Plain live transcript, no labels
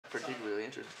particularly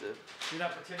interested. You're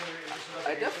not particularly interested.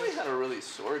 I definitely had a really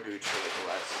sore gooch for like the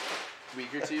last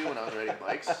week or two when I was riding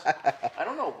bikes. I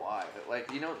don't know why, but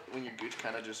like, you know when your gooch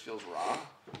kind of just feels raw?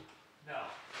 No.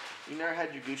 You never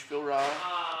had your gooch feel raw?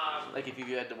 Like if you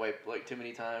had to wipe like too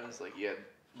many times, like you had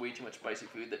way too much spicy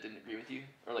food that didn't agree with you?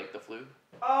 Or like the flu?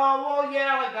 Well,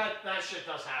 yeah, like that shit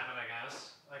does happen, I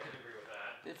guess. I could agree with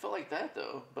that. It felt like that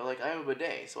though, but like I have a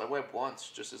bidet, so I wipe once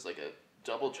just as like a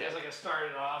double check. It's like I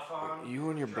started off on. You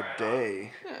and your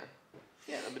bidet.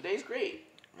 Yeah, the bidet's great.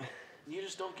 You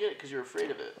just don't get it because you're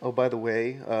afraid of it. Oh, by the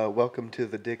way, welcome to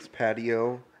the Dick's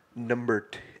Patio,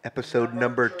 episode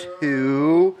number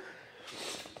 2,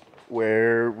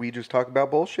 where we just talk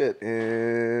about bullshit.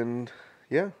 And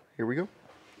yeah, here we go.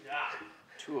 Yeah.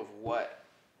 2 of what?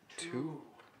 2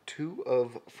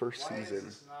 of first season. Why is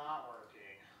this not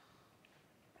working?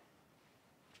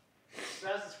 It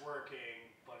says it's working,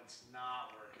 but it's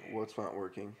not working. What's not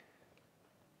working?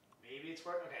 Maybe it's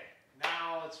working. Okay,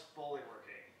 now it's fully working.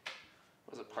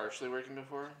 Was it partially working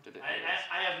before? Did it?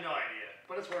 I have no idea,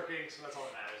 but it's working, so that's all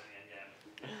that matters in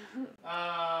the end.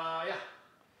 Yeah.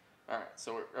 All right,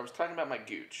 so I was talking about my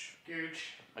gooch.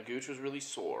 Gooch. My gooch was really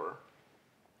sore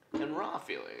and raw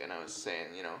feeling, and I was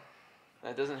saying, you know,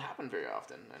 that doesn't happen very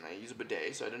often. And I use a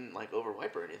bidet, so I didn't like over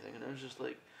wipe or anything. And I was just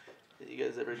like, you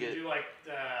guys ever get? Did you do like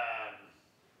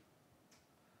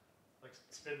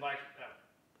spin bike?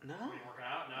 No. When you're working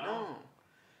out? No.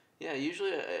 Yeah,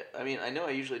 usually, I know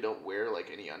I usually don't wear like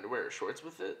any underwear or shorts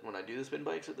with it when I do the spin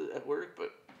bikes at work,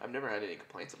 but I've never had any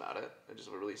complaints about it. I just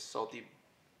have a really salty,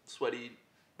 sweaty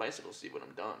bicycle seat when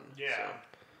I'm done. Yeah. So.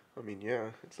 I mean, yeah,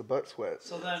 it's the butt sweat.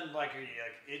 So then, like, are you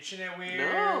like itching it weird?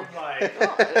 No. Like, no,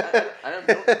 I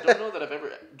don't know that I've ever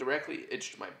directly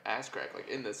itched my ass crack like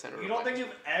in the center. You don't think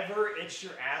you've ever itched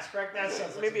your ass crack? That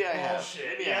sounds like maybe some I bullshit.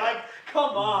 have. Maybe Yeah, I have. like,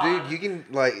 come on, Dude,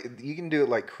 you can do it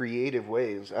like creative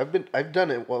ways. I've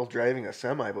done it while driving a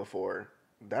semi before.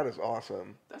 That is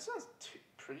awesome. That sounds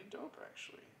pretty dope,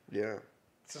 actually. Yeah.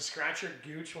 To scratch your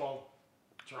gooch while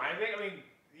driving? I mean,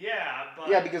 yeah, but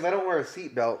Yeah, because I don't wear a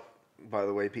seatbelt. By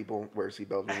the way, people wear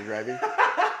seatbelts when you're driving.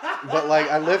 But like,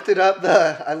 I lifted up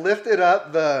the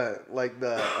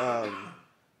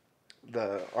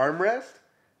armrest,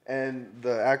 and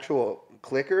the actual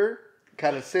clicker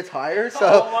kind of sits higher. So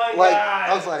God.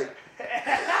 I was like,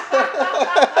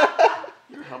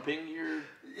 You're humping your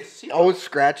seat. I was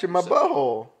scratching my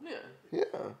butthole. Yeah.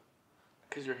 Yeah.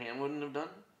 Because your hand wouldn't have done.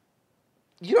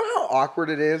 You know how awkward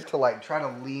it is to like try to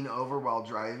lean over while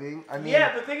driving? I mean,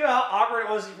 yeah, but think about how awkward it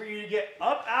was for you to get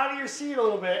up out of your seat a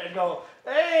little bit and go,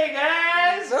 "Hey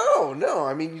guys!" No.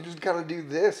 I mean, you just kind of do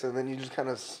this, and then you just kind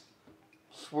of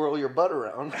swirl your butt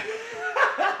around.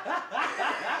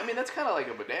 I mean, that's kind of like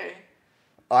a bidet.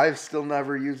 I've still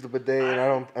never used a bidet,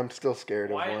 and I'm still scared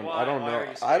of one. I don't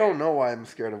know. I don't know why I'm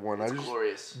scared of one. It's I just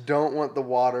glorious. don't want the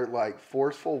water, like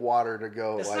forceful water, to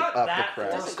go It's like not up that the It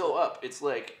crest. doesn't go up. It's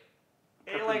like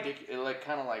It like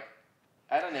kind of like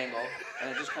at an angle, and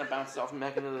it just kind of bounces off and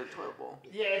back into the toilet bowl.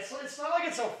 yeah, it's not like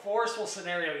it's a forceful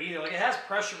scenario either. Like it has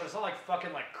pressure, but it's not like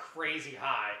fucking like crazy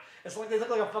high. It's like they look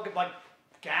like a fucking like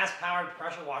gas powered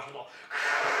pressure washer ball.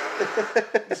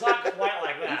 It's not quite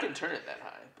like You that. can turn it that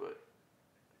high, but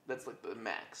that's like the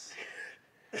max.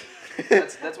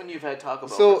 That's when you've had Taco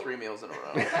Bell for 3 meals in a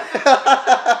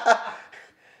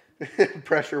row.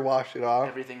 Pressure wash it off.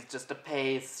 Everything's just a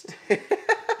paste.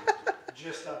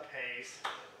 Just a pace.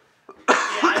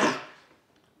 Yeah,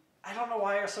 I don't know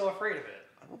why you're so afraid of it.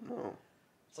 I don't know.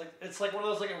 It's like one of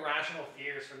those like irrational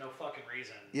fears for no fucking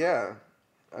reason. Yeah.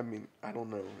 I mean, I don't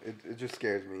know. It just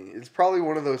scares me. It's probably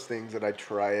one of those things that I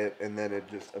try it, and then it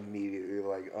just immediately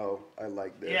like, oh, I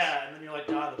like this. Yeah, and then you're like,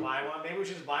 God, to buy one. Maybe we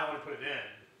should just buy one and put it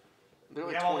in. They're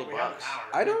like $20. $20.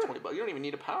 I don't. $20. You don't even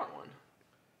need a power one.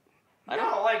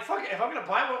 No, like fuck it. If I'm gonna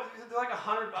buy one, they're like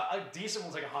 $100. A decent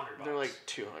one's like $100. They're like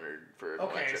 $200 for an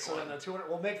okay. electric So one. then the 200.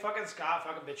 We'll make fucking Scott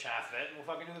fucking bitch half it, and we'll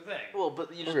fucking do the thing. Well,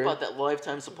 but you just Okay. bought that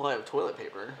lifetime supply of toilet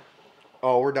paper.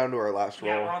 Oh, we're down to our last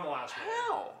roll. Yeah, we're on the last one.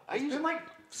 How? It's been like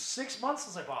 6 months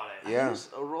since I bought it. Yeah. I use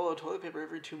a roll of toilet paper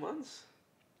every 2 months.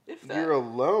 If that. You're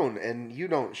alone, and you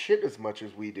don't shit as much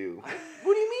as we do.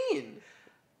 What do you mean?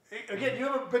 Again, you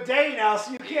have a bidet now,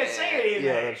 so you can't say anything.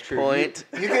 Yeah, that's true. Point.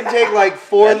 You can take like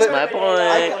 4. That's my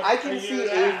point.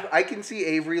 I can see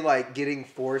Avery like getting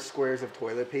 4 squares of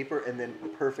toilet paper and then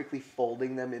perfectly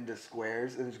folding them into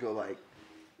squares and just go like.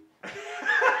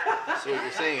 So what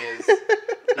you're saying is,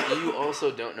 you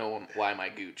also don't know why my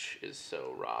gooch is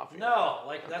so raw. No,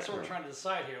 like that's what we're trying to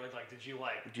decide here. Like, did you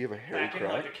like Do you have a hairy back into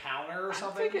like crack? the counter or I'm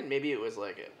something? thinking maybe it was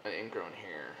like an ingrown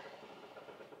hair.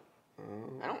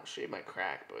 I don't shave my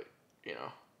crack, but you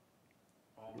know,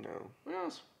 No. who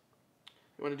knows?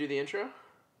 You want to do the intro?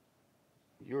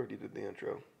 You already did the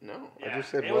intro. No. Yeah, I just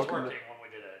said it was welcome. working when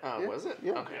we did it. Oh, Yeah, was it?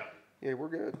 yeah. Okay. Yeah, we're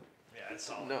good. Yeah, it's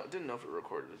solid. No, didn't know if it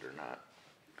recorded it or not.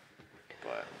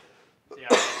 But Yeah,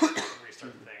 I'll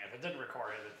restart the thing. If it didn't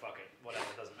record it, then fuck it. Whatever,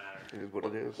 it doesn't matter. It is what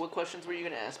it is. what questions were you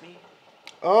gonna ask me?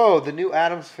 Oh, the new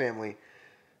Addams Family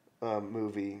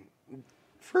movie.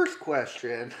 First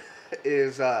question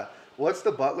is, what's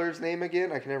the butler's name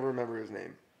again? I can never remember his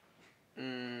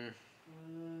name.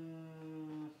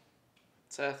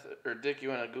 Seth or Dick, you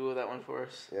want to Google that one for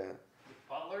us? Yeah.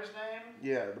 Butler's name?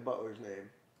 Yeah, the butler's name.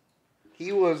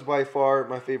 He was by far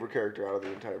my favorite character out of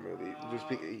the entire movie.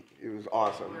 It was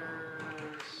awesome.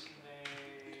 Butler's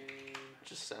name.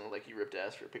 Just sounded like you ripped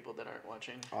ass for people that aren't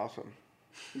watching. Awesome.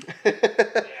 Yeah,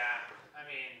 I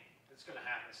mean, it's gonna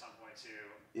happen at some point too.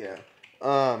 Yeah.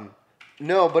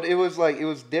 No, but it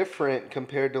was different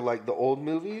compared to like the old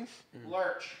movies.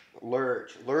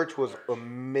 Lurch was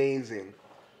amazing.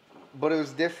 But it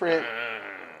was different.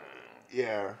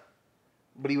 Yeah.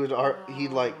 But he'd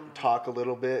like talk a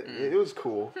little bit. It was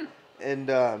cool. And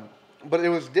but it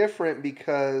was different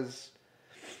because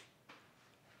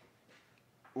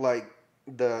like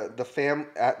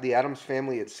the Addams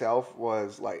family itself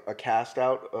was like a cast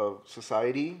out of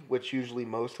society, which usually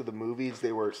most of the movies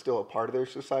they were still a part of their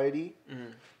society.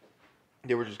 Mm-hmm.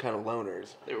 They were just kind of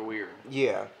loners. They were weird.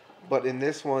 Yeah, but in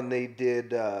this one they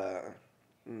did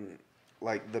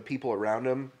like the people around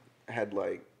them had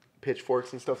like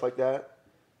pitchforks and stuff like that,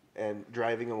 and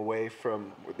driving them away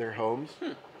from their homes.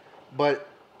 But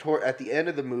at the end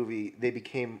of the movie, they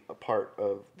became a part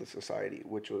of the society,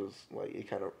 which was like it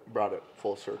kind of brought it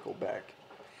full circle back.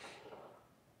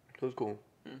 It was cool.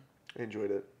 I enjoyed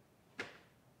it.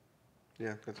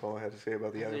 Yeah, that's all I had to say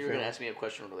about the I Addams thought you were Family. gonna ask me a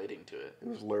question relating to it. It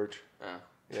was Lurch. Oh.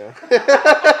 Yeah.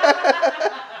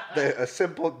 A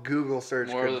simple Google search.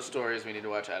 More of the stories we need to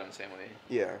watch Addams Family.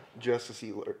 Yeah, just to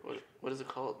see Lurch. What is it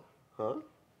called? Huh?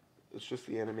 It's just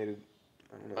the animated.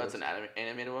 I don't know. Oh, it's an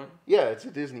animated one? Yeah, it's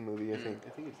a Disney movie, I think. I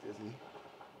think it's Disney.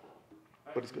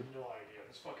 But it's good. I have no idea if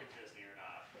it's fucking Disney or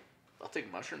not. I'll take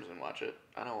mushrooms and watch it.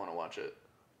 I don't want to watch it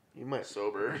You might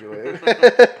sober. enjoy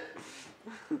it.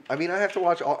 I mean, I have to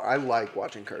watch I like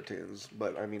watching cartoons,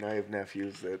 but I mean, I have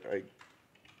nephews that I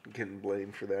can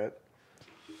blame for that.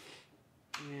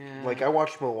 Yeah. Like, I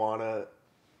watched Moana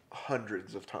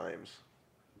hundreds of times.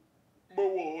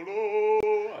 Moana.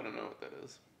 I don't know what that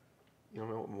is. You don't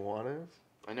know what Moana is?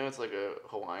 I know it's like a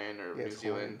Hawaiian or Yeah, New it's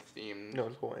Zealand themed No,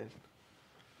 it's Hawaiian.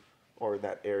 Or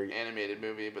that area. animated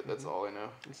movie, but that's all I know.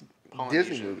 It's Polynesians.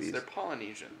 Disney movies. They're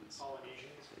Polynesians.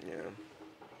 Polynesians.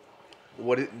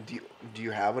 Yeah. Do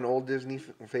you have an old Disney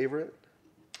favorite?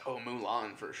 Oh,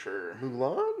 Mulan for sure.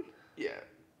 Mulan? Yeah.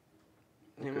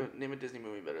 Name, Okay. name a Disney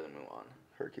movie better than Mulan.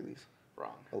 Hercules.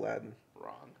 Wrong. Aladdin.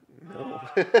 Wrong. No.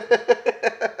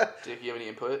 Dick, you have any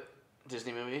input?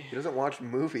 Disney movie? He doesn't watch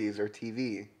movies or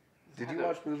TV. Did you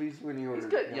watch movies when you were He's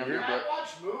got younger, I but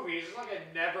watched movies. It's like I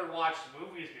never watched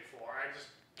movies before. I just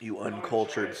You don't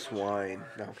uncultured enjoy it much swine.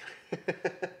 No.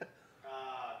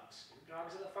 Snoop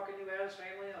Dogg's in the fucking new Addams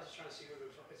Family. I was just trying to see who it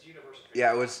was. It's Universal.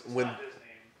 Yeah, it was It's when not Disney.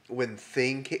 when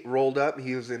Thing rolled up,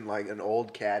 he was in like an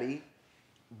old caddy,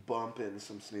 bumping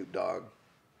some Snoop Dogg,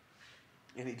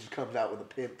 and he just comes out with a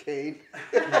pimp cane.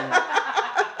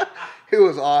 It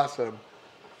was awesome.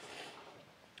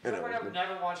 And it was I've good.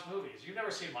 never watched movies. You've never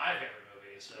seen my favorite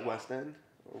movies. So. West End,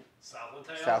 Southland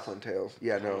Tales. Southland Tales.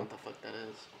 Yeah, I don't know no. what the fuck that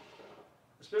is.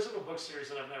 It's basically a book series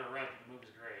that I've never read, but the movie's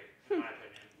great, in my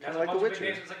opinion. It has Kinda like a The bunch of big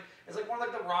Witcher. names. It's like one of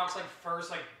like The Rock's like first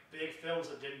like big films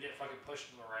that didn't get fucking pushed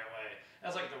in the right way. It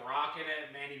has like The Rock in it,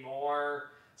 Mandy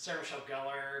Moore, Sarah Michelle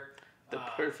Gellar. The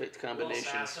perfect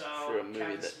combination Sasso, for a movie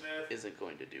Kevin that Smith. isn't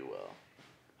going to do well.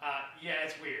 Yeah,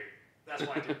 it's weird. That's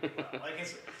why it didn't do well. Like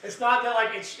it's not that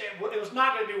like it was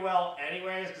not gonna do well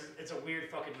anyways because it's a weird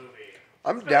fucking movie.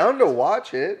 I'm down to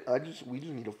watch it. We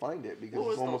just need to find it because What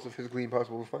was it's almost physically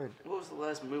impossible to find. What was the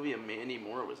last movie Mandy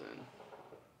Moore was in?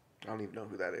 I don't even know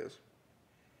who that is.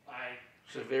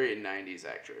 She's a very 90s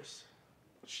actress.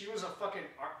 She was a fucking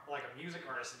like a music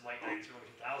artist in late 90s, early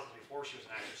 2000s before she was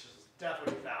an actress. She was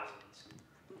definitely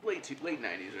 2000s. Late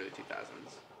 90s, early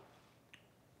 2000s.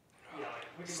 Yeah, like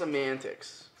we can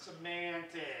Semantics.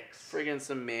 semantics. Friggin'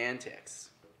 semantics.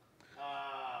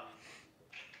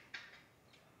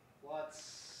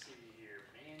 Let's see here.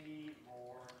 Mandy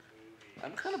Moore movie.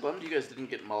 I'm kind of bummed you guys didn't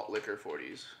get malt liquor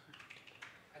 40s.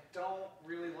 I don't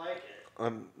really like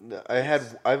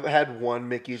it. I've had one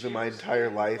Mickey's in She my was entire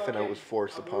in life, and it fucking was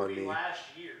forced a upon movie me. last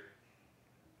year.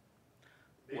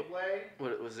 Big What- Way.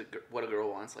 What was it? What a Girl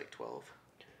Wants, like 12.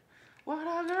 What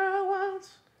a Girl Wants.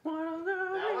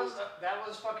 That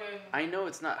was fucking. I know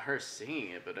it's not her singing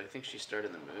it, but I think she starred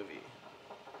in the movie.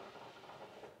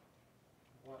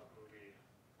 What movie?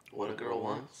 What a Girl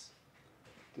Wants.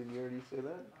 Didn't you already say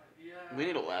that? Yeah. We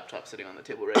need a laptop sitting on the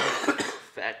table right now.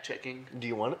 Fact checking. Do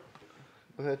you want it?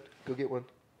 Go ahead. Go get one.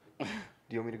 Do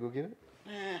you want me to go get it?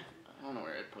 I don't know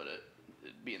where I'd put it.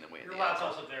 It'd be in the way of Your the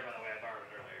laptop's up there, by the way. I borrowed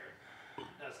it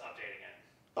earlier. That's updating it.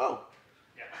 Oh,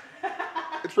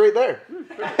 Yeah. it's right there.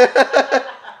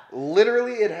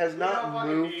 Literally, it has We not don't fucking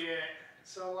moved need it.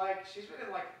 So, like, she's been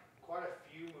in, like, quite a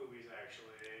few movies,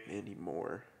 actually.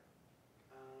 anymore.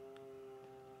 Uh,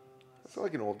 It's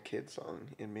like an old kid song.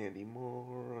 In Mandy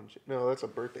Moore. No, that's a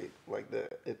birthday, like the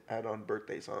add-on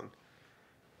birthday song.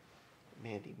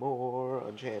 Mandy Moore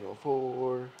on Channel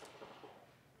 4.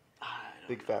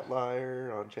 Big Fat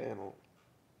Liar on Channel.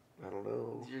 I don't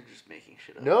know. You're just making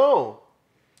shit up. No!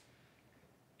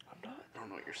 I'm not. I don't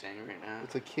know what you're saying right now.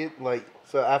 It's a kid, like,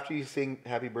 so after you sing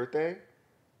Happy Birthday,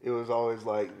 it was always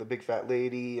like the Big Fat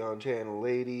Lady on Channel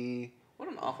Lady. What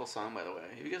an awful song, by the way.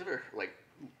 Have you guys ever, like,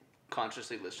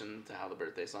 consciously listened to how the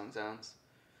birthday song sounds?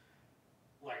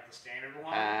 like, the standard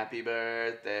one? Happy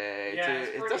birthday Yeah, to... it's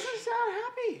It pretty doesn't sound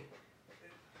happy.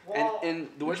 Well, And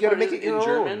the worst gotta part make is, it your in own.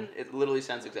 German, it literally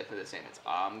sounds exactly the same. It's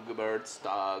Am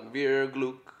Geburtstag, wir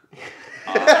Glück.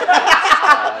 Am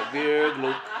Geburtstag, wir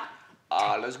Glück.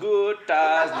 Alles gut,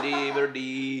 das lieber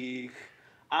dich.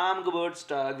 Am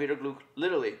Geburtstag, wir Glück.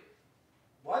 Literally.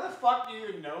 why the fuck do you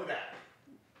even know that?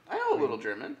 I know a little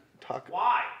German. Talk.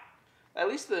 Why? At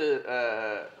least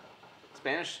the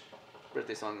Spanish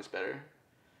birthday song is better.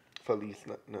 Feliz,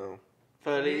 no.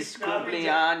 Feliz Feliz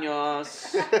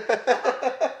cumpleaños.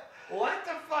 What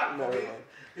the fuck? No, Okay.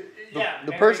 no. Yeah,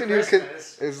 The Merry person who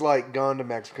Christmas. is like gone to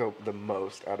Mexico the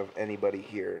most out of anybody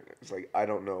here is like, I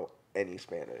don't know any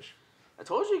Spanish. I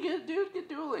told you, get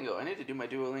Duolingo. I need to do my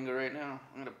Duolingo right now.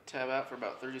 I'm going to tab out for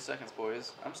about 30 seconds,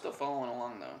 boys. I'm still following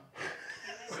along, though.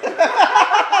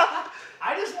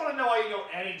 I just want to know why you know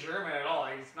any German at all.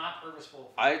 Like, it's not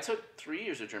purposeful. I took 3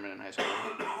 years of German in high school.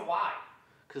 Why?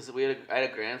 Because I had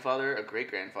a grandfather, a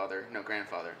great-grandfather, no,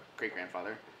 grandfather,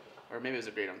 great-grandfather, or maybe it was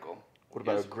a great-uncle. What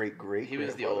about was- a great He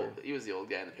was the old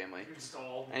guy in the family. You're just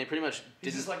old. And he pretty much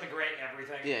He's didn't, just like the great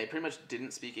everything. yeah, he pretty much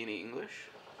didn't speak any English.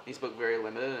 He spoke very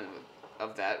limited, and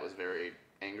of that was very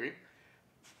angry.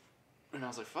 And I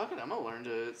was like, fuck it, I'm gonna learn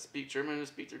to speak German and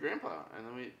speak to Grandpa. And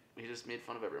then he just made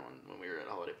fun of everyone when we were at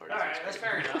holiday parties. All It right, was that's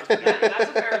great. fair enough. Yeah, that's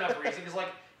a fair enough reason. Because, like,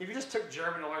 if you just took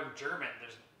German to learn German,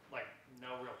 there's, like, no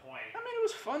real point. I mean, it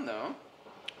was fun, though.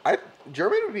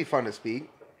 German would be fun to speak.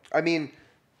 I mean,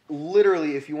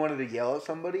 literally, if you wanted to yell at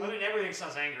somebody. I mean, everything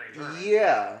sounds angry in German.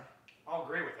 Yeah. I'll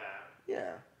agree with that.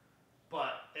 Yeah.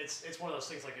 But it's one of those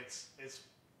things, like, it's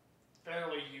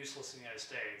fairly useless in the United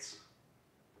States.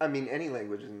 I mean, any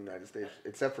language in the United States,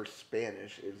 except for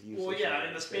Spanish, is useless. Well, in yeah, the I mean,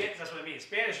 United the States. that's what I mean.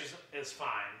 Spanish is fine.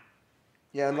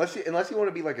 Yeah, unless you want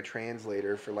to be like a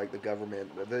translator for like the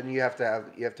government, but then you have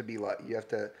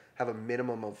to have a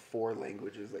minimum of 4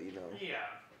 languages that you know. Yeah.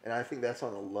 And I think that's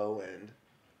on the low end.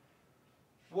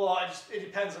 Well, it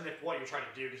depends on what you're trying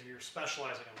to do, because if you're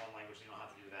specializing in one language, you don't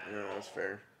have to do that. Yeah, at all. that's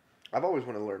fair. I've always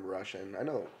wanted to learn Russian. I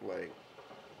know like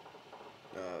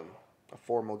a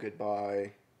formal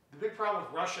goodbye. The big problem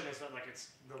with Russian is that, like,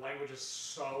 the language is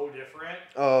so different.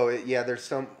 Oh yeah, there's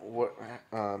some The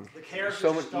characters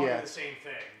so just many, don't yeah. do the same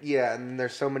thing. Yeah, and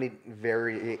there's so many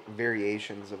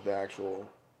variations of the actual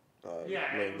Yeah,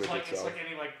 language it's itself. like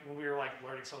any, like, when we were, like,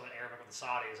 learning some of the Arabic with the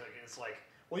Saudis, like, it's like,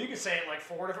 well, you can say it like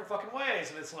 4 different fucking ways,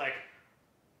 and it's like,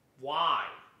 why?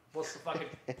 What's the fucking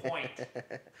point?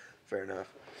 Fair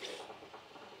enough.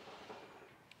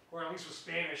 Or at least with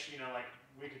Spanish, you know, like,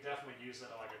 we could definitely use that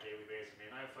on, like, a daily basis. I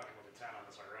mean, I fucking went to town on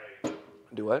this already.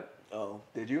 Do what? Oh,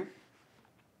 did you?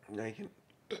 Now you can.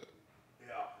 Yeah.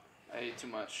 I ate too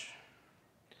much.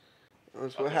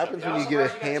 That's Okay, what so happens I when was you get a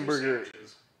surprised you got 2 hamburger.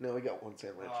 sandwiches. No, we got 1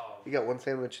 sandwich. Oh. We got 1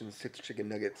 sandwich and 6 chicken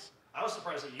nuggets. I was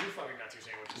surprised that you fucking got 2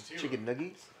 sandwiches, too. Chicken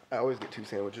nuggets? I always get 2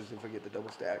 sandwiches if I get the double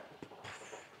stack.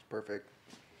 It's perfect.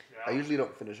 Yeah. I usually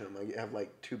don't finish them. I have like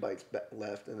 2 bites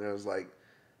left, and I was like,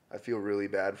 I feel really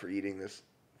bad for eating this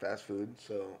fast food,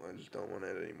 so I just don't want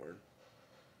it anymore.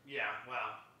 Yeah, well.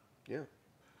 Yeah.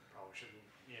 Probably shouldn't,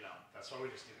 you know, that's why we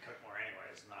just need to cook more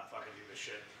anyways, and not fucking do this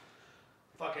shit.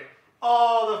 Fucking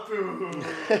all the food.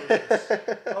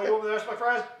 Oh, you want the rest of my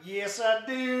fries? Yes, I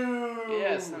do.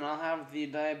 Yes, and I'll have the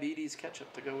diabetes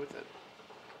ketchup to go with it.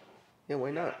 Yeah, why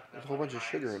not? Yeah, There's a whole bunch of that's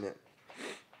sugar nice. in it.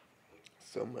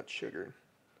 So much sugar.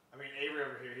 I mean, Avery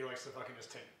over here, he likes to fucking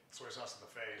just take soy sauce in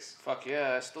the face. Fuck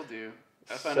yeah, I still do.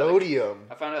 I found Sodium.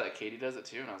 out that Katie does it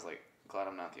too, and I was like, glad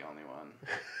I'm not the only one.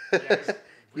 Yeah, 'cause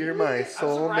You're my I'm surprised that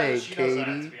soulmate, she does that,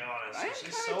 to Katie. be honest. I am She's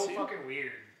kinda so too. fucking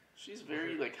weird. She's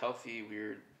very like healthy,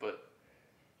 weird, but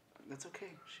that's okay.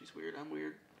 She's weird. I'm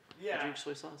weird. I Yeah. drink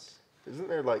soy sauce. Isn't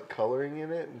there like coloring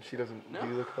in it, and she doesn't No.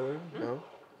 do the coloring? No.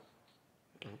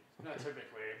 Not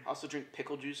typically. Also drink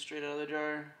pickle juice straight out of the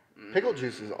jar. Pickle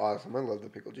juice is awesome. I love the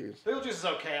pickle juice. Pickle juice is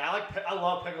okay. I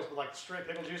love pickles, but like straight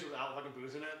pickle juice without fucking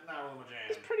booze in it, not really my jam.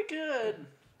 It's pretty good.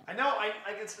 I know.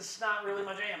 I guess it's not really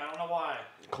my jam. I don't know why.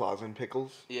 Claws and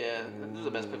pickles. Yeah, these are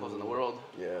the best pickles in the world.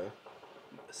 Yeah.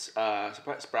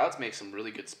 Sprouts make some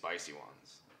really good spicy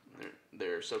ones.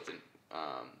 They're soaked in.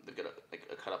 They've got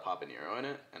a cut up habanero in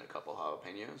it and a couple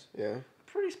jalapenos. Yeah.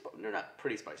 They're not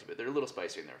pretty spicy, but they're a little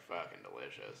spicy and they're fucking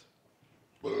delicious.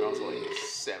 They're also like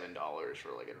 $7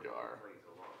 for like a jar.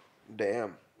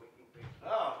 Damn.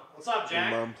 Oh, what's up, Your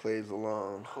Jack? mom plays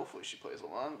along. Hopefully she plays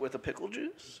along with a pickle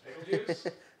juice. Pickle juice?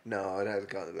 No, it hasn't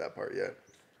gotten to that part yet.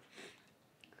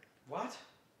 What?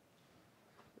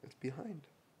 It's behind.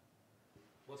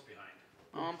 What's behind?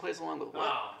 Mom plays along with what?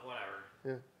 Oh, whatever.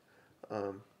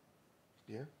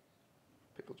 Yeah.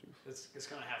 Pickle juice. It's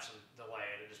gonna have some delay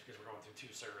just because we're going through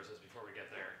 2 services before we get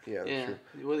there. Yeah, that's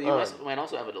true. Well, you might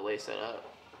also have a delay set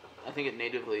up. I think it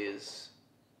natively is.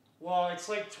 Well, it's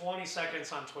like 20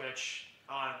 seconds on Twitch.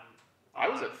 I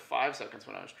was at 5 seconds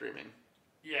when I was streaming.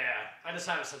 Yeah, I just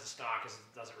haven't set the stock because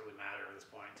it doesn't really matter at this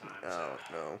point in time. Oh,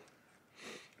 no.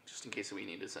 Just in case we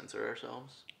need to censor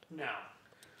ourselves. No.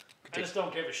 I just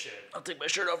don't give a shit. I'll take my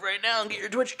shirt off right now and get your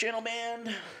Twitch channel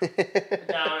banned.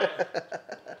 Doubt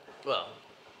it. Well,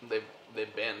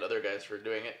 they've banned other guys for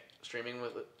doing it, streaming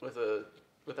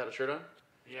without a shirt on.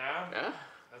 Yeah? Yeah.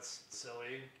 That's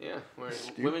silly. Yeah.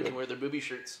 Women can wear their booby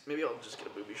shirts. Maybe I'll just get a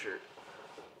booby shirt.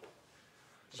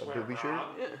 Just A wear booby bra. shirt?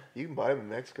 Yeah. You can buy them in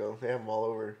Mexico. They have them all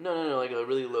over. No, like a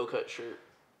really low cut shirt.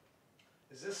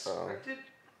 Is this Oh. scripted?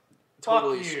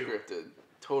 Totally Fuck you. scripted.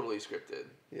 Totally scripted.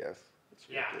 Yes. it's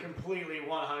Yeah, really good. completely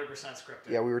 100% scripted.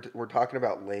 Yeah, we're talking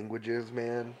about languages,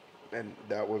 man, and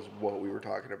that was what we were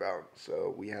talking about.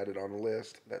 So we had it on the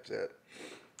list. That's it.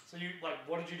 So you,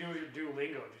 what did you do with your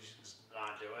Duolingo? Did you just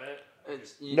not do it?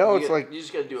 You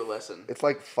just gotta do a lesson. It's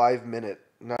like 5 minute,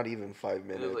 not even 5 It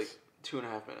minutes. was like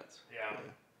 2.5 minutes, Yeah.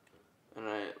 and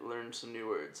I learned some new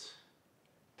words.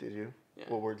 Did you? Yeah.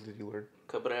 What words did you learn?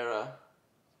 Cabrera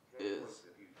is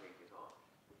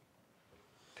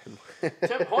 10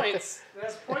 10 points.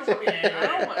 That's points for being I don't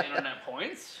angry. want internet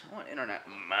points. I want internet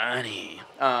money.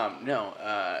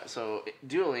 So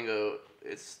Duolingo,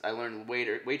 I learned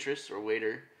waitress or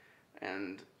waiter,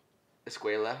 and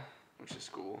escuela, which is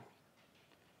school.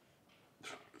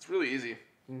 It's really easy.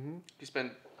 Mm-hmm. You spend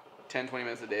 10, 20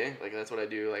 minutes a day. Like that's what I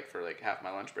do. Like for like half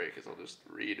my lunch break, is I'll just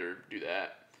read or do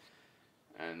that.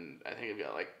 And I think I've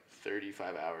got like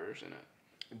 35 hours in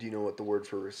it. Do you know what the word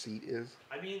for receipt is?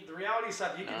 I mean, the reality is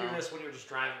that you can No. do this when you're just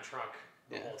driving a truck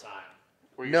the Yeah. whole time.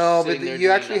 Where you're No, but sitting there you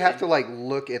doing actually have to nothing. like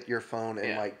look at your phone and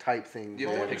Yeah. like type things. You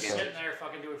But have in to when pick you're and it. sitting there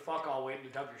fucking doing fuck all waiting to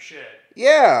dump your shit.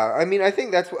 Yeah, I mean, I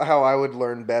think that's how I would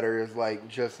learn better is like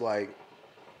just like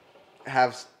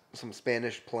have some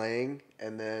Spanish playing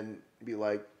and then be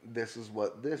like, this is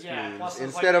what this Yeah, means plus it's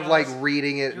instead like, of like this-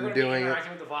 reading it You're and going to be doing it.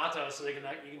 interacting with the Vato so they can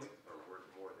you can.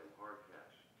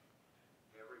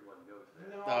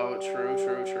 No, Oh,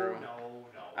 true. No,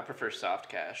 I prefer soft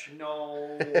cash.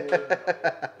 no.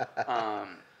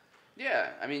 Yeah,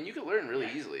 I mean, you could learn really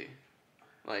easily.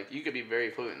 Like, you could be very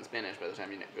fluent in Spanish by the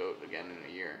time you go again in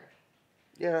a year.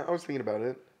 Yeah, I was thinking about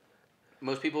it.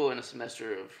 Most people in a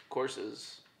semester of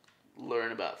courses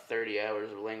learn about 30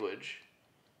 hours of language.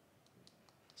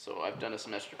 So I've done a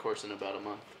semester course in about a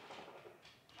month.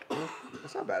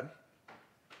 That's not bad.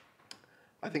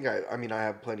 I think I mean, I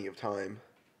have plenty of time.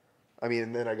 I mean,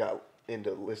 and then I got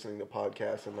into listening to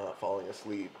podcasts and not falling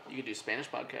asleep. You could do Spanish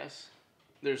podcasts.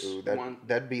 There's Ooh, one.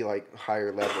 that'd be like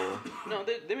higher level. No,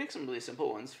 they make some really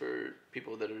simple ones for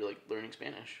people that are like learning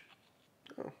Spanish.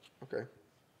 Oh, okay.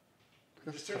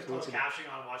 Just turn the closed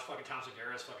captioning on and watch fucking Tom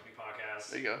Segura's fucking new podcast.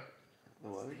 There you go.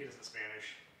 What? He does it in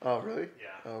Spanish. Oh, really? Yeah.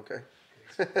 Oh, okay.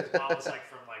 His mom was like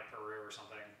from like Peru or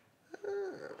something.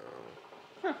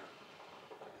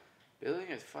 Billing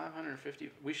is 550.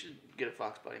 We should get a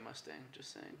Fox Body Mustang.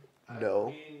 Just saying. No.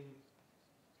 I mean,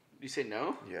 You say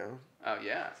no? Yeah. Oh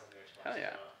yeah. something Hell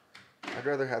yeah. I'd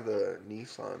rather have the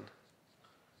Nissan.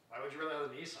 Why would you rather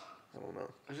have a Nissan? I don't know.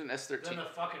 There's an Then S13. the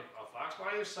fucking Fox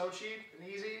Body is so cheap and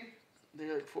easy.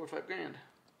 They're like $4 or $5 grand.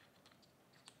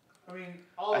 I mean,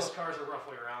 all those cars are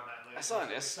roughly around that. Like, I saw an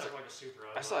except like a Supra.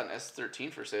 I saw an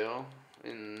S13 for sale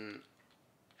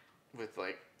with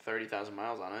like 30,000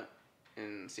 miles on it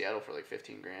in Seattle for like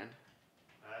 15 grand.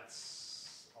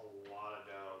 That's a lot of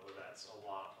dough, but that's a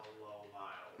low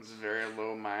miles. It's very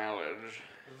low mileage.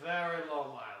 Very low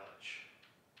mileage.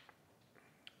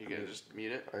 You gonna just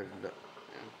mute it? I'm not.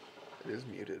 It is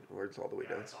muted, or it's all the way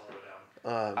down. It's all the way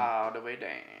down. All the way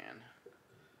down.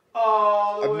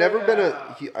 Oh,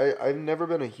 I've never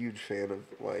been a huge fan of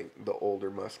like the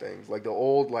older Mustangs, like the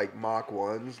old like Mach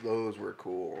 1s. Those were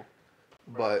cool,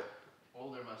 but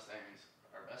Older Mustangs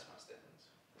are best Mustangs.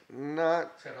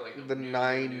 not Except for like the new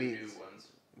 90s. ones.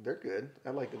 They're good. I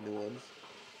like the new ones.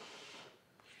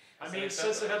 I mean,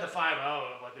 since they've had the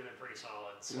 5.0, like they've been pretty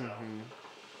solid. So,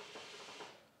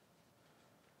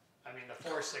 I mean, the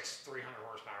 4.6 300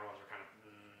 horsepower ones are kind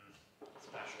of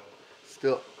special.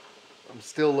 I'm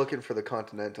still looking for the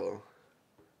Continental.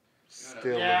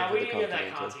 Still yeah, we looking need for to the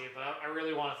get that Continental. Conti, but I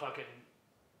really want to fucking,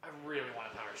 I really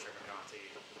want to power strip a Conti.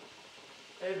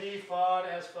 It'd be fun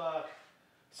as fuck.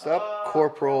 Sup,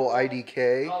 Corporal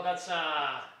IDK? Oh, that's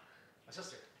my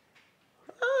sister.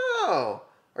 Oh,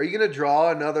 are you gonna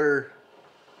draw another?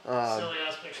 Silly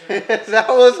ass picture. That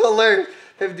was hilarious.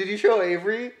 Did you show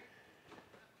Avery?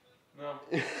 No.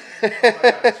 Oh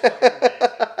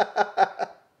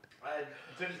I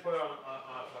didn't put it on a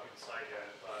fucking site yet,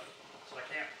 but so I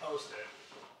can't post it.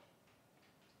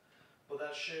 But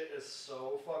that shit is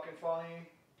so fucking funny.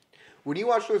 When you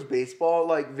watch those baseball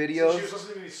like videos, So she was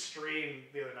listening to me stream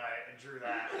the other night and drew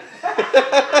that.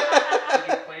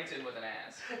 You planted with an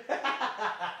ass.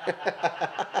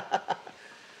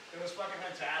 It was fucking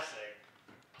fantastic.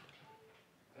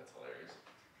 That's hilarious.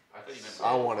 I thought you meant.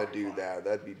 I want to do that.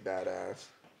 That'd be badass.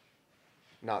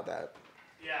 Not that.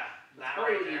 Yeah, that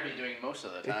Probably right what there. you'd be doing most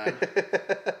of the time.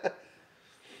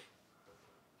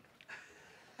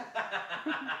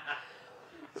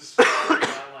 Just fucking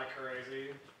around like crazy.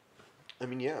 I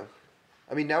mean, yeah.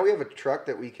 I mean, now we have a truck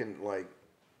that we can like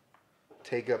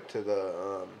take up to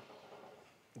the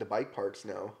bike parks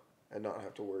now and not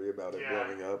have to worry about it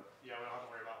blowing up. Yeah, we don't have to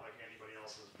worry about like anybody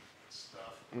else's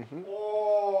stuff. Mm-hmm.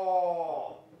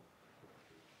 Oh.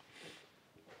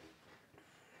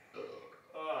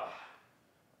 Ugh.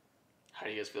 How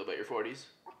do you guys feel about your 40s?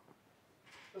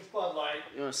 It's Bud Light.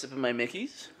 You want to sip of my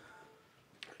Mickeys?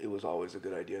 It was always a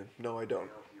good idea. No, I don't.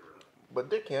 But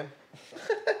Dick can.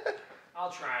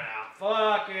 I'll try it out.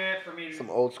 Fuck it for me to... Some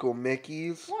old school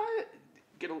Mickeys. What?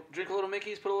 Drink a little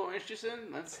Mickey's, put a little orange juice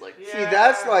in. That's like Yeah. See,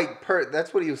 that's like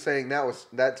that's what he was saying.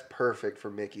 That's perfect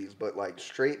for Mickey's, but like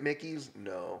straight Mickey's,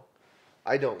 no,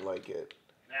 I don't like it.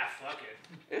 Nah, fuck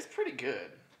it. it's pretty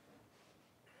good.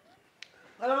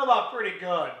 I don't know about pretty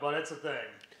good, but it's a thing.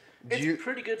 It's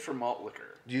pretty good for malt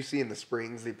liquor. Do you see in the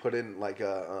Springs they put in like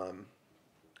a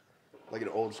like an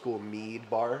old school mead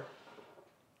bar,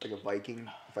 like a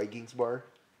Vikings bar?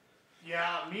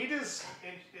 Yeah, mead is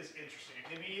interesting. It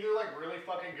can be either like really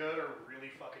fucking good or really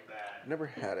fucking bad. Never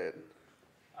had it.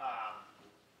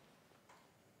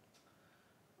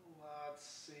 Let's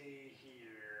see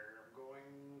here. I'm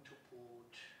going to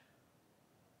put.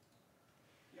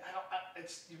 Yeah,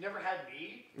 you've never had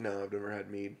mead? No, I've never had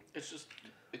mead. It tastes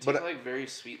But- like very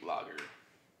sweet lager.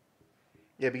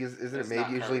 Yeah, because isn't it It's made not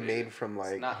usually carbonated. made from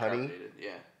It's like not honey? carbonated,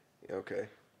 yeah. Okay.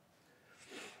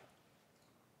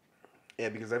 Yeah,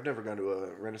 because I've never gone to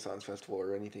a Renaissance festival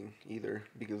or anything either,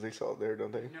 because they sell it there,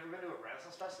 don't they? You've never been to a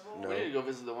Renaissance festival? No. We need to go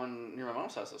visit the one near my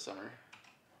mom's house this summer.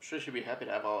 I'm sure she'd be happy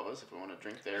to have all of us if we want to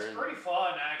drink there. It's pretty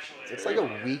fun, actually. It's It like a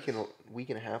really week is.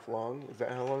 and a half long. Is that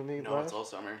how long they No, last? it's all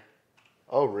summer.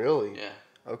 Oh, really? Yeah.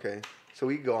 Okay. So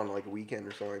we could go on like a weekend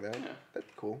or something like that. Yeah. That'd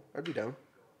be cool. I'd be down.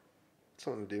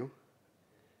 Something to do.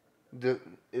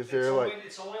 Is there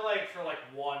It's only like for like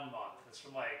 1 month. It's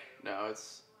from like. No,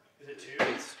 it's Is it 2?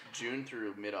 it's June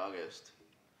through mid-August,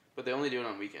 but they only do it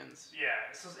on weekends. Yeah,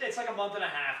 it's like a month and a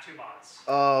half, 2 months.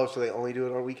 Oh, so they only do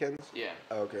it on weekends? Yeah.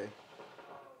 Okay.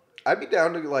 I'd be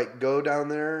down to like go down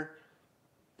there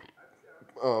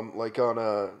like on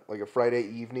a Friday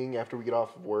evening after we get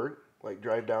off of work, like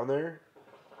drive down there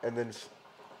and then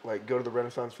like go to the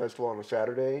Renaissance Festival on a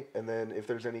Saturday, and then if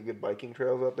there's any good biking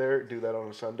trails up there, do that on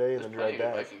a Sunday and There's then plenty drive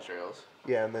of back. biking trails.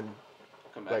 Yeah, and then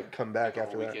come back Make a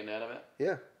after whole that. weekend out of it.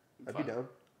 Yeah, I'd be Fun. down.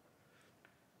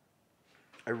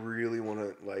 I really want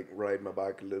to like ride my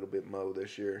bike a little bit more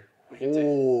this year.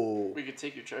 We could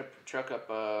take your truck up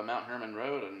Mount Herman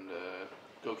Road and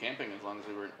go camping as long as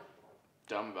we weren't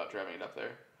dumb about driving it up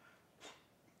there.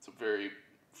 It's a very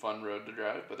fun road to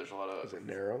drive, but there's a lot of. Is it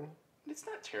narrow? It's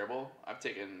not terrible. I've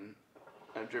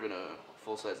driven a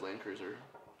full-size Land Cruiser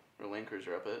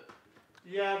up it.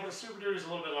 Yeah, but a Super Duty's a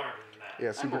little bit larger than that.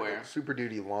 Yeah, I'm aware. super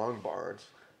duty long bars.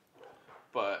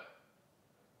 But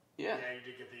yeah, Yeah, you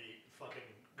did get the fucking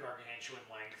gargantuan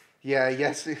length. Yeah,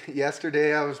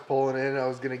 yesterday I was pulling in. I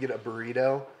was gonna get a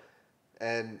burrito,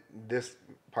 and this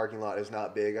parking lot is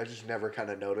not big. I just never kind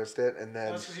of noticed it, and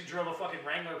then That's because you drove a fucking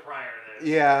Wrangler prior to this.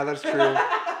 yeah, that's true.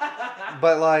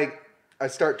 But like, I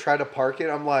try to park it.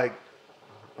 I'm like,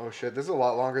 oh shit, this is a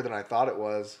lot longer than I thought it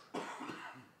was.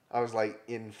 I was like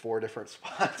in 4 different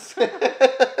spots.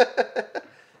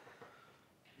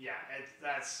 Yeah,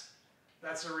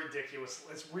 that's a ridiculous.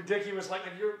 It's ridiculous. Like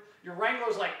your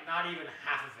Wrangler's like not even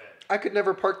half of it. I could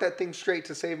never park that thing straight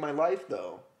to save my life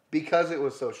though, because it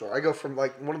was so short. I go from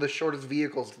like one of the shortest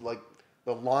vehicles to like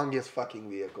the longest fucking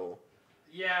vehicle.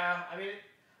 Yeah, I mean,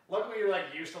 luckily you're like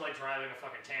used to like driving a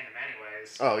fucking tandem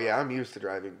anyways. Oh yeah, I'm used to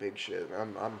driving big shit.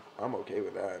 I'm okay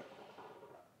with that.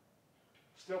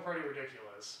 Still pretty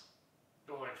ridiculous.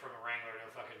 Going from a Wrangler to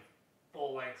a fucking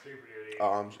full length Super Duty.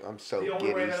 Oh, I'm so the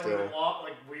only way giddy that still. it would have been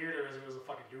like weirder is if it was a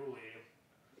fucking dually.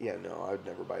 Yeah, no, I would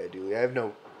never buy a dually. I have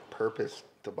no purpose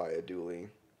to buy a dually.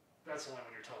 That's only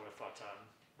when you're towing a fuck ton.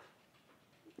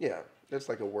 Yeah, it's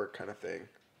like a work kind of thing.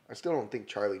 I still don't think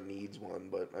Charlie needs one,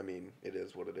 but I mean, it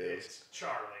is what it is. It's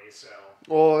Charlie, so.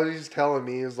 Well, he's telling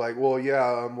me is like, well,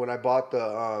 yeah, when I bought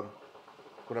the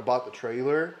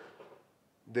trailer,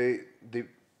 they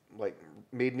like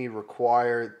made me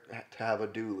required to have a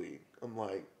dually. I'm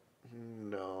like,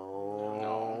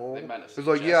 no. They might have It's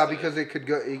like, yeah, suggested because it could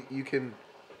go. You can,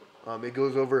 it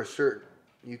goes over a certain.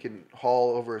 You can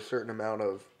haul over a certain amount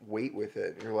of weight with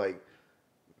it. And you're like,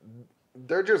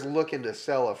 they're just looking to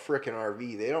sell a frickin'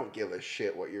 RV. They don't give a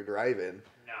shit what you're driving.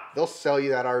 Nah. They'll sell you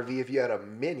that RV if you had a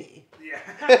Mini. Yeah.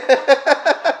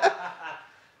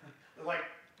 Like,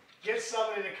 get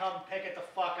somebody to come pick it the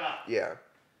fuck up. Yeah,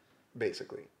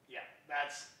 basically. Yeah,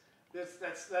 that's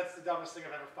the dumbest thing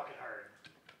I've ever fucking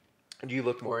heard. Do you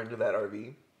look more into that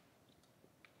RV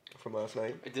from last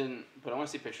night? I didn't, but I want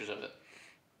to see pictures of it.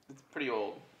 It's pretty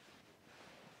old.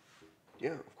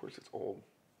 Yeah, of course it's old.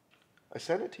 I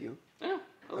sent it to you. Yeah,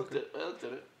 I looked at it.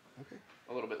 Okay.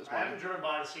 A little bit this I morning. haven't driven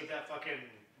by to see if that fucking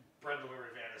bread delivery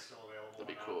van is still available. That'd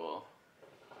be or not. cool.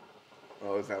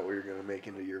 Oh, is that what you're gonna make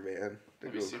into your van to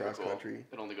It'd be go super cross cool. country?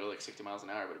 It'd only go like 60 miles an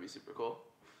hour, but it'd be super cool.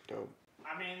 Dope.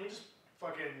 I mean, we just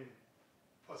fucking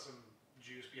put some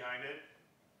juice behind it.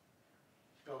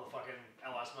 Build a fucking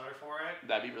LS motor for it.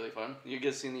 That'd be really fun. You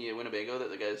guys seen the Winnebago that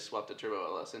the guys swapped the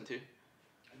turbo LS into?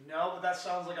 No, but that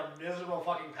sounds like a miserable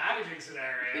fucking packaging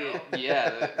scenario.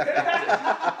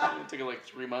 Yeah. It took like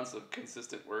 3 months of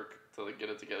consistent work to like get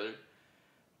it together,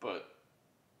 but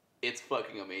it's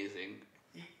fucking amazing.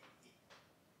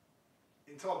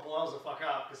 Until it blows the fuck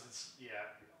up, because it's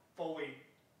fully.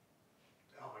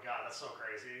 Oh my god, that's so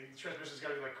crazy. The transmission's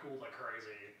gotta be like cooled like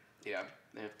crazy. Yeah,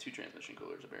 they have 2 transmission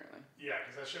coolers apparently. Yeah,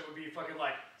 because that shit would be fucking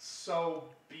like so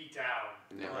beat down.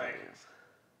 Yeah. Like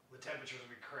the temperatures would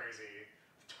be crazy.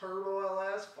 Turbo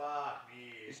LS, fuck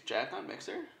me. Is Jack on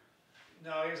Mixer?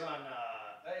 No, he's on.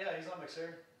 He's on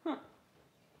Mixer. Huh.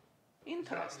 He's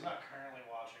Interesting. not currently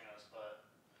watching us, but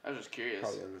I was just curious.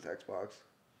 Probably on his Xbox.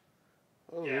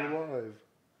 Oh, Yeah. we're live.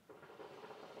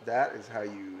 That is how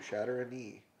you shatter a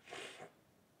knee.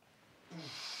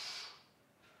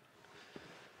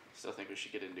 Still think we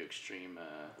should get into extreme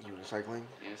Unicycling?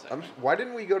 unicycling. Why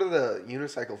didn't we go to the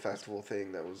unicycle festival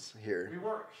thing that was here? we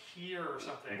weren't here or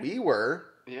something. We were.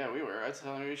 Yeah, we were. I was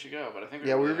telling you we should go, but I think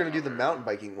Yeah, we were going gonna do the mountain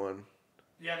biking one.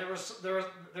 Yeah, there was.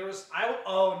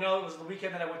 Oh no, it was the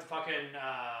weekend that I went to fucking.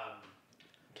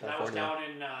 That was California. down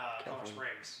in Colorado California.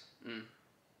 Springs. Mm.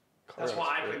 That's Colorado why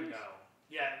I Springs? couldn't go.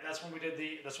 Yeah, that's when we did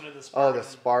the. That's when we did the. Oh, Spartan the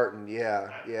Spartan. Yeah,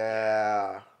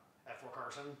 yeah. at Fort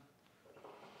Carson.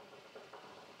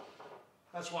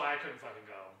 That's why I couldn't fucking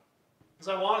go. Because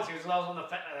I wanted to, because I was on the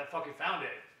that fucking found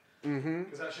it. Mm-hmm.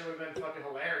 Because that shit would have been fucking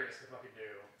hilarious to fucking do.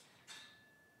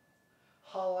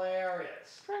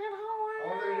 Hilarious. Freaking I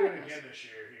wonder if they're doing it again this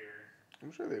year here.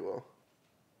 I'm sure they will.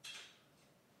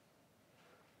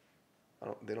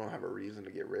 They don't have a reason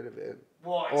to get rid of it.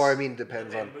 Well, Or I mean,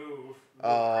 depends they on. move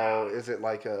Oh, around. is it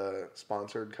like a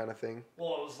sponsored kind of thing?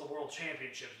 Well, it was the World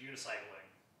Championships unicycling.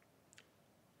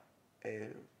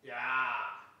 And Yeah.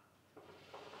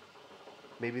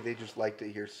 maybe they just liked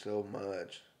it here so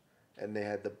much, and they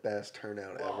had the best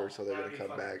turnout Well, ever, so they're that'd gonna be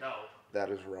come fucking back. dope. That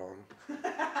is wrong.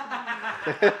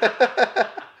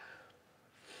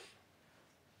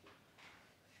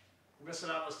 Missing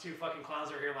out on those 2 fucking clowns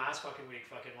that were here last fucking week.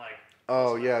 Fucking like.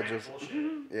 Oh some yeah, random just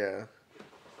bullshit. yeah.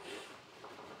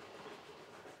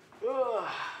 Ugh.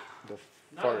 The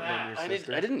Not fart that. on your I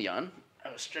sister. didn't yawn.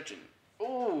 I was stretching.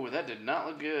 Oh, that did not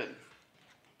look good.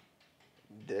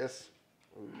 This.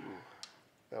 Ooh,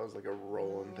 that was like a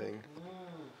rolling thing.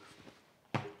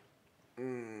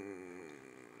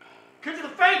 Kick to the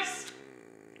face!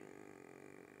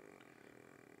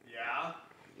 Yeah.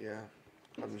 Yeah.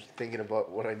 I'm just thinking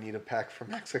about what I need to pack for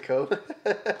Mexico.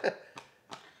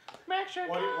 Mexico.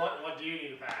 What do you need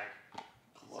to pack?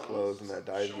 Clothes and that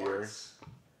dive gear. Shorts.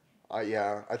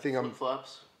 Yeah, I think Flip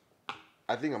flops.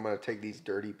 I think I'm gonna take these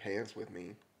dirty pants with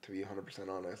me. To be 100%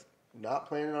 honest, not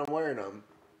planning on wearing them.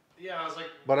 Yeah, I was like.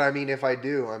 But I mean, if I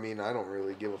do, I don't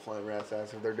really give a flying rat's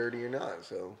ass if they're dirty or not.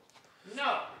 So.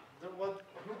 No.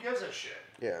 Who gives a shit?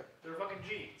 Yeah. They're fucking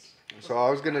jeans. So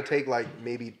I was gonna take like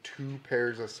maybe 2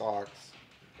 pairs of socks,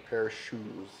 a pair of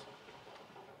shoes.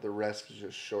 The rest is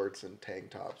just shorts and tank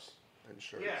tops and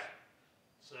shirts. Yeah.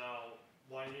 So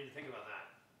why do you need to think about that?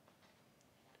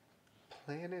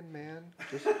 Planning, man.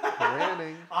 Just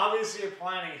planning. Obviously, you're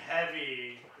planning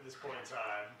heavy at this point in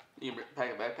time. You can pack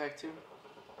a backpack too?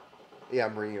 Yeah,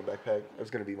 I'm bringing a backpack.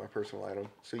 It's gonna be my personal item,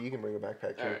 so you can bring a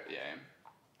backpack too. Alright, yeah, I am.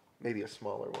 Maybe a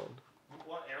smaller one.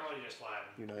 What airline you just flying?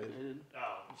 United.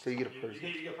 Oh. So you get a You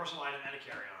get a personal item and a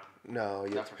carry-on. No,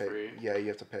 you Not have to for pay. free. Yeah, you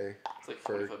have to pay. It's like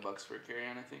for $45 for a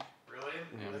carry-on, I think. Really?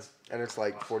 Yeah. That's and it's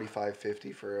like awesome.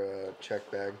 $45.50 for a check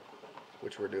bag,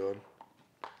 which we're doing.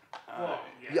 Well,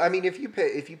 Yeah, I mean, if you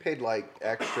paid like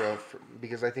extra,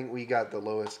 because I think we got the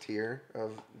lowest tier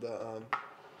of the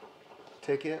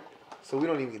ticket, so we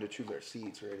don't even get to choose our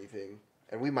seats or anything,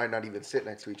 and we might not even sit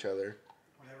next to each other.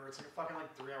 Whatever. It's like a fucking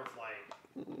 3-hour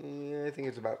flight. Yeah, I think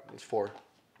it's 4.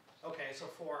 Okay, so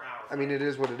 4 hours. I mean, it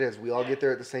is what it is. We all Yeah. get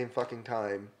there at the same fucking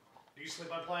time. Do you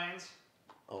sleep on planes?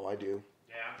 Oh, I do.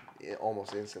 Yeah.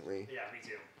 Almost instantly. Yeah, me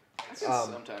too. I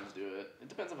can sometimes do it. It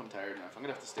depends if I'm tired enough. I'm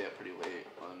gonna have to stay up pretty late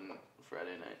on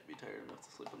Friday night to be tired enough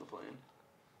to sleep on the plane.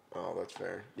 Oh, that's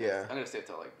fair. Yeah. I'm gonna stay up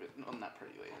till like, I'm not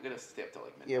pretty late. I'm gonna stay up till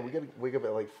like midnight. Yeah, we gotta wake up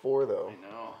at like 4 though.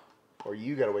 I know. Or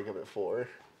you gotta wake up at 4.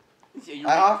 Yeah, you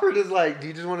I offered his like, do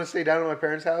you just want to stay down at my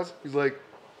parents' house? He's like,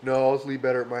 no, I'll sleep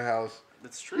better at my house.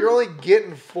 That's true. You're only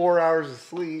getting 4 hours of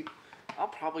sleep. I'll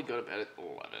probably go to bed at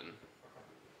 11.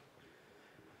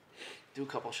 Do a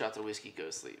couple shots of whiskey, go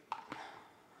to sleep.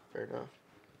 Fair enough.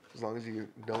 As long as you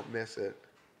don't miss it.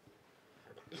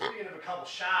 Speaking of a couple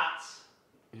shots,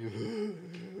 Do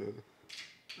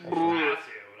I don't have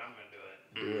to, but I'm gonna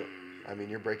do it. it. I mean,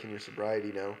 you're breaking your sobriety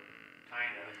now.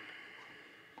 Kind of.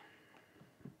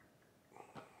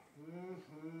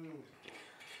 Mm-hmm.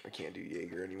 I can't do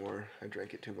Jaeger anymore. I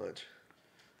drank it too much.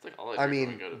 It's like all I I do mean,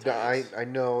 when I go to Tony's. I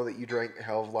know that you drank a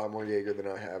hell of a lot more Jaeger than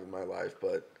I have in my life,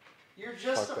 but You're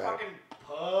just Fuck a that. fucking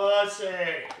pussy.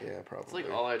 yeah, probably. It's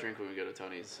like all I drink when we go to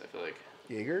Tony's, I feel like.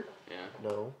 Jaeger? Yeah.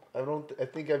 No, I don't. I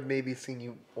think I've maybe seen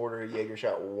you order a Jaeger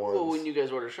shot once. Well, when you guys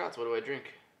order shots, what do I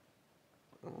drink?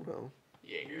 I don't know.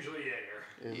 Jaeger. Usually Jaeger.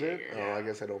 Is Jaeger, it? yeah. Oh, I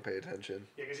guess I don't pay attention.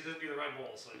 Yeah, because he doesn't do the Red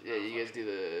Bull, so Yeah, you guys do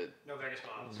the... no Vegas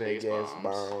bombs. Vegas Vegas bombs.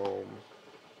 bomb.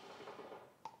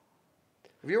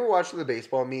 Have you ever watched the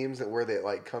baseball memes that where they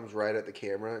like comes right at the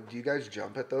camera? Do you guys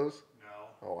jump at those?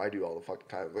 No. Oh, I do all the fucking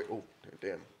time. Like, oh,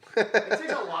 damn. It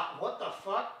takes a lot. What the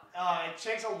fuck? It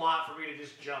takes a lot for me to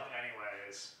just jump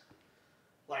anyways.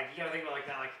 Like, you gotta think about it like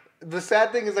that. Like, The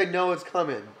sad thing is I know it's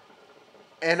coming.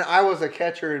 And I was a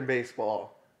catcher in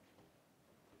baseball.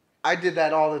 I did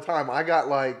that all the time. I got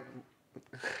like,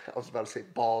 I was about to say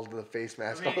balls to the face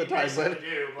mask I mean, all the you time. basically But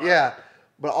do, but yeah,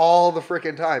 but all the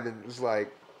freaking time. And it was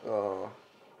like, oh.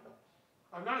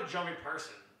 I'm not a jumping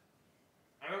person.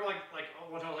 I remember like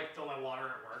one time I was like filling my water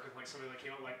at work and like somebody like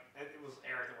came up like it was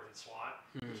Eric that worked in SWAT.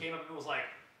 He came up and was like,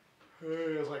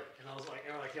 hey, I was like,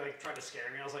 and he like tried to scare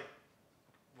me. I was like,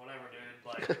 whatever, dude.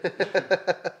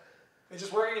 Like, it's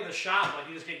just working in the shop. Like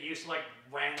you just get used to like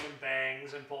random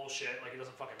bangs and bullshit. Like it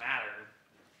doesn't fucking matter.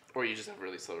 Or you just have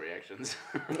really slow reactions.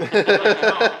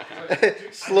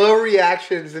 Slow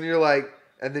reactions, and you're like,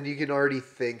 and then you can already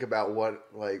think about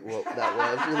what that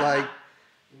was. You're like,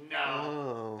 No.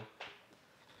 oh.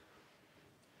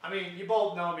 I mean, you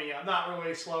both know me. I'm not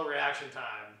really slow reaction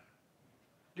time.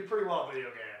 Do pretty well at video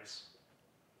games.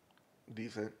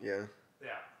 Decent, yeah. Yeah.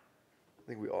 I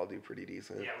think we all do pretty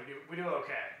decent. Yeah, we do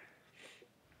okay.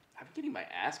 I've been getting my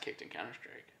ass kicked in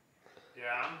Counter-Strike.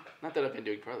 Yeah. Not that I've been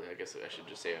doing poorly. I guess I should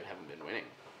just say I haven't been winning.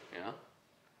 You know?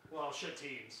 Well, shit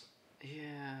teams.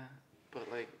 Yeah, but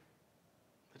like,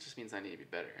 that just means I need to be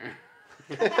better.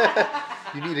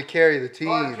 You need to carry the team.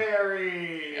 Hard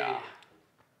carry. Yeah.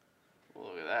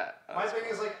 Well, look at that. My That's thing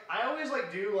is like I always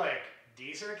like do like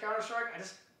decent at Counter Strike. I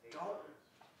just don't.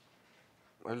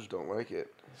 I just don't like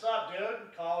it. What's up,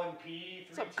 dude? Colin P.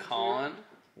 What's up, Colin?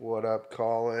 What up,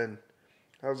 Colin?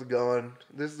 How's it going?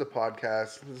 This is a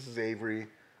podcast. This is Avery.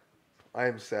 I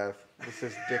am Seth. This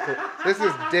is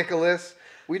Dickolas.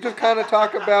 We just kind of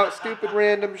talk about stupid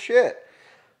random shit.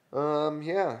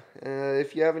 Yeah.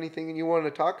 If you have anything you want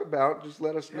to talk about, just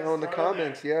let us know in the throw it in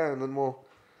comments. Yeah, and then we'll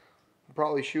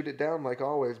probably shoot it down like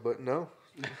always. But no,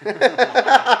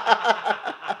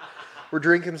 We're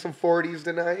drinking some 40s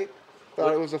tonight.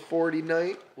 Thought it was a 40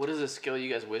 night. What is a skill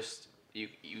you guys wish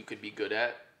you could be good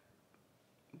at,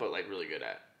 but like really good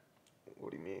at?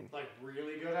 What do you mean? Like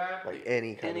really good at? Like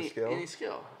any kind of skill? Any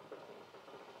skill.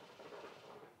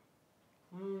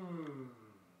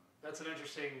 That's an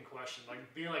interesting question. Like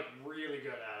being like really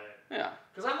good at it. Yeah.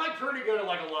 Because I'm like pretty good at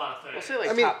like a lot of things. We'll say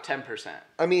like top 10%.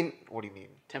 I mean, what do you mean?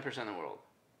 10% in the world.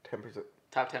 10%.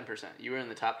 Top 10%. You were in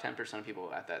the top 10% of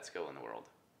people at that skill in the world.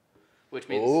 Which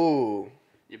means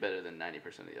you're better than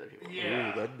 90% of the other people. Yeah.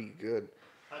 Ooh, that'd be good.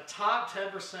 A top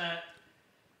 10%.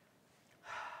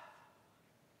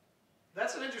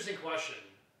 That's an interesting question.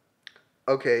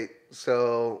 Okay,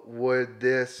 so would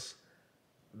this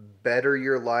better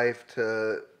your life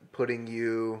to putting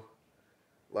you,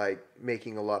 like,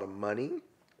 making a lot of money?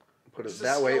 Put it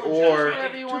that way, or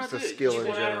just a skill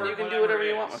in general? You can do whatever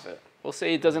you want with it. We'll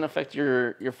say it doesn't affect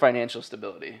your financial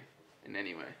stability in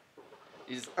any way.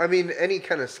 I mean, any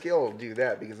kind of skill will do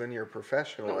that because then you're a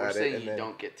professional no, at it. we're saying and you then,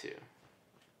 don't get to.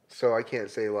 So I can't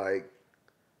say like.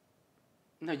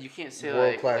 No, you can't say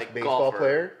world-class like baseball golfer.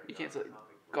 player. You can't say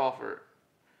golfer.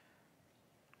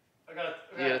 I got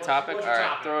You got a topic? All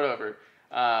right, throw it over.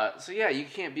 So yeah, you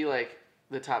can't be like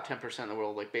the top 10% in the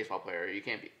world like baseball player. You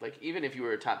can't be like even if you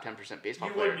were a top 10% baseball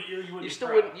player, you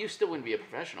still wouldn't be a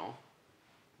professional.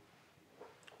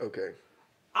 Okay.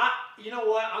 You know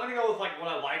what? I'm gonna go with like what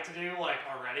I like to do like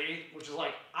already, which is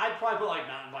like I'd probably put like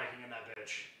mountain biking in that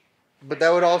bitch. But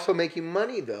that would also make you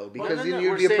money though, because then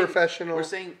you'd be a professional. We're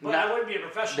saying I wouldn't be a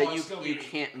professional. That you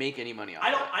can't make any money off.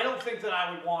 I don't think that I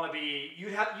would want to be. You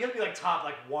have to be like top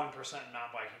like 1% in mountain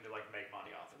biking to like make money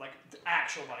off it, like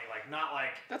actual money, like not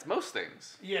like. That's most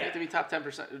things. Yeah. You have to be top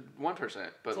 10%, 1%,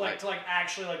 but to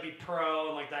actually like be pro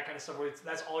and like that kind of stuff. Where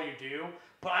that's all you do.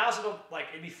 But I also don't like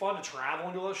it'd be fun to travel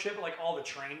and do all this shit, but like all the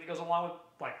training that goes along with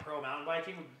like pro mountain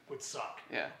biking would suck.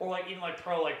 Yeah. Or like even like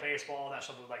pro like baseball, all that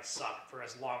stuff would like suck for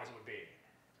as long as it would be.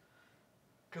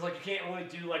 Because like you can't really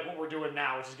do like what we're doing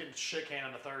now, which is getting shit canned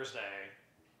on a Thursday.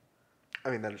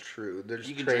 I mean, that's true. There's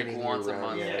you can training drink once a around,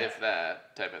 month, yeah. if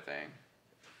that type of thing.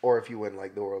 Or if you win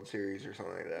like the World Series or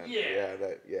something like that. Yeah.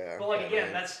 Yeah. But like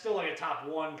again, that's still like a top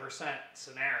 1%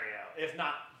 scenario, if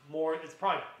not more. It's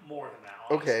probably more than that.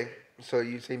 Honestly. Okay, so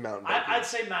you say mountain biking. I'd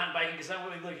say mountain biking because that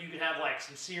way, like, you could have like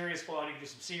some serious fun. You can do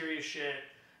some serious shit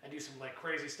and do some like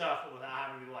crazy stuff without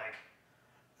having to be like,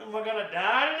 "Am I gonna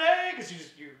die today?" Because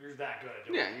you're that good at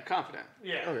doing it. Yeah, you're confident.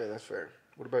 Yeah. Okay, that's fair.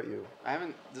 What about you? I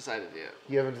haven't decided yet.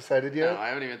 You haven't decided yet? No, I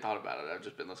haven't even thought about it. I've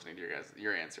just been listening to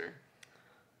your answer.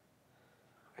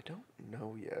 I don't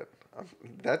know yet.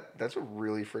 That's a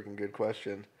really freaking good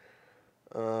question.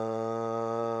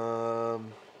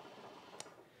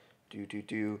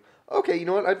 Okay, you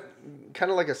know what? I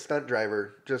kind of like a stunt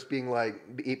driver, just being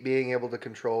like being able to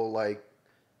control like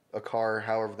a car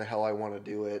however the hell I want to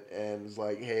do it, and it's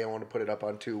like, hey, I want to put it up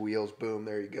on 2 wheels. Boom,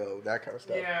 there you go. That kind of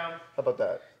stuff. Yeah. How about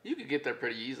that? You could get there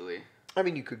pretty easily. I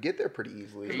mean, you could get there pretty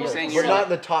easily. Are you saying we're you're not in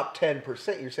the top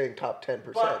 10%. You're saying top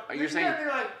 10%. But you're saying they're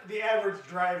like the average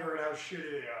driver and how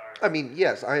shitty they are. I mean,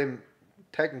 yes, I am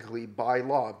technically by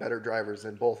law better drivers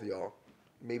than both of y'all.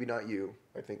 Maybe not you.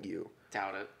 I think you.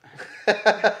 Doubt it.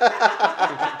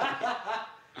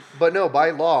 But no,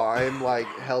 by law, I'm like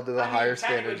held to the higher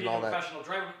standards and all that. Professional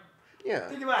driver. Yeah.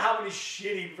 Think about how many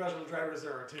shitty professional drivers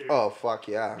there are too. Oh fuck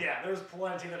yeah. Yeah, there's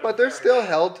plenty that. But they're still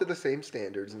held to the same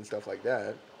standards and stuff like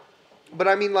that. But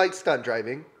I mean, like stunt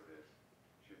driving.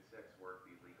 Should sex work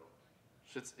be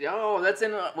legal? That's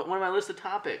in one of my list of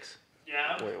topics.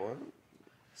 Yeah. Wait, what?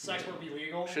 Sex work be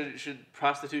legal? Should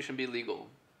prostitution be legal?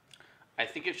 I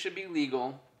think it should be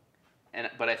legal,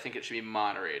 but I think it should be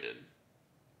moderated.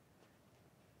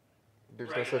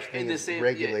 There's no such thing the as same-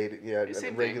 regulated. yeah, Yeah,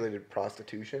 same regulated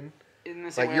prostitution. In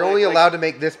the same Like way, you're only allowed to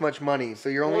make this much money, so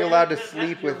you're only Well, allowed to that-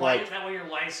 sleep that- with your like. that way your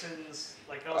license,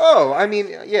 like. Those Oh, I mean,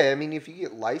 yeah, I mean, if you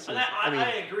get And licensed, I I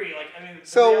mean. agree. Like, I mean. the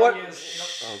So what? reality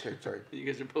is, Oh, okay, sorry. You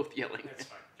guys are both yelling. It's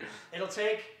fine. It'll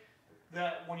take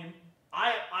when you.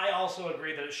 I also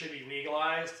agree that it should be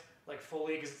legalized, like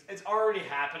fully, because it's already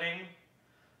happening.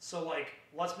 So like,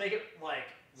 let's make it like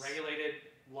regulated,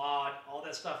 law, all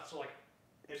that stuff. So like,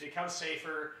 it becomes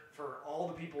safer for all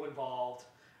the people involved,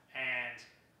 and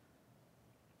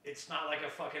it's not like a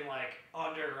fucking like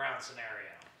underground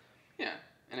scenario. Yeah,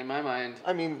 and in my mind,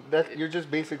 I mean, that you're just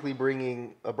basically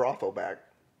bringing a brothel back.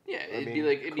 yeah, I mean, be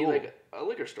like cool. a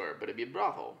liquor store, but it'd be a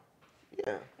brothel.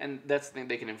 Yeah. And that's the thing,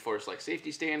 they can enforce like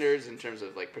safety standards in terms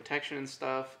of like protection and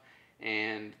stuff,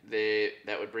 and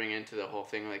that would bring into the whole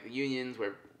thing like the unions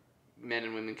where men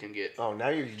and women can get Oh, now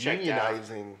you're checked out.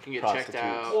 unionizing Can get prostitutes. checked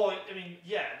out. Well, I mean,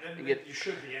 yeah, then You get you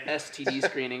should be anyway. STD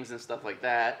screenings and stuff like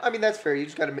that. I mean, that's fair. You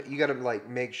just gotta like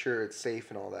make sure it's safe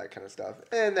and all that kind of stuff,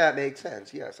 and that makes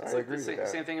sense. Yes, It's I like agree the with that.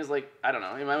 same thing as like, I don't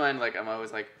know. In my mind, like I'm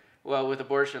always like, well, with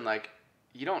abortion, like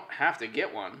you don't have to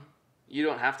get one. You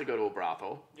don't have to go to a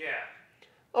brothel. Yeah.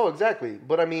 Oh, exactly.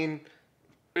 But I mean,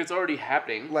 It's already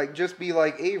happening. like, just be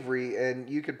like Avery, and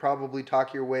you could probably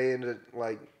talk your way into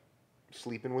like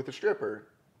sleeping with a stripper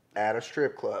at a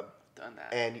strip club. Done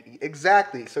that. And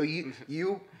exactly, so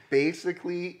you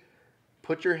basically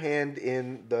put your hand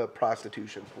in the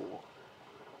prostitution pool.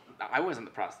 I wasn't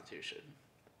the prostitution.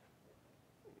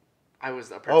 I was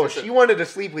the Oh, participant. she wanted to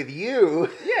sleep with you.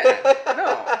 Yeah.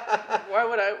 No. Why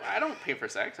would I? I don't pay for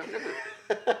sex. I've never.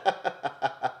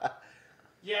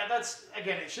 Yeah, that's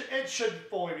again. It should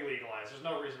fully be legalized. There's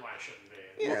no reason why it shouldn't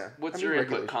be. Yeah. What's I mean, your input,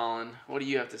 regulation. Colin? What do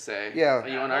you have to say? Yeah. Are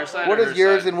you on our side? What or is her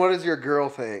yours side? and what does your girl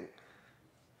think?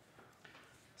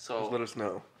 So Just let us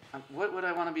know. what would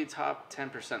I want to be top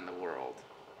 10% in the world?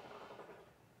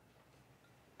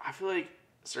 I feel like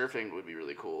surfing would be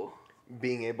really cool.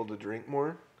 Being able to drink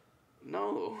more?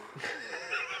 No.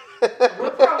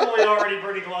 We're probably already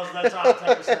pretty close to that top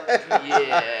 10%.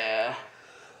 Yeah.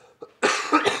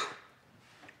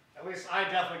 At least I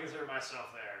definitely consider myself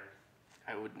there.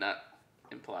 I would not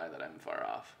imply that I'm far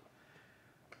off.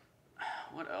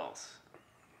 What else?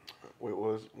 Wait,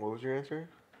 what was your answer?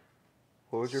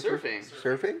 What was your Surfing. First?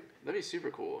 Surfing? That'd be super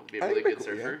cool. Be a I really think good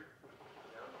that'd be cool, surfer.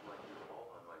 Sounds like you're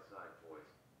all on my side, boys.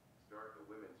 Start the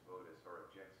women's vote as her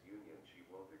objects union. She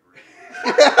won't agree.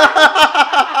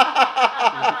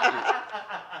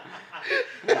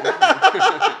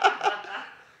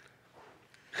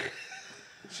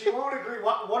 She won't agree.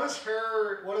 What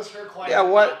is her claim? Yeah,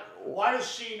 what- Why does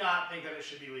she not think that it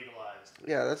should be legalized?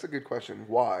 Yeah, that's a good question.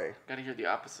 Why? Gotta hear the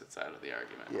opposite side of the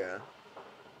argument. Yeah.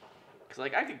 Because,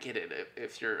 like, I could get it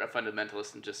if you're a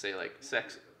fundamentalist and just say, like,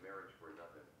 sex. Marriage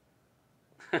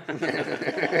for nothing.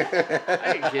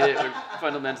 I can get it with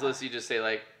fundamentalists. You just say,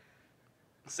 like,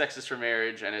 sex is for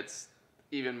marriage, and it's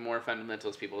even more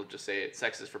fundamentalist people just say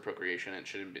sex is for procreation and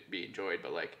shouldn't be enjoyed.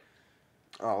 But, like,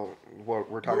 Oh, well,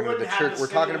 we're We talking about wouldn't the have church. the We're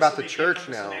talking stimulus about that the we get church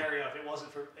from the now. Scenario if it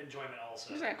wasn't for enjoyment,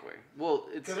 also. exactly. Well,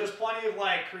 it's. Because there's plenty of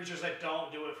like creatures that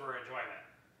don't do it for enjoyment.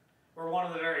 We're one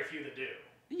of the very few that do.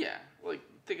 Yeah. Like,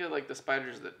 think of, like, the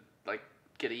spiders that, like,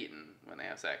 get eaten when they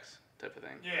have sex type of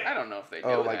thing. Yeah. I don't know if they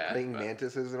Oh, do like that. praying but-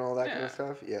 mantises and all that kind of Yeah.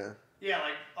 stuff? Yeah. Yeah,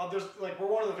 like there's like we're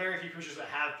one of the very few creatures that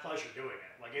have pleasure doing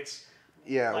it. Like it's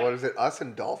Yeah, Like- what is it? Us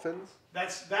and dolphins?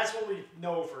 that's what we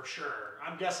know for sure.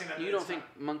 I'm guessing that You it's don't think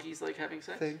not- monkeys like having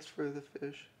sex? Thanks for the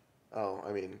fish. Oh,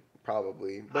 I mean,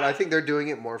 probably. But I think they're doing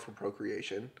it more for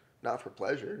procreation, not for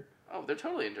pleasure. Oh, they're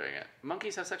totally enjoying it.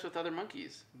 Monkeys have sex with other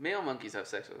monkeys. Male monkeys have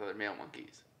sex with other male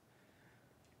monkeys.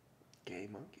 Gay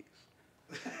monkeys.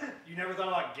 you never thought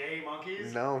about gay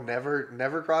monkeys? No,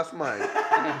 never crossed mind.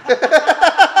 But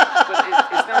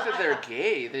it's not that they're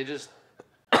gay. They just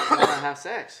want to have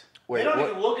sex. They Wait, don't what?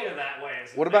 even look at it that way.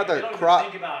 is what thing. about the they don't crop-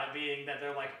 even think about it being that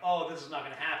they're like, oh, this is not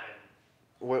going to happen.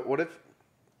 What if?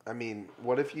 I mean,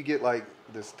 what if you get like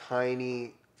this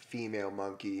tiny female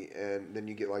monkey, and then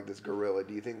you get like this gorilla?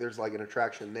 Do you think there's like an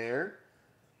attraction there?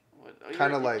 What,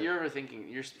 Kinda like- you're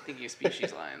overthinking. You're thinking of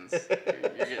species lines. You're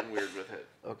getting weird with it.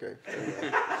 Okay. fair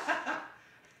enough.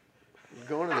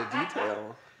 Go into the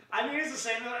detail. I mean, it's the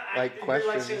same. Like you're like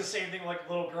questions. saying the same thing with like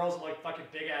little girls and like fucking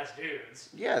big ass dudes.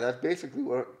 Yeah, that's basically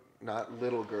what. Not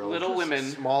little girls. Little just women.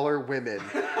 Smaller women.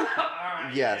 All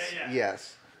right. Yes. Yeah.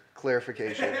 Yes.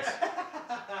 Clarifications.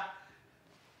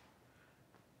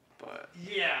 But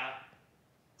Yeah.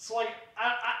 So like,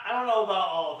 I don't know about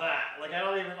all of that. Like,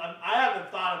 I haven't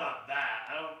thought about that.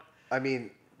 I don't. I mean,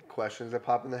 questions that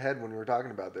pop in the head when we were talking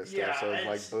about this Yeah. stuff. So it's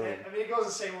like, boom. I mean, it goes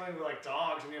the same way with like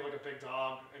dogs. When you have like a big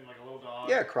dog and like a little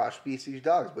dog. Yeah, cross species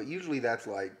dogs, but usually that's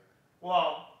like,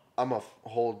 Well, I'm gonna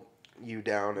hold you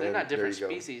down. they're and not different there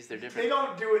you go. species. They're they different.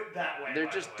 don't do it that way. They're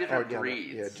by just the way. Oh, different yeah,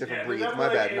 breeds. Yeah, different Yeah, breeds. they're My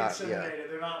definitely bad. Not yeah. inseminated.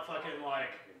 They're not fucking like.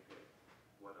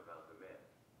 What about the men?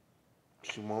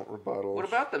 She won't rebuttal. What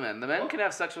about the men? The men can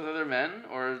have sex with other men,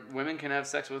 or women can have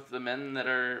sex with the men that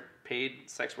are paid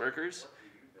sex workers.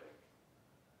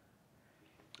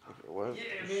 What? Yeah,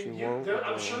 I She mean, won't I'm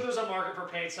rebuttal. sure there's a market for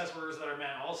paid sex workers that are men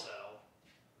also.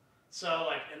 So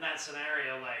like in that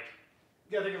scenario, like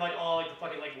you gotta think of like all like the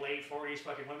fucking like late 40s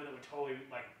fucking women that would totally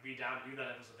like be down to do that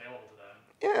if it was available to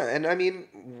them. Yeah, and I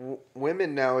mean,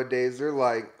 women nowadays they're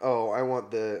like, oh, I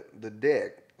want the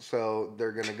dick. so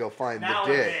they're gonna go find the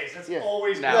Nowadays, dick. that's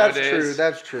always been That's Nowadays. true.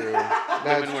 That's true.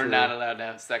 That's Women were true. not allowed to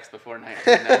have sex before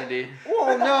 1990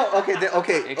 Well, no. Okay.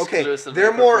 Okay. Exclusively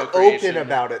They're for more open procreation.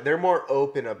 about it. They're more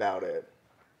open about it.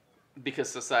 because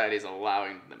society is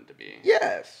allowing them to be.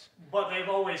 Yes. But they've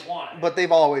always wanted it. But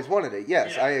they've always wanted it.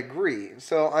 Yes, Yeah. I agree.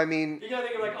 So I mean, You gotta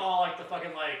think of like all like the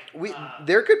fucking like.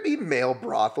 there could be male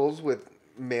brothels with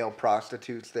male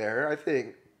prostitutes there. I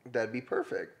think that'd be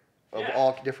perfect. Of Yeah.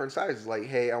 all different sizes. Like,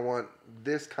 hey, I want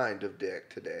this kind of dick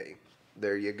today.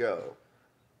 There you go.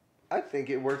 I think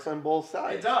it works on both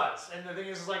sides. It does, and the thing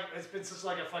is like it's been such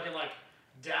like a fucking like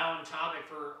down topic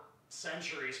for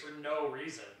centuries for no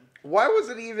reason. Why was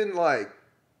it even like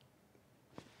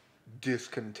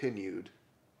discontinued?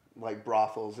 Like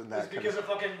brothels and that It's because of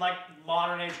fucking like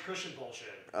modern age Christian bullshit.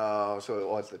 Oh, so it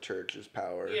was the church's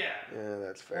power. Yeah. Yeah,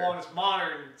 that's fair. Well, and it's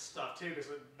modern stuff too, because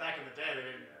back in the day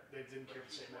they didn't care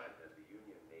the same way. That the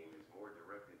union name is more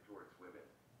directed towards women.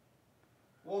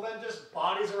 Well, then just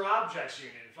bodies or objects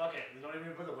union. Fuck it. They don't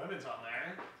even put the women's on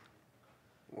there.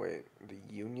 Wait,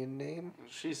 the union name?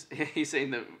 He's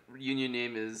saying the union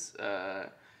name is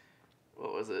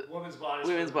what was it? Women's bodies.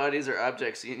 Women's bodies are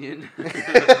objects union.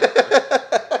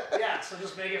 Yeah, so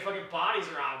just make it fucking bodies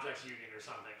or objects union or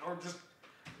something, or just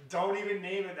don't even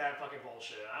name it that fucking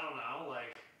bullshit. I don't know,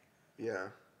 like. Yeah.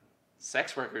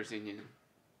 Sex workers union.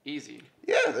 Easy.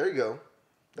 Yeah, there you go.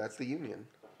 That's the union.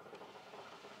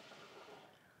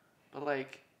 But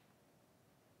like,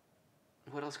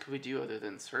 what else could we do other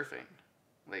than surfing?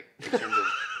 Like, in terms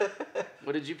of,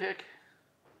 what did you pick?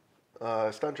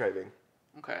 Stunt driving.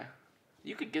 Okay.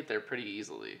 You could get there pretty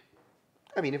easily.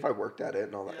 I mean, if I worked at it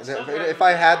and all that. Yeah, stunt driving If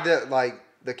I had would be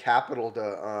the capital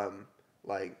to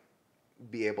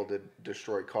be able to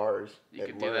destroy cars. You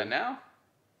and could do learn. that now.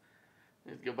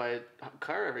 You could go buy a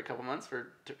car every couple months for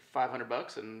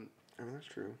 $500 and I mean, that's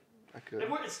true. I could. It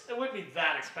wouldn't be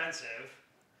that expensive.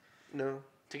 No.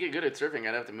 to get good at surfing,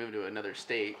 I'd have to move to another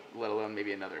state, let alone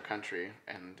maybe another country,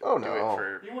 and Oh, do no. it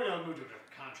for You wouldn't move to a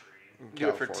different country. do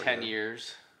it for California. 10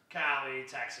 years. Cali,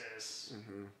 Texas.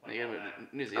 Mm-hmm. Like Yeah, all but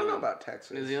that. New I don't know Zealand. about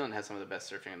Texas. New Zealand has some of the best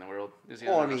surfing in the world. New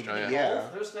Zealand Well, I and mean, Australia. yeah.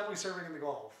 Golf? There's definitely surfing in the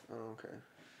Gulf. Oh, okay.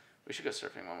 We should go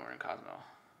surfing when we're in Cozumel.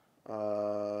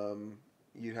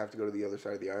 You'd have to go to the other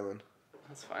side of the island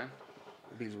That's fine.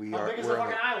 because we How are. big is we're the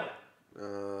on fucking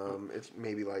island? It's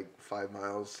maybe like 5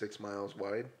 miles, 6 miles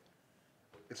wide.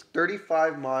 It's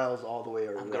 35 miles all the way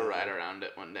around. I'm gonna ride around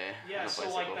it one day. Yeah, on a so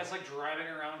bicycle. like that's like driving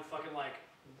around fucking like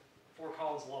Fort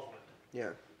Collins, Loveland.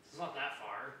 Yeah. It's not that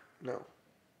far. No.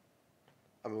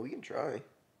 I mean, we can try.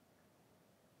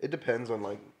 It depends on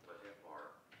like. But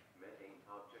FR, men ain't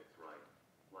objects, right?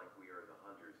 Like we are the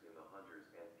hunters in the hunters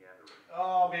and gatherers.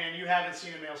 Oh man, you haven't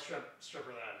seen a male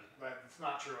stripper then. But it's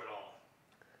not true at all.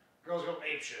 Girls go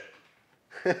ape shit.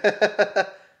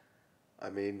 I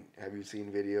mean, have you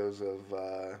seen videos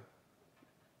of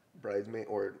bridesmaid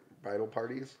or bridal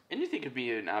parties? Anything could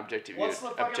be an object if you What's the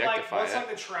fucking like? objectify What's it. like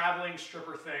the traveling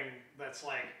stripper thing that's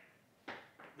like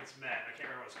it's men? I can't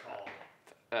remember what it's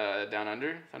called. Down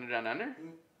Under? Thunder Down Under?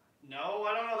 No,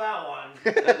 I don't know that one.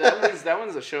 that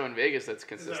one's a show in Vegas that's Is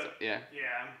consistent. it? Yeah.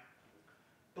 Yeah.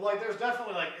 But like, there's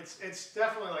definitely like it's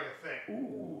definitely like a thing.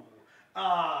 Ooh.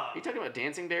 Are you talking about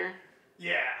Dancing Bear?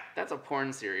 Yeah. That's a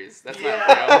porn series. That's Yeah. not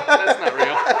real. That's not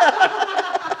real.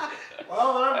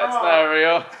 Well, then I'm That's wrong. not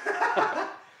real.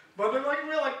 But they're like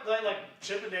real like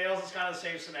Chippendales is kind of the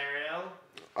same scenario.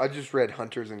 I just read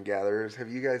Hunters and Gatherers. Have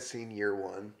you guys seen Year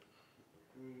One?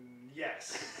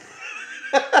 Yes.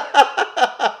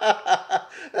 That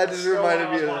That's just still reminded when I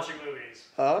me was of. watching movies.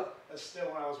 Huh? That's still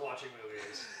when I was watching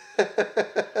movies.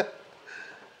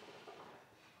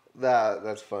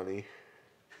 That's funny.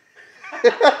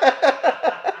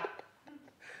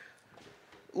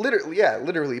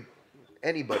 Literally,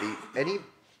 anybody, any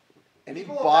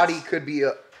People, body that's- could be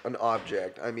an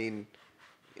object. I mean,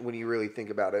 when you really think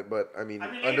about it, but I mean,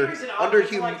 I mean, under Avery's an under object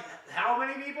to, human. like how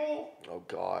many people? Oh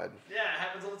God, Yeah, it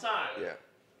happens all the time. yeah.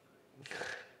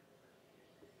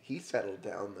 He settled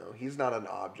down though. He's not an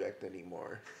object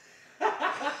anymore.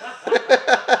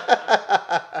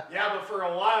 Yeah, but for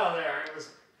a while there, it was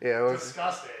Yeah, it was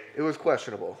disgusting.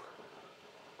 questionable.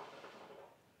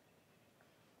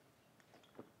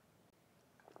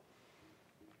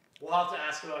 We'll have to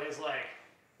ask about his like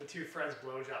the two friends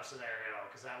blowjob scenario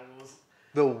because that one was.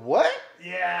 The what?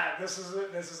 Yeah, this is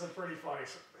a pretty funny.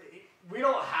 We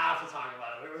don't have to talk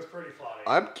about it. It was pretty funny.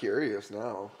 I'm curious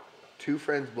now. Two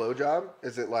friends blowjob?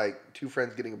 Is it like two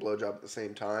friends getting a blowjob at the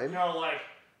same time? No, like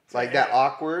to Like him. that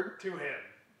awkward To him.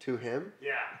 to him?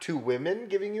 Yeah. Two women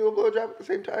giving you a blowjob at the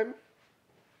same time?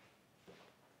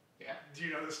 Yeah. Do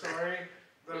you know the story?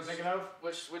 that I'm thinking of?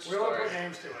 Which We story? only put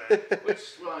names to it. Which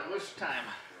one? Which time?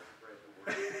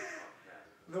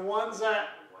 The ones that...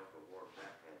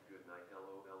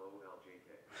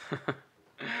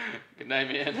 Good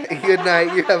night, man. Good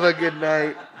night. You have a good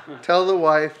night. Tell the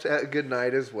wife good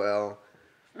night as well.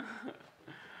 All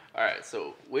right.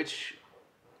 So which?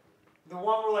 The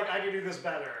one where, like, I can do this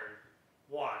better.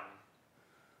 One.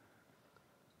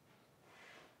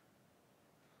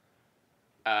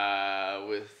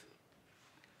 With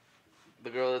the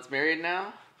girl that's married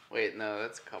now. Wait, no,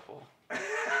 that's a couple. That's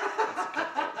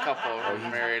a couple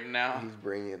married now. He's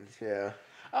bringing, yeah.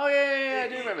 Oh yeah, I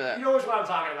do remember that. You know which one I'm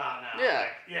talking about now. Yeah. Like,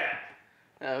 yeah.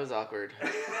 That was awkward.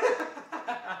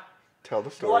 Tell the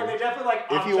But, story. like, they definitely, like,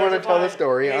 If you want to tell the objectified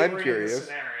story, I'm Avery in this curious.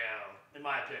 scenario, in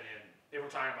my opinion. They were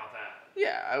talking about that.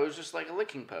 Yeah, I was just like a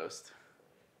licking post.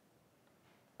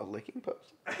 A licking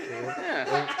post?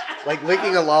 Yeah. Like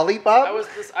licking a lollipop?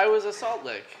 I was a salt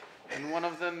lick, and one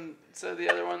of them said the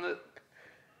other one that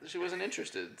she wasn't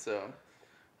interested, so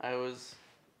I was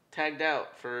tagged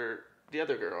out for the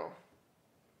other girl.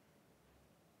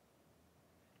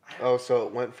 Oh, so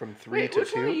it went from 3 Wait, to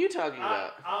which 2? one are you talking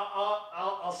about?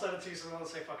 I'll send it to you so I don't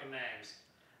say fucking names.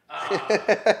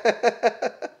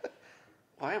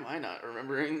 Why am I not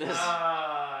remembering this?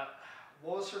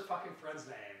 What was her fucking friend's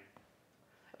name?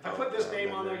 If I put this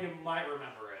name on there, you might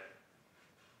remember it.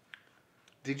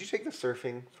 Did you take the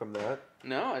surfing from that?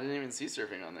 No, I didn't even see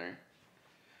surfing on there.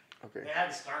 Okay. It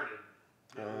hadn't started.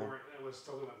 It was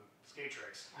still doing skate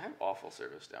tricks. I have awful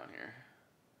service down here.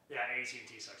 Yeah,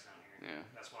 AT&T sucks down here. Yeah.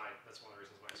 That's one of the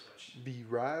reasons why I switched. Be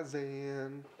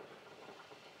rising.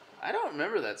 I don't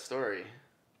remember that story.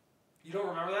 You don't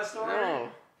remember that story? No.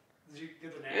 Did you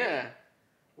get the name? Yeah.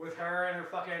 With her and her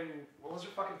fucking... What was her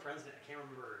fucking friend's name? I can't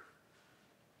remember.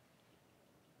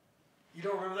 You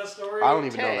don't remember that story? I don't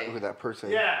even know Tay. who that person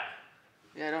is. Yeah.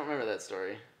 Yeah, I don't remember that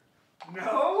story.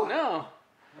 No? No.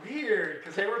 Weird,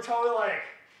 because they were totally like...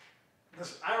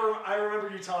 This, I remember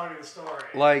you telling me the story.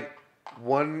 Like,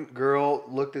 one girl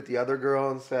looked at the other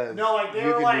girl and said, No, like they you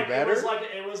were can like do better?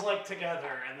 it was like together,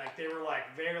 and like they were like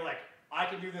I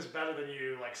can do this better than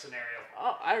you, like scenario.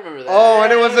 Oh, I remember that. Oh,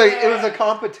 and it was Yeah. a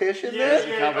competition Yeah, then?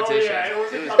 yeah, competition. Oh, yeah, it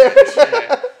was a It was-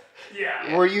 competition. Yeah.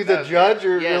 Yeah. Were you the That was judge good.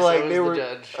 or Yes, you're like I was they the were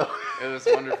judge. It was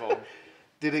wonderful.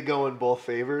 Did it go in both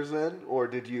favors then? Or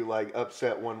did you like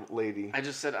upset one lady? I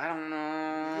just said, I don't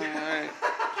know.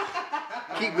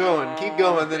 Keep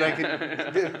going, then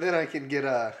I can get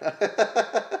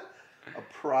a a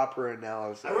proper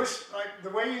analysis. I wish like the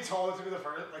way you told it to me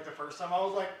the first time, I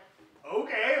was like,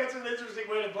 okay, that's an interesting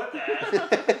way to put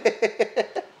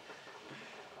that.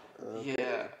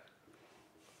 Yeah.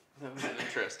 That was an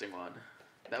interesting one.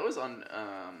 That was on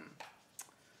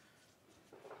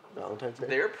Valentine's Day?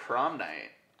 their prom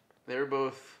night. They were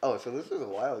both, Oh, so this was a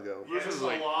while ago. Yeah, this is is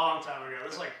like- a long time ago.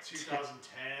 This is like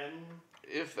 2010.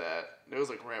 if that, it was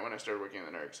like right when I started working in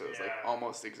the NERC, so it was like Yeah.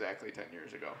 almost exactly 10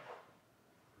 years ago.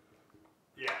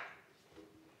 Yeah.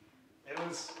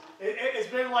 It's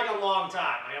been like a long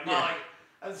time. Like I'm not Yeah. like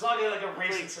it's not like a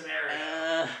racing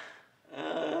scenario.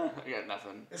 I got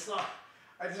nothing. It's not.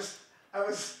 I was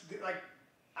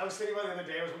thinking about it the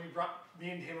other day was when you brought me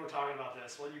and him were talking about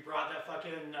this when you brought that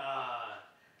fucking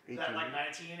that like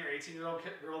 19 or 18-year-old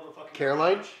girl to fucking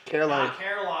Caroline? garage. Caroline. Not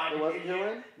Caroline. It you wasn't idiot.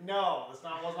 Caroline? No, was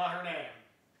not her name.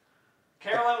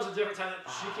 Caroline was a different time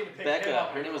that she came to pick him Becca.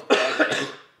 up. Her name was Becca.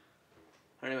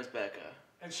 Her name was Becca.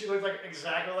 And she looked like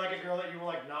exactly like a girl that you were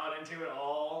like not into at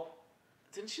all.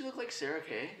 Didn't she look like Sarah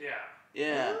Kay? Yeah.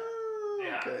 Yeah.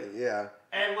 Yeah. Okay, yeah.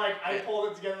 And like I Yeah.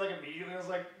 pulled it together like immediately. I was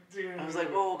like, dude. I was like,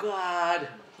 oh God.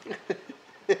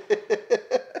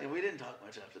 And we didn't talk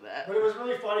much after that. But it was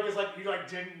really funny because like you like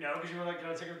didn't know because you were like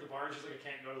gonna take her to the bar and she's like I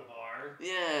can't go to the bar.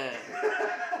 Yeah.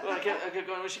 Well, I kept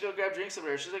going, we should go grab drinks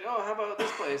somewhere. She's like, oh, how about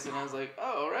this place? And I was like,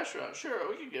 oh, a restaurant. Sure,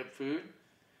 we can get food.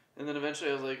 And then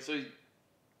eventually I was like, so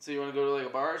you want to go to like a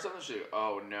bar or something? She's like,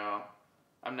 oh, no.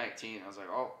 I'm 19. I was like,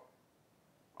 oh,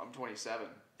 I'm 27.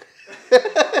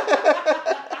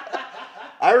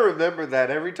 I remember that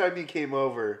every time you came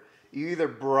over, you either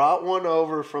brought one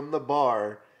over from the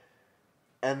bar,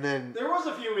 and then There was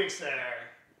a few weeks there.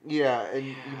 yeah, and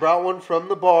you brought one from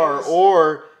the bar, It was-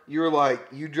 or you're like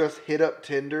you just hit up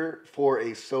Tinder for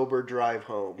a sober drive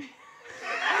home.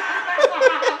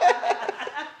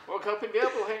 Well, come pick me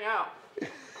up. We'll hang out.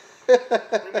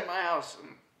 Bring me to my house,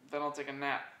 and then I'll take a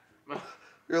nap.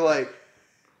 You're like,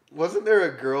 wasn't there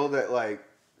a girl that like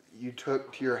you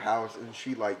took to your house and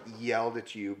she like yelled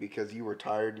at you because you were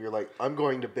tired? And you're like, I'm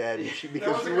going to bed. And she That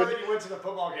because was the she girl would. that you went to the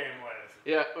football game with.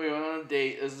 Yeah, we went on a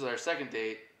date. This is our second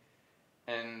date.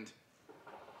 And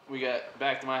we got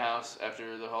back to my house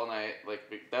after the whole night. Like,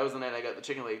 that was the night I got the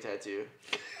chicken leg tattoo.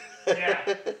 Yeah,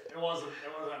 it was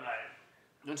that night.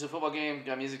 Went to the football game,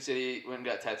 got Music City, went and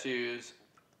got tattoos,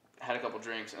 had a couple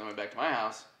drinks, and then went back to my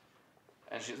house.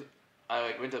 And I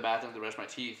like went to the bathroom to brush my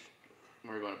teeth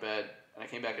when we were going to bed. And I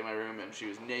came back in my room, and she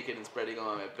was naked and spread eagle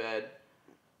on my bed.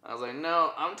 I was like,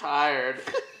 no, I'm tired.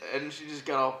 And she just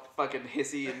got all fucking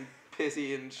hissy and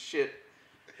pissy and shit.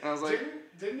 And I was like...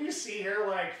 Didn't you see her,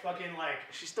 like, fucking, like...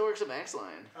 She still works at Max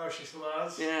Line. Oh, she still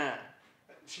does? Yeah.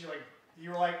 She, like...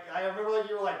 You were like... I remember, like,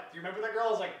 you were like... Do you remember that girl?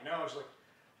 I was like, no. She's like...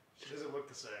 She doesn't look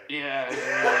the same. Yeah.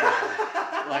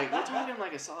 Like, we're talking,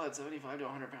 like, a solid 75 to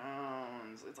 100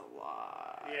 pounds. It's a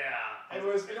lot. Yeah. It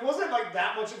wasn't, like,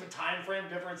 that much of a time frame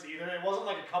difference, either. It wasn't,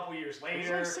 like, a couple years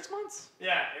later. It was, like, 6 months.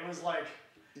 Yeah. It was, like...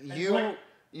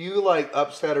 You like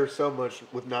upset her so much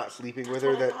with not sleeping with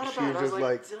her that she was just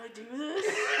like, did I do this?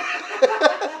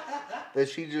 that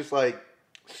she just like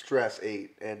stress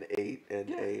ate and ate and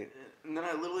ate. And then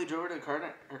I literally drove her to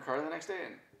her car the next day,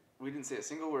 and we didn't say a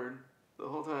single word the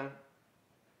whole time.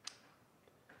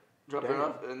 Dropped her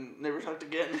off and never talked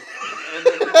again. And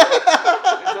then,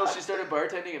 until she started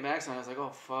bartending at Max, and I was like,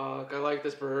 oh fuck, I like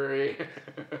this brewery.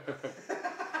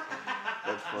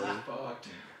 That's funny. Fucked.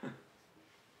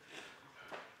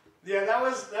 Yeah, that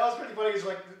was pretty funny. Cause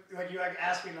like you like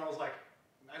asked me, and I was like,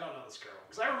 I don't know this girl,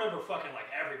 because I remember fucking like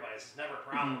everybody. It's never a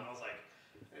problem. And I was like,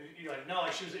 and you're like, no,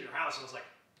 like she was at your house. And I was like,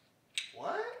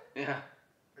 what? Yeah.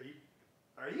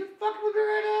 Are you fucking with me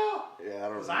right now? Yeah, I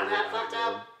don't. Was I that fucked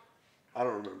up? I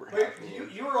don't remember. Like,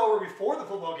 you were over before the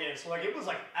football game, so like it was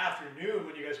like afternoon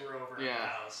when you guys were over at the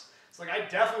house. So like I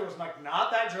definitely was like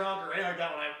not that drunk or anything like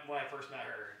that when I first met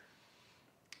her.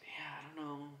 Yeah, I don't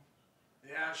know.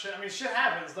 Yeah, shit. I mean, shit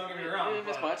happens. Don't get me wrong. We didn't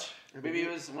miss much. Maybe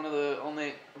it was one of the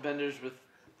only vendors with.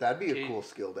 That'd be a cool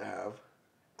skill to have.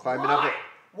 Climbing up.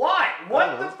 Why?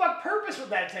 What the fuck purpose would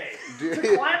that take? Dude.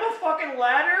 To climb a fucking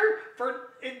ladder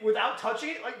without touching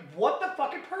it? Like, what the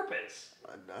fucking purpose?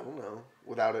 I don't know.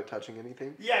 Without it touching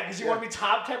anything. Yeah, because you want to be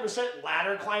top 10%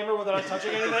 ladder climber without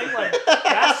touching anything. Like,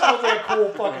 that sounds like a cool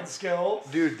fucking skill.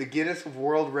 Dude, the Guinness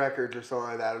World Records or something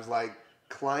like that is like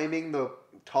climbing the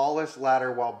tallest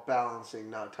ladder while balancing,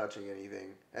 not touching anything.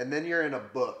 And then you're in a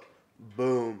book.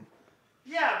 Boom.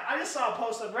 Yeah, I just saw a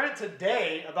post on Reddit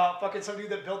today about fucking some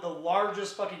dude that built the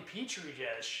largest fucking petri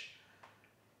dish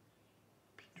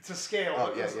to scale.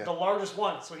 Oh, yeah. The largest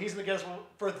one. So he's in the Guinness World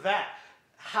for that.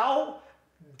 How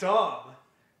dumb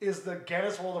is the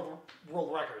Guinness World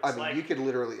Records? I mean, you could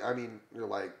literally, you're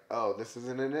like, oh, this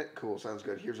isn't in it? Cool, sounds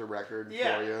good. Here's a record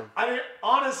for you. I mean,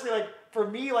 honestly, like, for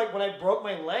me, like, when I broke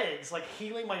my legs, like,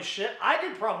 healing my shit, I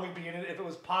could probably be in it if it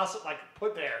was possible, like,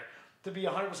 put there to be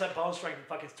 100% bone strength in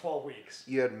fucking 12 weeks.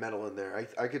 You had metal in there.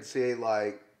 I could say,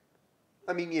 like,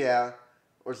 yeah.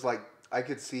 Or it's like, I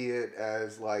could see it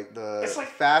as, like, the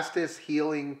fastest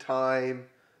healing time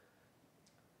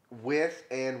with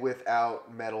and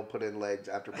without metal put in legs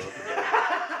after broken legs.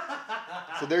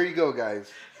 So there you go,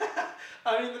 guys.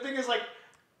 I mean, the thing is, like,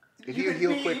 if you heal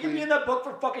quickly, you can be in that book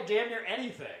for fucking damn near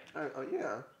anything.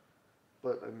 Yeah.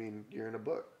 But, I mean, you're in a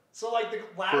book. So, like, the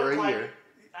ladder for a climbing, year.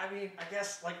 I mean, I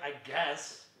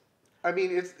guess. I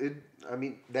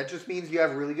mean, that just means you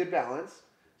have really good balance.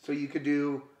 So you could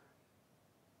do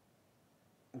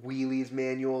wheelies,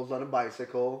 manuals on a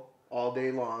bicycle all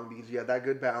day long because you have that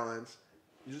good balance.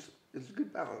 It's a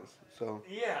good balance. So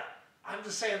yeah, I'm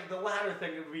just saying the ladder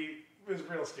thing was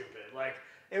real stupid. Like,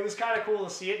 it was kind of cool to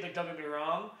see it. Don't get me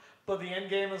wrong, but the end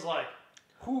game is like,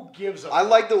 who gives a? I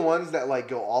like the ones that like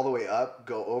go all the way up,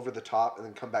 go over the top, and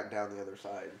then come back down the other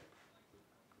side.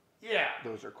 Yeah,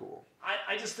 those are cool.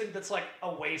 I just think that's like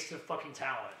a waste of fucking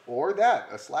talent. Or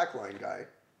a slackline guy,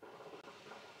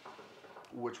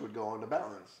 which would go on to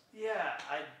balance. Yeah,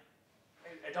 I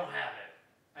don't have it.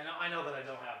 I know that I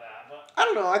don't have that, but I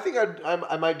don't know. I think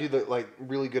I might do the like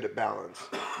really good at balance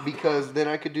because then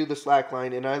I could do the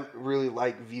slackline, and I really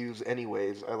like views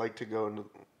anyways. I like to go into.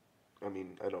 I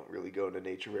mean, I don't really go into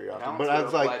nature very often, but I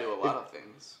was like, to a lot of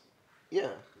things. Yeah.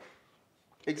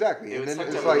 Exactly, and then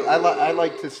it's like I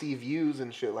like to see views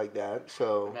and shit like that.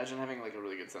 So imagine having like a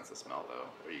really good sense of smell though,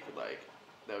 where you could like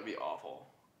that would be awful.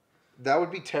 That would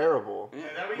be terrible. Yeah,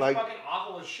 that would be fucking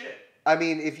awful as shit. I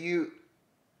mean, if you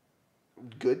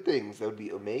good things, that would be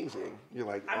amazing. You're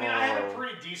like, I mean, I have a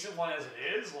pretty decent one as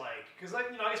it is, like, because like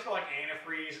I guess for like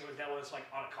antifreeze and like that was like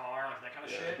on a car, like that kind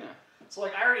of shit. Yeah. So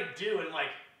like I already do, and like.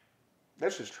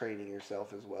 That's just training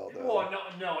yourself as well, though. Well,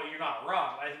 no, you're not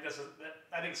wrong. I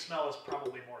think smell is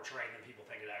probably more trained than people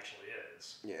think it actually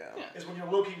is. Yeah. Is when you're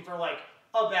looking for like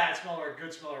a bad smell or a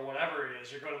good smell or whatever it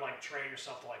is, you're going to like train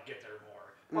yourself to like get there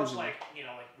more. Much like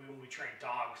like when we train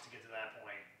dogs to get to that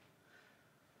point.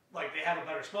 like they have a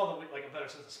better smell than we, like a better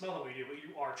sense of smell than we do, but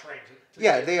you are trained to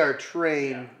Yeah, do they it. are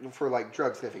trained for like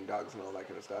drug sniffing dogs and all that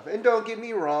kind of stuff. And don't get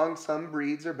me wrong, some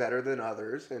breeds are better than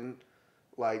others. And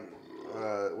like,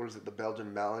 what is it, the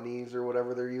Belgian Malinese or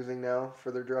whatever they're using now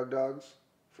for their drug dogs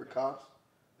for cops?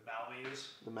 The Balinese.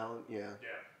 The Malin, yeah.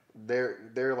 Yeah.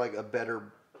 They're like a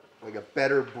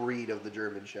better breed of the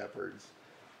German Shepherds.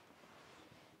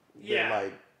 They're Yeah.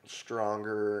 like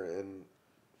stronger and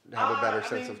have a better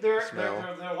sense of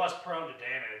smell. They're less prone to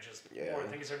damage. Just Yeah. more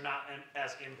things they're not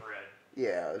as inbred.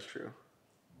 Yeah, that's true.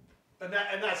 And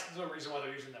that's the reason why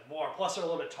they're using them more. Plus, they're a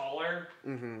little bit taller.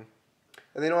 Mm-hmm.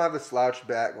 And they don't have the slouch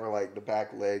back or like the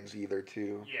back legs either,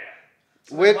 too. Yeah.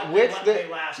 So They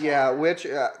last yeah, longer. which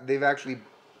they've actually,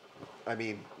 I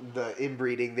mean, the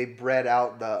inbreeding they bred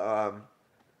out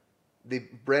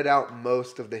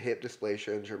most of the hip dysplasia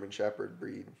in German Shepherd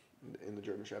breed, in the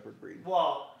German Shepherd breed.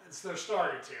 Well, they're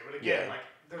starting to, but again, Yeah. like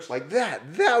there's Like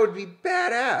that would be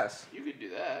badass. You could do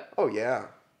that. Oh yeah.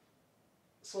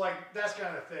 So like that's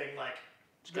kind of the thing. Like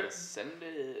Just gotta send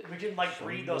it. we can like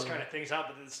breed those kind of things out,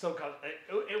 but it still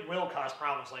it will cause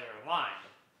problems later in line.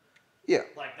 Yeah.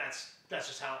 Like that's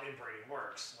just how inbreeding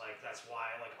works. Like that's why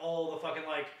like all the fucking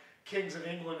like kings of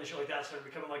England and shit like that started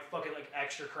becoming like fucking like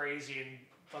extra crazy and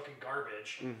fucking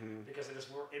garbage because they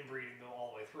just were inbreeding them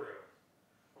all the way through.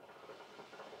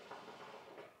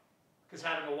 Because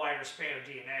having a wider span of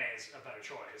DNA is a better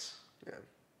choice. Yeah.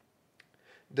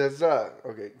 Does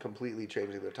okay, completely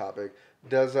changing the topic.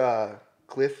 Does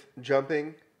cliff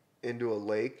jumping into a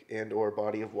lake and or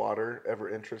body of water ever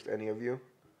interest any of you?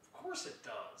 Of course it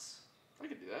does. I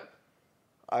could do that.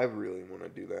 I really want to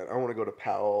do that. I want to go to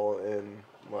Powell and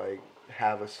like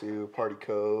Havasu, Party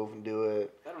Cove, and do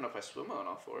it. I don't know if I swim well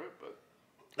enough for it, but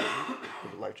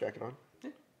Put a life jacket on.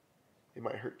 Yeah. It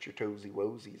might hurt your toesy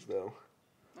woesies though.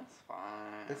 that's fine.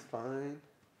 It's fine.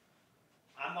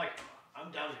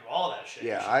 I'm down to do all that shit.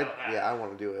 Yeah, You should I know that. I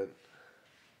want to do it.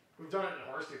 We've done it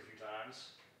in Horsey a few times,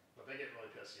 but they get really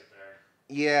pissy up there.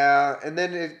 Yeah, and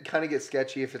then it kind of gets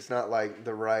sketchy if it's not like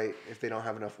if they don't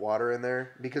have enough water in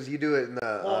there because you do it in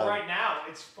the. Well, right now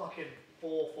it's fucking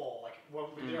full. Like when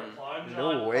we did our plunge.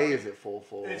 No way is it full.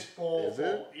 It's full. Is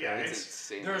it? Yeah, It's it's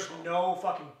insanely there's full. no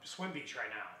fucking swim beach right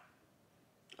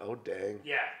now. Oh dang.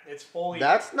 Yeah, it's fully.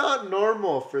 That's not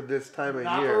normal for this time of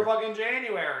not year. for fucking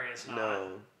January. It's not.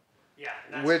 No. Yeah.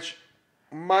 That's, Which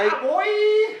might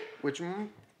boy.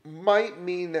 might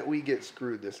mean that we get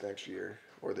screwed this next year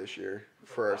or this year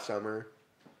for our summer.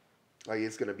 Like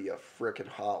it's gonna be a frickin'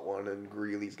 hot one, and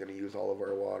Greeley's gonna use all of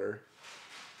our water.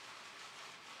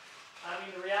 I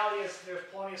mean, the reality is there's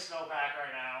plenty of snowpack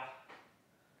right now,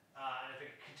 and if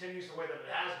it continues the way that it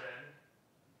has been,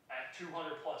 at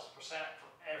 200+% for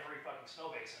every fucking snow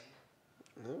basin,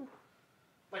 No.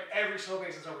 like every snow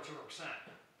basin's over 200%.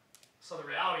 So the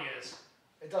reality is,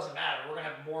 it doesn't matter. We're gonna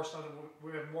have more snow than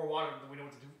we have more water than we know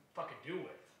what to fucking do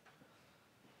with,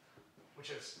 which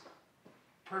is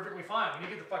perfectly fine. When you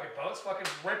get the fucking boats fucking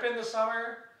rip in the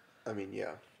summer, I mean,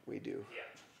 yeah, we do. yeah.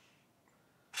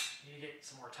 You need to get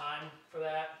some more time for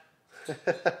that.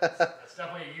 That's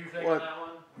definitely a you thing on What? that one.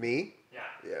 Me? Yeah.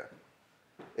 Yeah.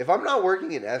 If I'm not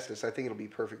working in Estes, I think it'll be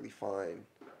perfectly fine.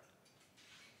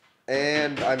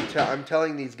 And I'm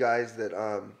telling these guys that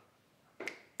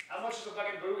How much is a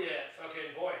fucking buoy at fucking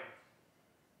Boyd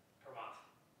per month?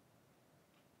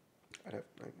 I'd have.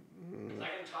 'Cause I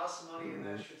can toss some money in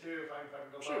that shit too if I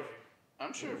can go Sure. boating.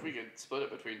 I'm sure if we could split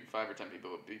it between 5 or 10 people,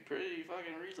 it would be pretty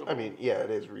fucking reasonable. I mean, yeah, it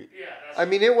is. Yeah, that's I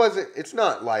mean, it's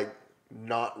not like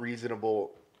not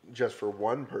reasonable just for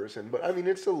one person, but I mean,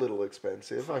 it's a little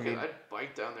expensive. I Fucking, mean, I'd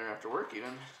bike down there after work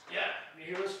even. yeah. I mean,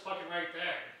 he was fucking right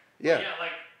there. yeah. Yeah,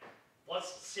 like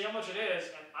let's see how much it is,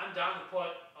 and I'm down to put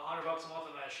 $100 a month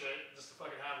on that shit just to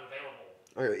fucking have it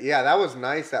available. Okay, yeah, that was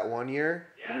nice that one year.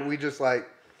 Yeah. And we just like,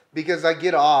 because I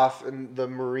get off and the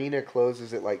marina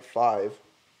closes at like 5.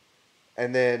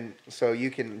 And then, so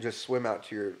you can just swim out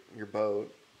to your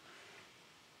boat.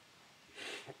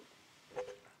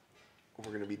 We're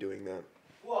going to be doing that.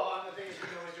 Well, and the thing is, we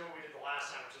can always do what we did the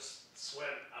last time, just swim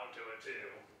out to it too.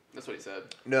 That's what he said.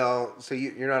 No, so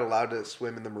you're not allowed to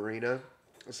swim in the marina.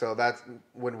 So that's,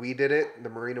 when we did it, the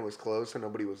marina was closed, so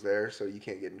nobody was there, so you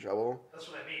can't get in trouble. That's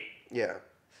what I mean. Yeah.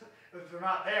 If they're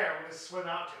not there, we just swim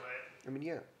out to it. I mean,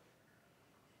 yeah.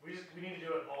 We need to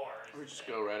do it more. Or just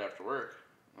go right after work.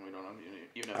 And we don't have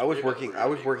even have I to was leave at working. really I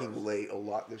was late working hours. late a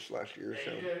lot this last year. Yeah,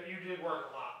 So you did work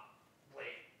a lot later.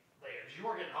 Because you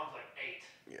weren't getting home till like 8.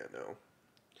 yeah, no.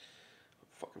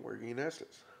 Fucking working in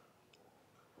Estes.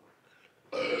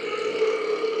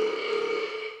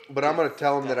 But I'm gonna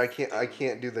tell them that I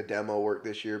can't do the demo work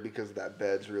this year because that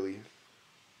bed's really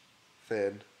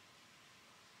thin.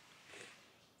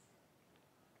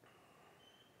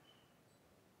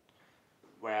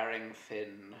 wearing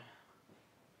thin.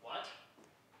 What?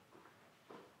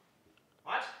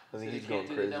 What? I think So he's you going can't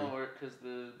do crazy. the demo work because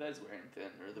the bed's wearing thin,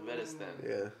 or the bed is thin.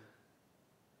 Yeah.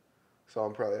 So I'll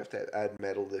probably have to add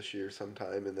metal this year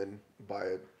sometime and then buy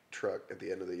a truck at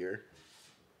the end of the year.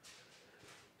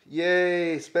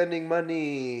 Yay, spending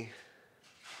money.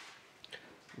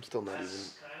 I'm still not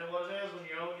That's kind of what it is when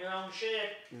you own your own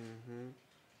shit. even.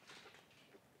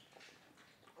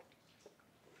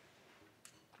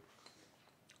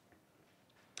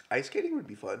 Ice skating would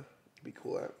be fun. Be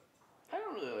cool at. I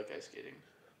don't really like ice skating.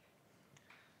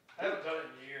 I haven't done it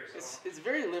in years. It's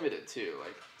very limited too.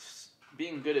 Like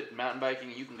being good at mountain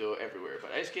biking, you can go everywhere.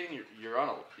 But ice skating, you're on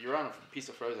a piece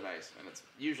of frozen ice, and it's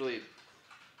usually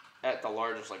at the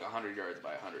largest like 100 yards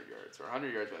by 100 yards, or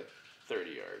 100 yards by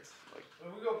 30 yards. Like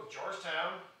When we go to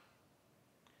Georgetown,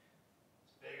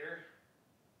 it's bigger.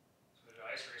 So we do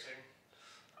ice racing.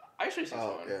 ice racing's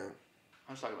Oh, fun. yeah.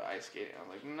 I'm just talking about ice skating. I'm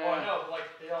like, no, Oh, I know, but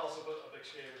like they also put a big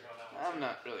skating rink on that one. I'm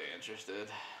not really interested.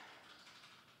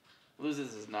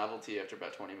 Loses its novelty after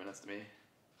about 20 minutes to me.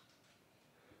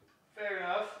 Fair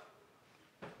enough.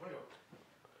 I'm gonna go.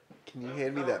 Can you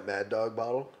hand me that Mad Dog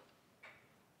bottle?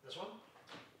 This one?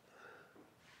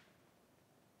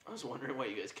 I was wondering why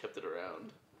you guys kept it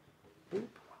around. Boop.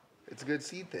 It's a good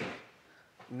seed thing.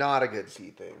 Not a good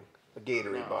seed thing. A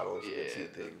Gatorade No, bottle is a good yeah,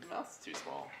 seed thing. the mouth's too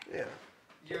small. Yeah.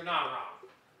 You're not wrong.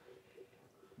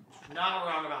 Not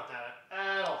wrong about that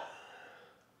at all.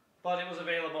 But it was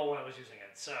available when I was using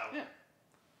it, so. Yeah.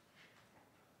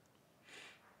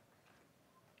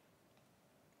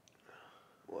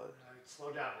 What?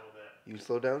 Slow down a little bit. You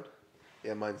slow down?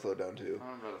 Yeah, mine slowed down too.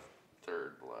 I'm about a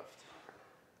third left.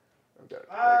 I've got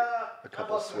a I'm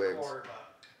couple less than a swigs. quarter,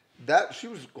 but. That she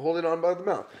was holding on by the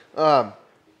mouth.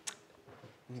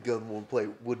 You go and play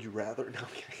Would You Rather? No, I'm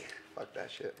kidding. Fuck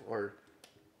that shit. Or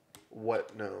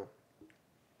what? No.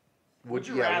 Would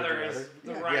you rather is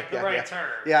the right term.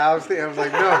 Yeah, I was thinking. I was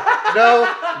like,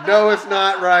 no, it's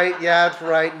not right. Yeah, it's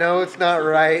right. No, it's not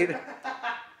right.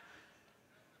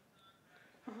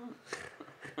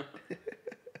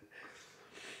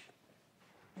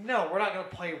 No, we're not gonna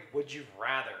play Would You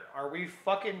Rather. Are we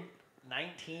fucking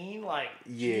 19? Like,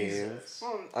 Yeah. Jesus.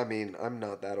 I mean, I'm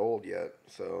not that old yet,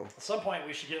 so. At some point,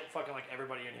 we should get fucking like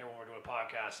everybody in here when we're doing a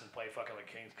podcast and play fucking like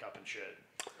King's Cup and shit.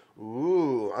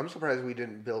 Ooh, I'm surprised we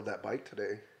didn't build that bike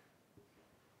today.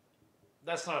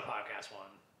 That's not a podcast one,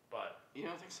 but You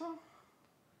don't think so?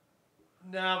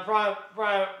 no,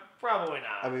 probably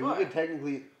not. I mean, What? we could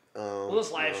technically. We'll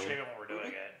just live stream it when we're doing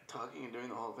it. Talking and doing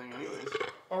the whole thing anyways.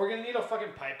 Or we're gonna need a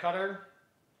fucking pipe cutter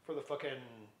for the fucking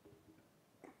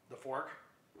the fork.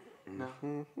 No.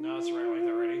 No, it's the right length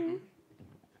already.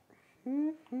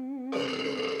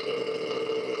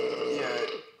 Yeah,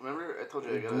 remember I told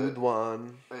you Good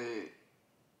one. I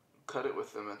cut it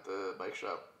with them at the bike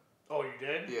shop. Oh, you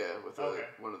did? Yeah, with Okay.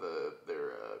 one of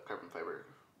their carbon fiber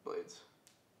blades.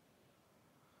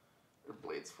 Or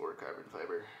blades for carbon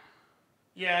fiber.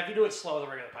 Yeah, if you do it slow with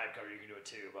a regular pipe cutter, you can do it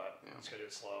too, but Yeah. I'm just gonna do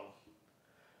it slow.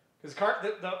 Because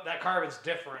that carbon's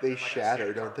different. They than, like, a shatter,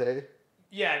 standard don't carbon. they?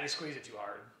 Yeah, if you squeeze it too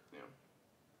hard. Yeah.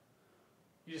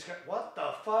 You just got, what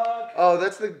the fuck? Oh,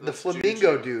 that's the That's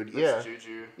flamingo Juju. dude. That's Yeah.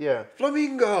 Juju. Yeah.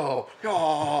 Flamingo.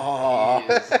 Oh.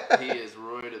 He is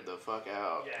roided the fuck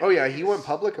out. Oh yeah, he is went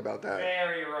public about that.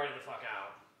 Very roided the fuck out.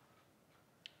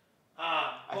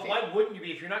 But think- why wouldn't you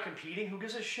be? If you're not competing, who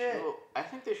gives a shit? Well, I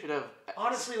think they should have.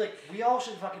 Honestly, like, we all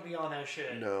should fucking be on that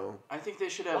shit. No, I think they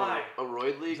should have Why? a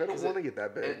roid league. 'cause I don't 'cause want to get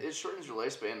that big. it shortens your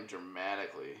lifespan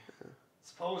dramatically.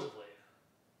 Supposedly.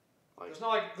 Like,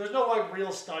 There's no like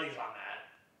real studies on that.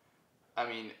 I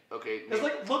mean, okay. Because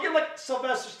like, look at like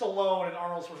Sylvester Stallone and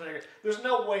Arnold Schwarzenegger. There's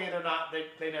no way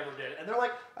they never did. And they're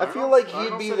like, I feel Arnold- like he'd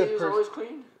Arnold be said the he was always person.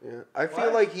 clean. Yeah, I feel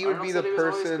What? like he would Arnold be said the he was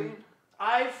always person.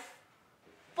 clean.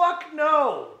 fuck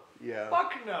no. Yeah,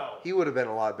 Fuck no. he would have been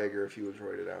a lot bigger if he was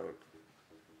roided out.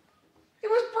 He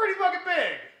was pretty fucking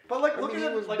big. But like, I look mean, at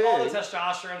he it, was like all the big.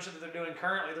 testosterone shit that they're doing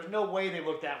currently. There's no way they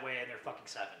look that way in their fucking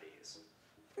 70s.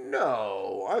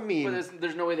 No, I mean, But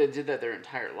there's no way they did that their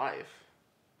entire life.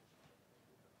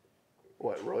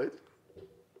 what roids?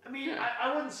 I mean, Yeah.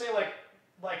 I wouldn't say like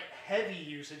heavy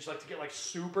usage, like to get like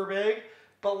super big,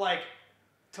 but like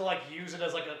to like use it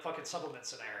as like a fucking supplement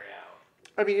scenario.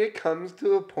 I mean, it comes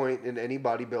to a point in any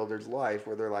bodybuilder's life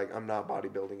where they're like, I'm not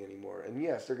bodybuilding anymore. And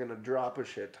yes, they're going to drop a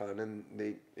shit ton.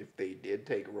 And if they did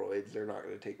take roids, they're not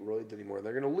going to take roids anymore.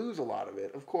 They're going to lose a lot of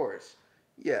it, of course.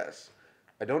 Yes.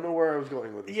 I don't know where I was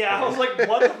going with this. Yeah, I was like,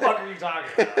 what the fuck are you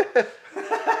talking about?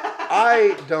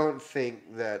 I don't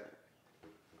think that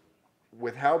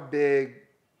with how big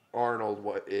Arnold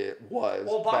was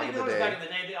Well, back in the bodybuilders day. back in the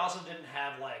day, they also didn't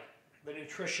have like the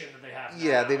nutrition that they have.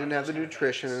 Yeah, now they didn't and have the those kind of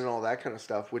nutrition things. and all that kind of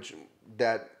stuff, which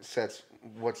that sets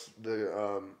what's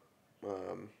the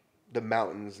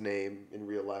mountain's name in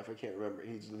real life. I can't remember.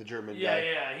 He's the German Yeah, guy.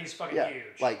 yeah, he's fucking Yeah,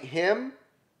 huge. like him.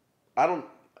 I don't.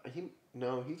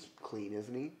 No, he's clean,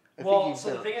 isn't he? I well, think he's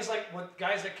so the thing is, like, with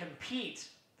guys that compete,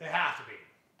 they have to be.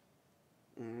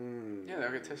 Yeah,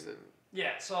 they'll get tested.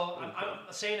 Yeah, so I'm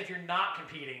saying if you're not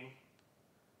competing,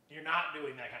 you're not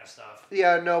doing that kind of stuff.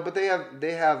 Yeah, no, but they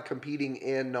have competing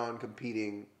and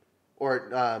non-competing, or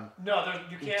No,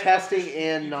 you can't testing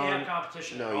and you non. can't have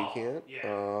competition. No, at you all. can't. Yeah.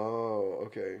 Oh,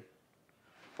 okay.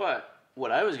 But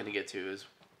what I was gonna get to is,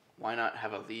 why not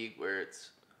have a league where it's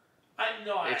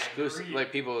I exclusive, agree.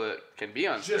 like people that can be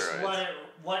on Just steroids.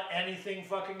 let anything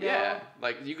fucking go. Yeah,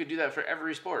 like you could do that for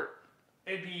every sport.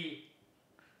 It'd be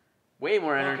Way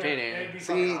more fucking- entertaining. it'd be See,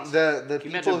 fucking awesome. the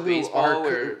Can you people imagine who baseball are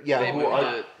where yeah they who move are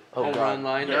the oh home god run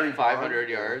line Barry at 500 Bonds?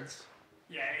 yards?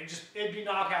 Yeah, it'd be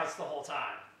knockouts the whole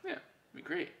time. Yeah, it'd be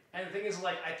great. And the thing is,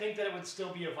 like, I think that it would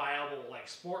still be a viable like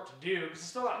sport to do because it's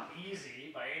still not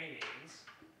easy by any means.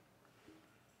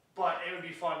 But it would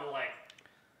be fun to like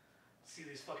see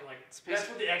these fucking like. That's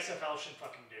what the XFL should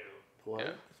fucking do. What?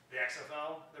 Yeah. The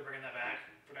XFL, they're bringing that back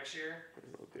for next year.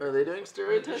 Are they doing Or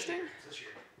steroid this testing? year. This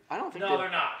year. I don't think No, they're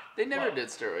not. They never Well, did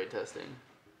steroid testing.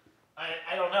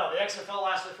 I don't know. The XFL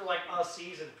lasted for like a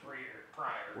season prior.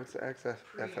 What's the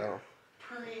XFL?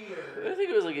 I think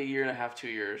it was like a year and a half, 2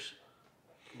 years.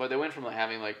 But they went from like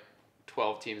having like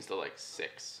 12 teams to like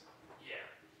 6. Yeah.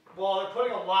 Well, they're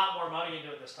putting a lot more money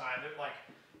into it this time. They're like,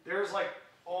 there's like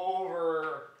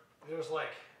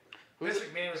Who's Vince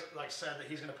McMahon was like said that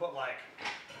he's gonna put like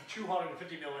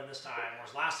 250 million this time,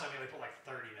 whereas last time he only put like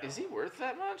 30 million. Is he worth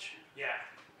that much? Yeah.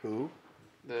 Who?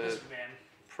 Vince The McMahon.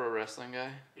 pro wrestling guy?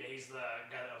 Yeah, he's the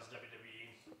guy that owns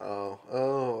WWE.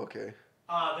 Oh, okay.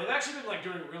 They've actually been like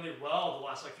doing really well the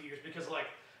last like few years because like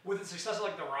with the success of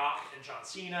like The Rock and John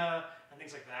Cena and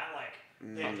things like that, like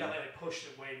they've definitely pushed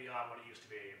it way beyond what it used to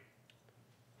be.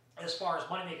 As far as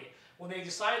money making, when they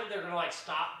decided they're gonna like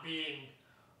stop being,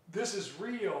 this is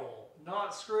real,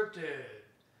 not scripted,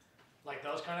 like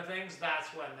those kind of things. That's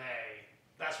when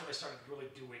they started really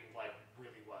doing like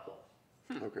really well.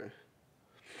 Okay.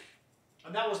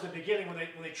 And that was the beginning when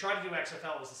they tried to do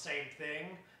XFL. It was the same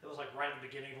thing. It was like right at the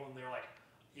beginning when they were like,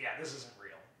 "Yeah, this isn't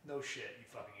real. No shit, you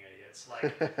fucking idiots."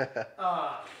 Like,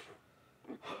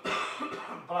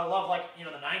 but I love like the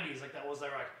 '90s. Like that was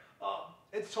like, oh,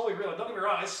 it's totally real. Don't get me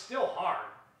wrong, it's still hard.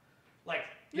 Like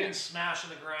getting smashed in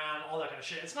the ground, all that kind of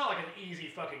shit. It's not like an easy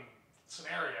fucking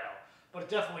scenario, but it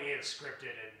definitely is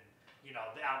scripted, and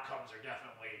the outcomes are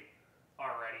definitely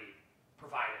already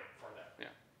provided for them. Yeah.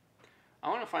 I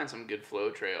want to find some good flow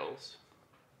trails.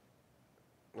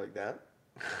 Like that?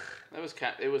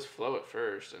 It was flow at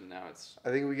first, and now it's I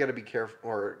think we got to be careful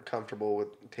or comfortable with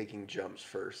taking jumps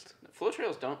first. flow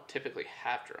trails don't typically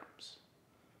have drums.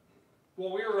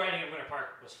 Well, we were riding at Winter Park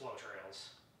was flow trails.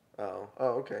 Oh,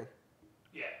 okay.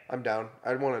 Yeah. I'm down.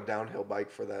 I'd want a downhill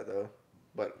bike for that though.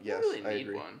 But You yes, don't really I need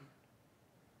agree. one.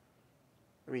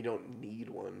 I mean, you don't need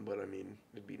one, but I mean,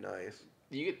 it'd be nice.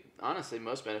 You get honestly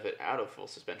most benefit out of full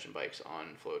suspension bikes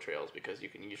on flow trails because you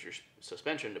can use your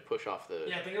suspension to push off the.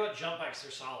 Yeah, think about jump bikes.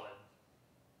 They're solid.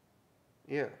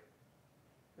 Yeah.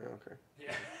 Yeah, okay.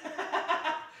 Yeah.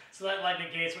 So that like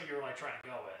negates what you were like trying to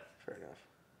go with. Fair enough.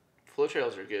 Flow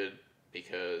trails are good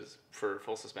because for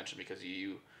full suspension because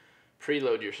you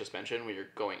preload your suspension when you're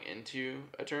going into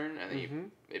a turn and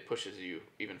then it pushes you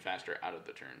even faster out of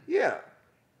the turn. Yeah.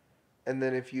 And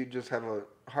then if you just have a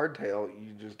hardtail,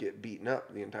 you just get beaten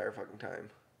up the entire fucking time.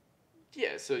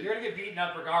 Yeah, so You're gonna get beaten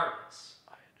up regardless.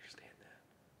 I understand that,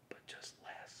 but just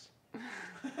less.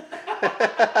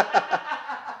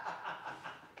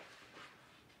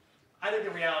 I think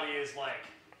the reality is like,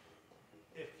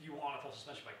 if you want a full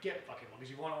suspension bike, get fucking one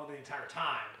because you want one the entire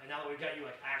time. And now that we've got you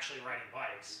like actually riding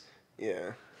bikes,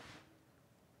 Yeah.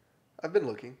 I've been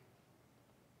looking.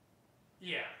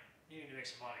 yeah, you need to make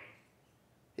some money.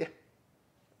 Yeah.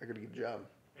 I got a good job.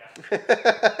 Yeah.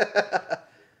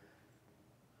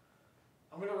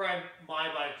 I'm gonna ride my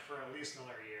bike for at least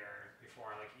another year before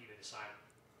I like even decide.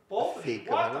 Both of you. Fake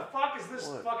What on the it? fuck is this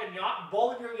What? fucking yacht?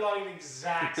 Both of you are yawning the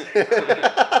exact same time.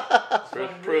 It's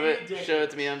fucking prove it. ridiculous. Show it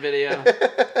to me on video.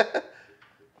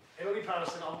 It'll be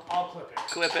posted. I'll clip it.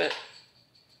 Clip it.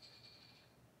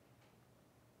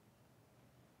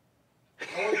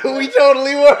 We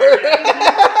totally were.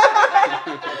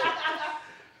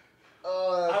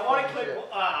 Oh, I want to clip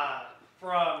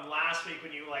from last week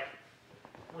when you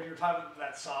were talking about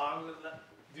that song that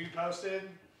dude posted,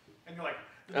 and you're like,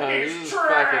 This It's is trash.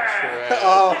 fucking trash.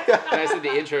 Oh. And I said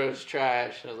the intro is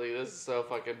trash. I was like, this is so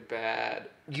fucking bad.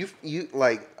 You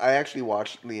like, I actually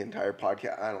watched the entire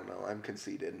podcast. I don't know. I'm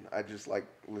conceited. I just like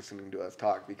listening to us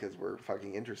talk because we're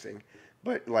fucking interesting.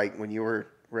 But like when you were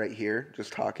right here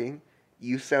just talking,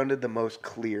 you sounded the most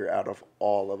clear out of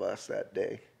all of us that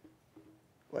day.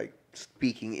 Like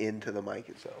speaking into the mic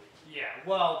itself. Yeah,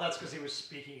 well, that's because he was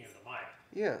speaking into the mic.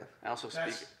 Yeah. I also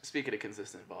speak at a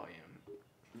consistent volume.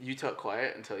 You talk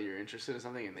quiet until you're interested in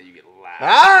something, and then you get loud.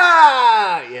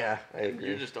 Ah! Yeah, I agree.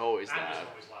 You're just always I'm loud. just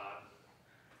always loud.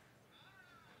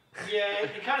 Yeah,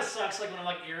 it kind of sucks. Like when I'm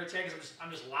like irritated, because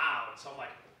I'm just loud. So I'm like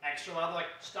extra loud. They're like,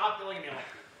 stop yelling at me. I'm like,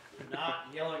 I'm not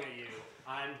yelling at you.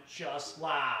 I'm just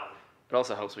loud. It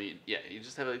also helps when you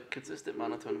just have a consistent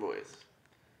monotone voice.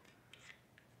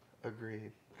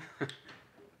 Agreed.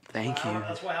 Thank you.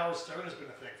 That's why Howard Stern has been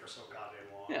a thing for so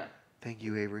goddamn long. Yeah. Thank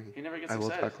you, Avery. He never gets I will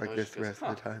excited. talk like Always this the just rest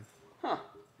of the time. Huh.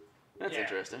 That's Yeah.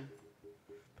 interesting.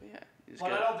 But yeah. You just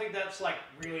But I gotta- don't think that's like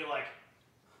really like.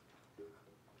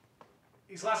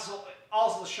 He's less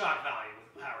also the shock value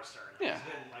with Howard Stern. Yeah. He's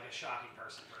been like a shocking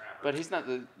person forever. But he's not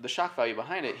the shock value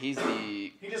behind it. He's the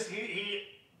he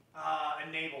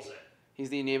enables it. he's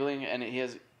the enabling, and he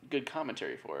has good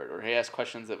commentary for it, or he asks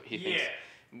questions that he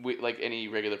thinks like any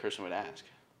regular person would ask.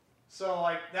 So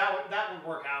like that would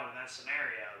work out in that scenario.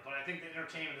 But I think the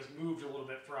entertainment has moved a little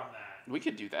bit from that. We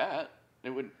could do that.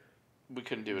 We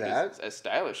couldn't do it That? as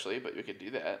stylishly, but we could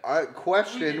do that.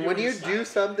 Question: When you do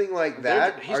something like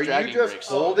that, He's are you dragging just brakes.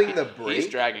 holding the He's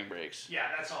brake? dragging brakes. Yeah,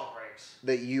 that's all brakes.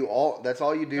 That's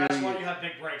all you do. That's why you have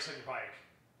big brakes on your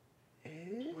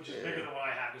bike, which is bigger than what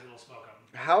I have because it'll smoke them.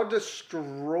 How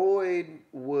destroyed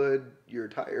would your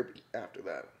tire be after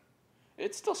that?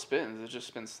 It still spins. It just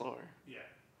spins slower. Yeah.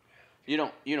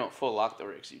 You don't full lock the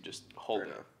brakes. You just hold Fair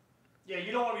it. enough. Yeah,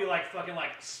 you don't want to be like fucking like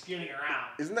spinning around.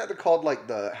 Isn't that called like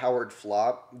the Howard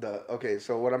flop? Okay,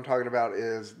 so what I'm talking about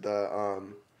is the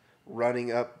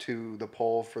running up to the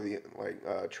pole for the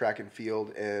track and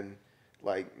field, and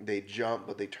like they jump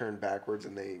but they turn backwards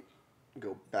and they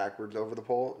go backwards over the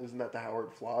pole. Isn't that the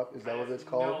Howard flop? Is that what it's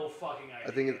called? No fucking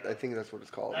idea. I think that's what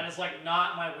it's called. That is like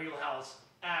not my wheelhouse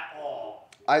at all.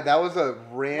 That was a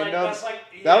random. that's like,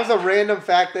 That was a random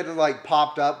fact that like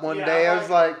popped up one Yeah, day. I was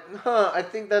like, huh, I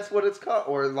think that's what it's called.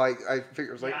 Or like I figured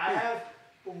it was like, I have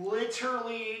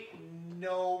literally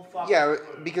no fucking yeah,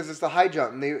 clue. because it's the high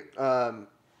jump. And they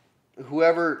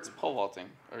whoever It's pole vaulting.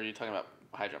 Or are you talking about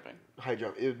high jumping? high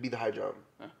jump, it would be the high jump.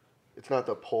 Huh. It's not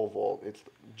the pole vault. It's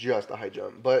just a high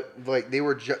jump. But like they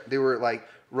were like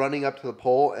running up to the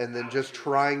pole and then just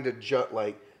trying to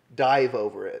dive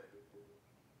over it.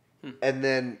 And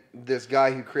then this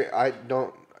guy who I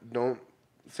don't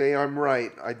say I'm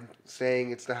right. I'm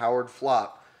saying it's the Howard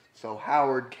flop. So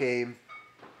Howard came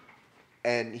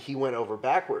and he went over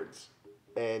backwards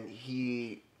and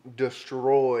he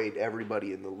destroyed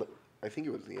everybody in I think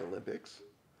it was the Olympics.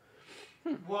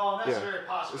 Well, that's Yeah. very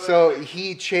possible. So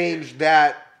he changed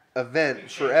that event He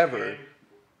changed forever. the game.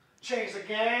 Change the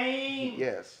game.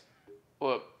 Yes.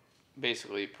 Well, it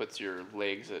basically puts your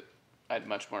legs at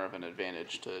much more of an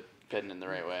advantage to getting in the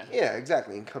right way. Yeah,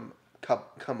 exactly. And come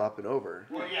up and over.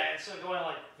 Well, yeah, instead of going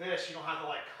like this, you don't have to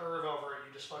like curve over it.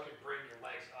 You just fucking bring your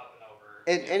legs up and over.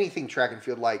 And anything track and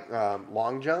field like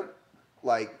long jump,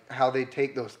 like how they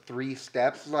take those 3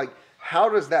 steps, like how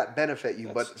does that benefit you?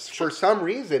 But for some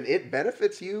reason, it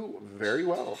benefits you very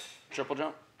well. Triple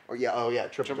jump? Oh yeah,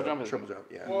 triple jump. Triple jump,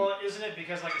 yeah. Well, isn't it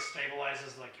because like it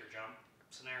stabilizes like your jump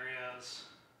scenarios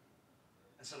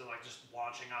instead of like just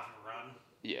launching off and run?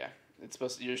 Yeah.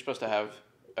 You're supposed to have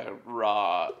a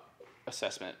raw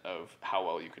assessment of how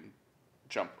well you can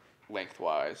jump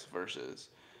lengthwise versus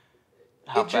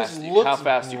how It just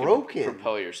fast looks you broken. can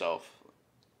propel yourself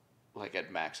like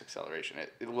at max acceleration.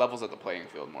 It levels out the playing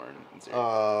field more in theory.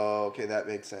 Oh, okay, that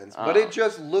makes sense. But it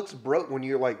just looks broke when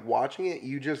you're like watching it.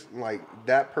 You just like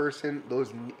that person;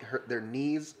 their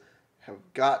knees have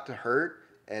got to hurt,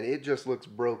 and it just looks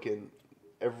broken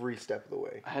every step of the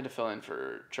way. I had to fill in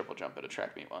for triple jump at a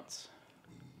track meet once,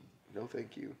 No,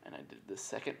 thank you. and I did the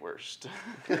second worst.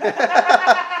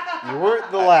 You weren't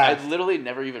the last. I'd literally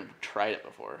never even tried it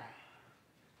before,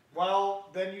 Well,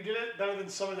 then you did it better than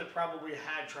someone that probably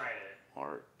had tried it.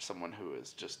 or someone who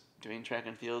was just doing track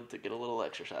and field to get a little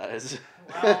exercise.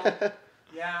 Well,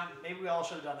 yeah, maybe we all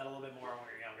should have done that a little bit more when we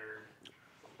were younger.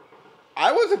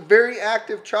 I was a very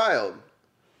active child,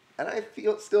 and I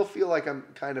still feel like I'm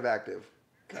kind of active.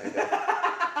 Kind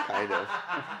of.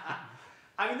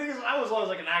 I mean, the thing is, I was always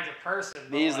like an active person.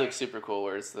 But These like, look super cool,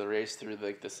 where it's the race through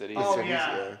like the cities. Oh cities,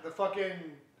 yeah. yeah. The fucking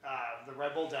the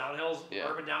Red Bull downhills, Yeah.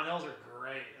 urban downhills are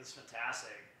great. It's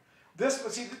fantastic. This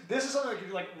is something that could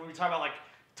be like when we talk about like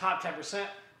top 10%.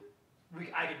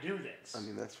 I could do this. I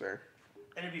mean, that's fair.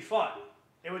 And it'd be fun.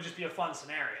 It would just be a fun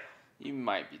scenario. You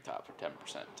might be top 10%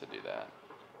 to do that.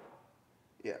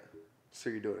 Yeah. So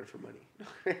you're doing it for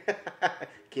money.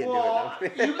 Can't Well, do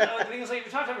it the now. thing is, like,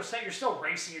 if you're top 10%, you're still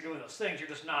racing. You're doing those things. You're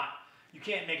just not. You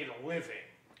can't make it a living.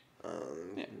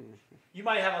 Yeah. You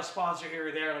might have a sponsor here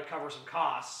or there to cover some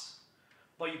costs,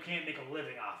 but you can't make a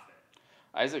living off it.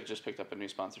 Isaac just picked up a new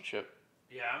sponsorship.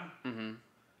 Yeah. Mm-hmm.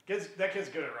 That kid's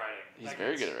good at writing. He's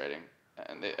very good at writing.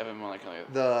 And they have him on like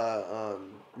The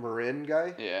Marin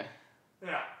guy? yeah.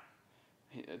 Yeah.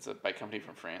 It's a bike company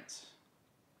from France.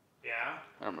 Yeah.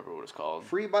 I don't remember what it's called.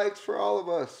 Free bikes for all of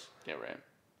us. Yeah, right.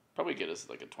 Probably get us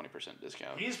like a 20%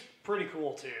 discount. He's pretty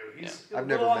cool too. He's I've a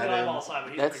never little on met the him. eyeball side,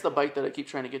 but he's That's pretty the cool. bike that I keep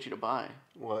trying to get you to buy.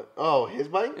 What? Oh, his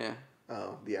bike? Yeah.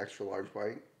 Oh, the extra large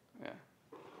bike. Yeah.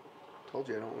 Told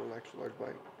you I don't want an extra large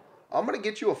bike. I'm gonna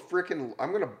get you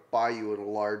I'm gonna buy you a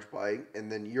large bike, and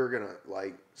then you're gonna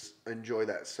like enjoy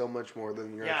that so much more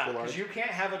than your Yeah, extra large. because you can't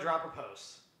have a dropper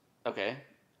post. Okay.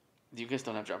 You guys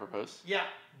don't have dropper posts? Yeah,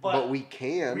 but we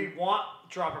can. we want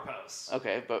dropper posts.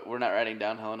 Okay, but we're not riding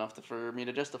downhill enough for me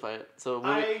to justify it. So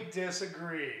I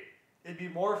disagree. It'd be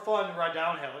more fun to ride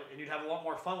downhill, and you'd have a lot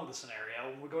more fun with the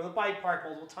scenario. When we go to the bike park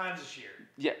multiple times this year.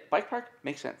 yeah, bike park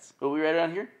makes sense. But we ride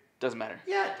around here doesn't matter.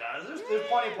 Yeah, it does. There's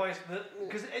plenty of places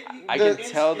because I can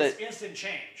tell it's that- instant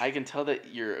change. I can tell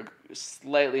that you're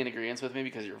slightly in agreement with me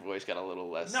because your voice got a little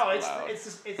less No, it's loud.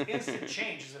 it's instant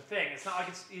change is the thing. It's not like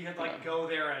you could like go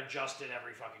there and adjust it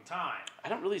every fucking time. I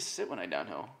don't really sit when I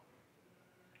downhill.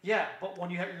 Yeah, but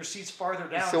when you have your seats farther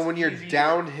down, So it's when you're easier.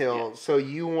 downhill, Yeah. so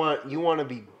you want to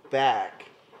be back.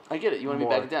 I get it. You want to be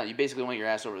More. back down. You basically want your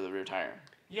ass over the rear tire.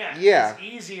 Yeah, Yeah. it's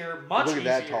easier, much Look at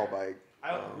easier. that tall bike.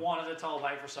 I wanted a tall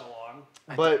bike for so long.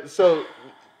 But so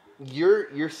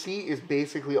your seat is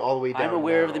basically all the way down. I'm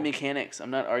aware of now. the mechanics.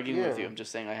 I'm not arguing with Yeah. you. I'm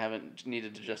just saying I haven't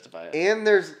needed to justify it. And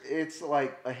it's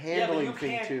like a Yeah, but handling you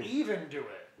thing can't too. even do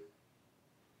it.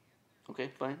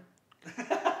 Okay, fine.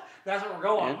 That's what we're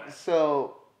going And? with.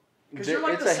 So Because you're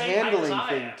like it's the a same height as handling I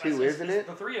thing am. too, isn't it?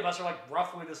 The three of us are like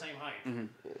roughly the same height. Mhm.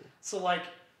 So like,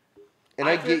 And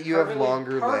I fit get you have perfectly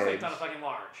longer perfect legs. on a fucking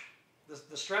large.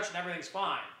 The stretch and everything's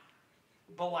fine.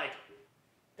 But like,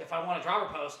 if I want a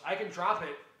dropper post, I can drop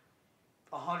it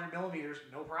 100 millimeters,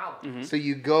 no problem. Mhm. So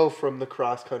you go from the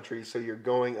cross country, so you're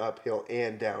going uphill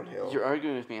and downhill. You're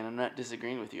arguing with me, and I'm not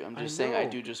disagreeing with you. I'm I just saying I know.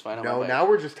 do just fine on my No, bike. now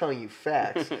we're just telling you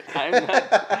facts. I'm not,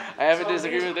 I haven't So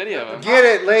disagreed with any of them. Get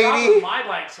it, The problem lady? with my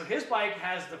bike, so his bike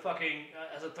has the fucking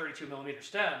has a 32 millimeter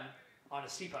stem on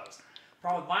his C-post.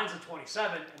 Problem with mine's a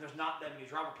 27, and there's not that many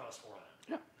dropper posts for it.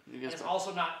 Yeah, you And guys it's go.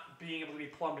 also not being able to be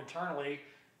plumbed internally,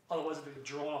 otherwise it'd be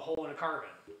drilling a hole in a carbon.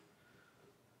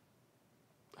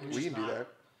 We can do that.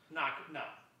 No,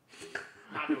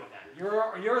 not doing that.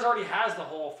 Yours already has the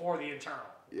hole for the internal.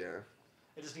 Yeah.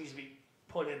 It just needs to be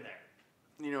put in there.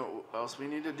 You know what else we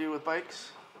need to do with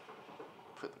bikes?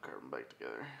 Put the carbon bike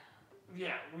together.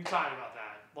 Yeah, we talked about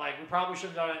that. Like, we probably should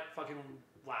have done it fucking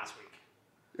last week.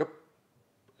 Yep.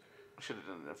 Should have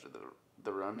done it after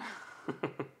the run.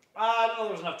 I don't know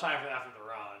there was enough time for after the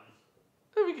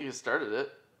run. We could have started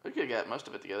it. We could have got most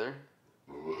of it together.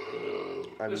 I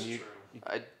This mean, is you, true.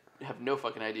 I have no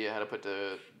fucking idea how to put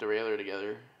the derailleur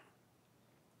together.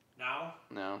 No?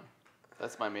 No.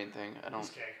 That's my main thing. I don't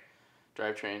Okay.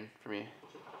 drivetrain for me.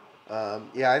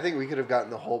 yeah, I think we could have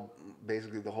gotten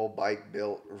basically the whole bike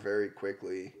built very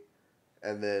quickly,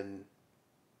 and then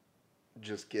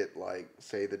just get like,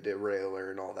 say, the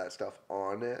derailleur and all that stuff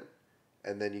on it,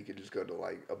 and then you could just go to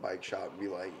like a bike shop and be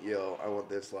like, "Yo, I want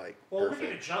this like Well, we can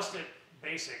perfect." adjust it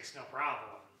basics, no problem.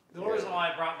 The only Yeah. reason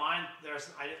why I brought mine,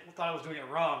 I thought I was doing it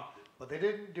wrong, but they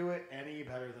didn't do it any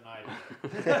better than I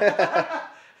did.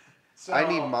 So, I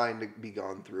need mine to be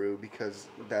gone through because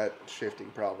that shifting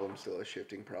problem's still a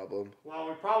shifting problem. Well,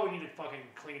 we probably need to fucking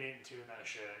clean it into that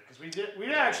shit because we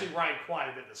did actually ride quite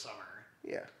a bit this summer,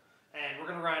 Yeah, and we're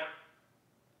gonna ride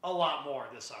a lot more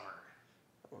this summer.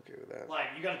 I'm okay with that. Like,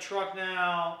 you got a truck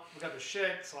now, we got the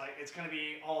shits, like, it's gonna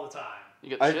be all the time.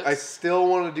 You got the I shits? still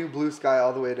want to do blue sky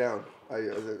all the way down.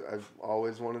 I've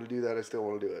always wanted to do that. I still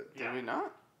want to do it. Did we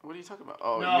not? What are you talking about?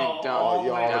 Oh, No, you mean down, all the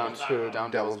yeah, way all down the to to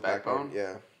down Devil's Devil's Backbone?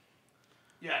 Yeah.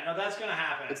 Yeah, no, that's gonna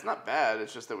happen. It's not bad.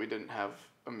 It's just that we didn't have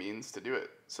a means to do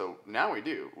it. So now we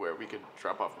do, where we could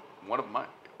drop off one of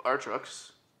our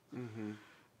trucks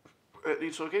at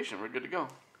each location. We're good to go.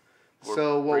 Or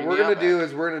So what bring we're the gonna do Outback.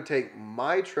 is we're gonna take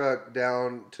my truck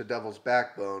down to Devil's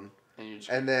Backbone, And you just,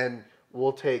 and then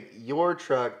we'll take your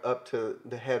truck up to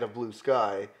the head of Blue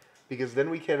Sky, because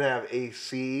then we can have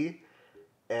AC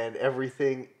and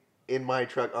everything in my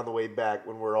truck on the way back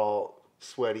when we're all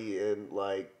sweaty and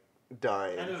like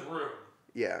dying. And there's room.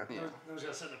 Yeah. Yeah. Who's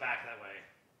gonna sit in the back that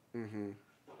way? Mm-hmm.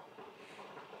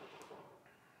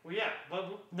 Well, yeah,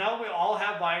 but now we all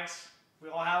have bikes. We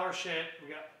all have our shit. We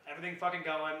got everything fucking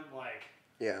going. Like,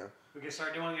 Yeah. we can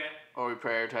start doing it. Are we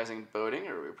prioritizing boating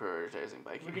or are we prioritizing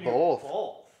biking? We can Both. do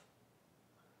both.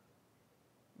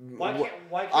 Why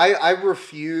can't I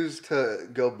refuse to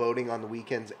go boating on the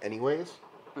weekends anyways.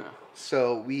 Yeah.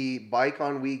 So we bike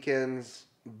on weekends,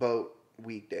 boat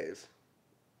weekdays.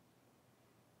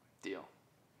 Deal.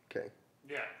 Okay.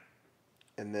 Yeah.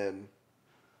 And then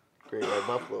Great White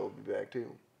Buffalo will be back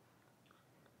too.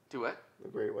 Do what? The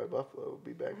Great White Buffalo will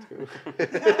be back too.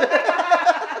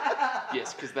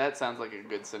 Yes, because that sounds like a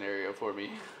good scenario for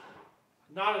me.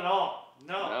 Not at all.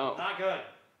 No, not good.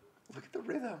 Look at the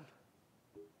rhythm.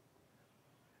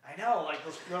 I know, like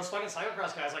those fucking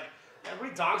cyclocross guys, like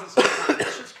everybody dogs in cyclocross. That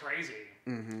shit's crazy.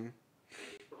 Mm-hmm.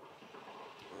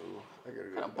 Oh, I gotta What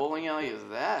go. kind of bowling alley is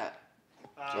that?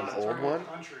 An It's old River one?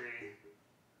 Country.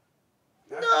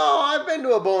 No, I've been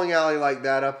to a bowling alley like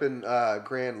that up in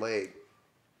Grand Lake.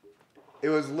 It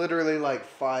was literally like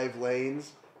 5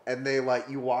 lanes, and they like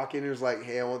you walk in, and it's like,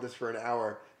 hey, I want this for an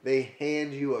hour. They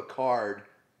hand you a card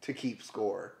to keep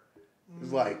score.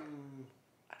 It's like,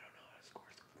 I don't know how to score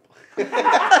something.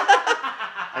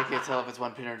 I can't tell if it's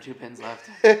 1 pin or 2 pins left.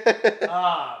 Have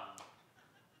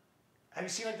you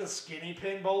seen like the skinny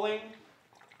pin bowling? I don't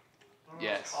know what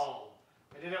Yes. it's called.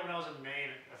 I did it when I was in Maine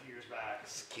a few years back.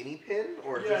 Skinny pin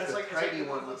or Yeah, just it's a like tiny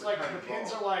one with it's a like tiny the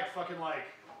pins ball? are like fucking like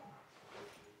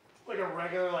a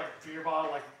regular like beer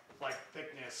bottle like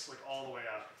thickness like all the way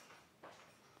up.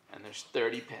 And there's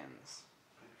 30 pins.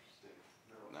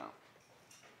 No.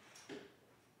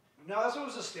 No, that's what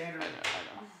was the standard. I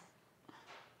know.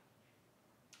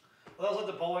 Well, that was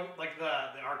like the bowling, like the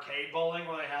arcade bowling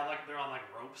where they have like they're on like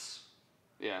ropes.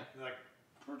 Yeah. They're like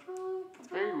It's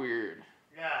very weird.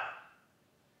 yeah.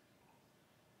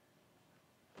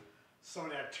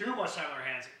 Somebody had too much time on their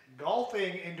hands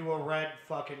golfing into a red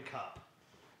fucking cup.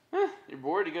 You're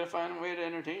bored, you gotta find a way to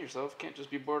entertain yourself. Can't just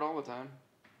be bored all the time.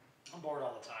 I'm bored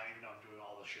all the time, even though I'm doing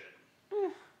all this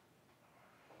shit.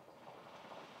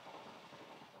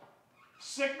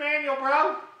 Sick manual,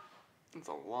 bro. It's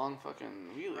a long fucking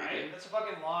wheelie, Right? dude. That's a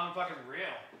fucking long fucking reel.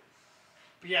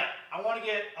 But yeah, I want to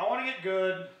get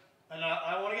good, and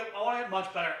I want to get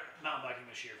much better at mountain biking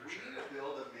this year for sure. We need to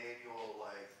build a manual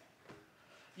like.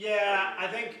 Yeah, I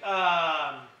think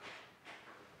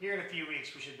here in a few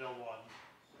weeks we should build one.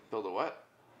 Build a what?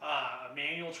 A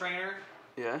manual trainer.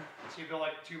 Yeah. So you build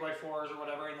like 2x4s or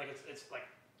whatever, and like it's like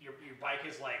your bike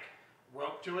is like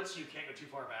roped to it, so you can't go too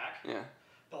far back. Yeah.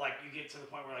 But like you get to the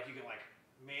point where like you can like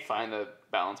Find a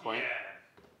balance point.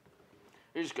 Yeah.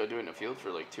 You just go do it in a field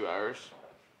for like 2 hours.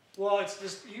 Well, it's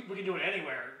just we can do it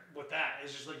anywhere with that.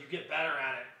 It's just like you get better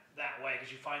at it that way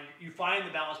because you find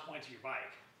the balance points of your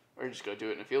bike. Or just go do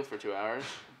it in a field for 2 hours.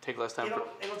 Take less time. It'll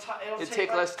It'd take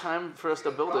like, less time for us to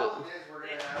build it.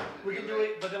 We can do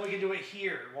it, but then we can do it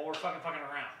here while we're fucking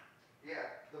around. Yeah,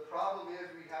 the problem is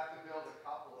we have to build a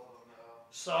couple of them though.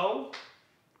 So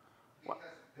What?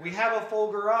 we have a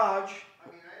full garage. I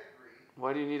mean, I agree.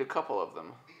 Why do you need a couple of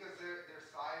them? Because they're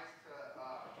sized to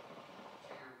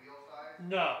your wheel size.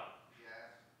 No,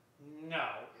 Yes. no.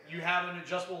 You have an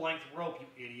adjustable length rope, you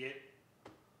idiot.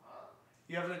 Huh?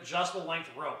 You have an adjustable length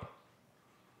rope.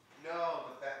 No,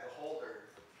 but the holder.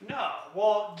 No.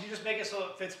 Well, you just make it so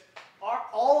it fits.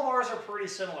 All of ours are pretty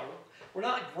similar. We're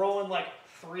not like growing like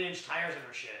 3-inch tires in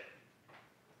our shit.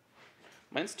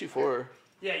 Mine's 2.4.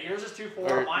 Yeah, yours is 2.4,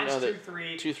 Or, mine's no,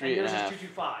 2.3, 2.3 and yours and a half. is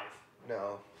 2.25.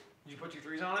 No. Did you put 2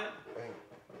 3s on it? I think,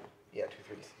 yeah, 2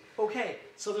 3s. Okay,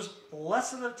 so there's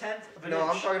less than a tenth of an No,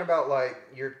 inch. I'm talking about like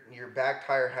your back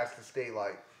tire has to stay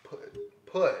like put.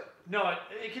 No,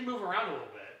 it can move around a little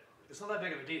bit. It's not that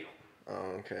big of a deal. Oh,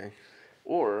 okay.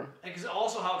 Or Because it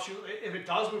also helps you if it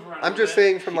does move around. I'm a just bit,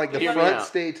 saying from like the Hear me front out.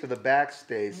 stay to the back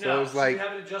stay. So No, it's so like you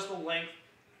have an adjustable length.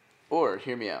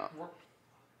 hear me out. We're-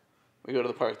 We go to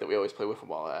the park that we always play wiffle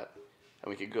ball at, and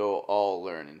we could go all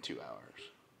learn in 2 hours.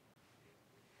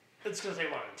 It's going to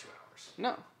take longer than 2 hours.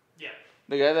 No. Yeah.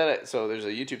 The guy so there's a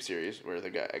YouTube series where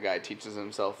a guy teaches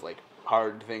himself like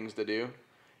hard things to do.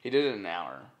 He did it in an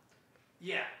hour.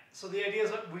 Yeah. So the idea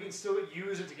is that we can still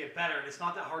use it to get better, and it's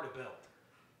not that hard to build.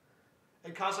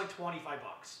 It costs like $25.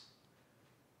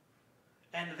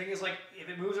 And the thing is, like, if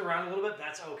it moves around a little bit,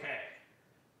 that's okay.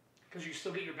 Because you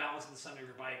still get your balance in the center of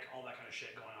your bike, all that kind of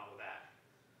shit going on with that.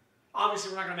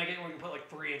 Obviously, we're not going to make it where we can put like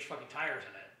 3-inch fucking tires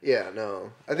in it. yeah, no.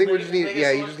 I think we Make just it- need make it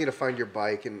you so just need to find your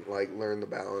bike and like learn the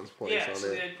balance points Yeah, on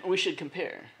so it. We should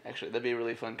compare. Actually, that'd be a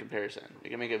really fun comparison. We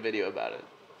can make a video about it.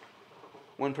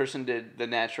 One person did the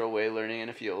natural way, learning in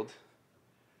a field.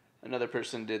 Another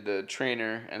person did the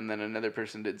trainer, and then another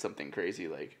person did something crazy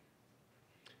like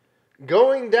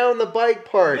Going down the bike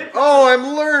park. Big Oh,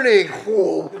 I'm learning.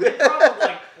 The big problem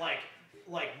with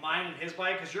like mine and his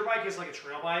bike, because your bike is like a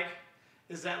trail bike,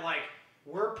 is that like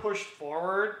we're pushed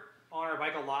forward on our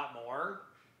bike a lot more.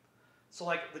 So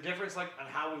like the difference like on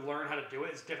how we learn how to do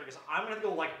it is different. Because I'm gonna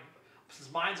go like,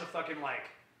 since mine's a fucking like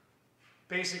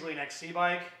basically an XC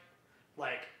bike,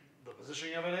 like the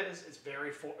positioning of it is it's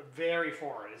very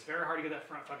forward. It's very hard to get that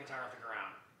front fucking tire off the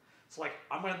ground. So like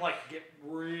I'm gonna like get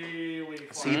really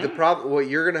far. See, the problem, what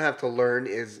you're gonna have to learn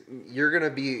is you're gonna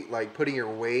be like putting your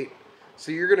weight.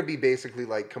 So you're gonna be basically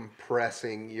like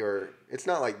compressing your. It's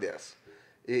not like this.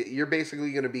 You're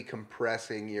basically gonna be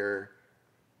compressing your,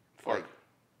 fork.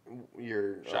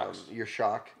 Your Shocks. your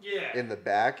shock Yeah. in the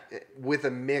back with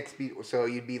a mix. So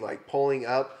you'd be like pulling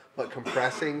up but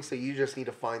compressing. So you just need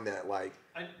to find that like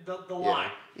the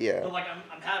line. Yeah. But like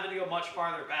I'm having to go much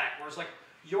farther back. Whereas like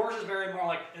yours is very more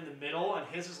like in the middle, and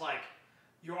his is like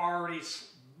you're already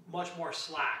much more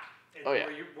slack in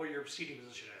where your seating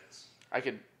position is.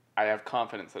 I have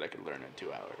confidence that I could learn in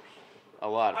 2 hours. A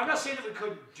lot. I'm not saying that we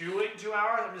could do it in 2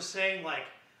 hours. I'm just saying like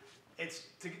it's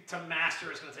to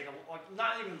master. It's gonna take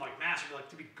not even like master, but like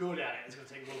to be good at it. It's gonna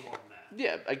take a little more than that.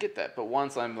 Yeah, I get that. But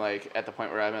once I'm like at the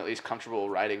point where I'm at least comfortable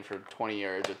riding for 20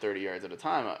 yards or 30 yards at a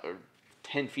time or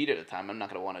 10 feet at a time, I'm not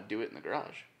gonna want to do it in the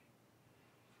garage.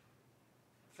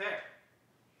 Fair.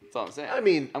 That's all I'm saying. I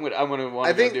mean, I'm gonna want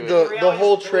I to think do the it.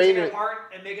 whole Take it trainer.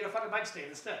 apart and make it a fucking bike stand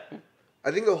instead.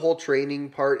 I think the whole training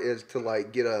part is to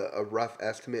like get a rough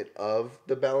estimate of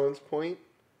the balance point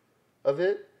of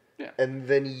it. Yeah. And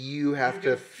then you have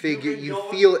to figure. can You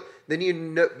go- feel it. Then you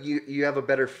know you have a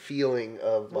better feeling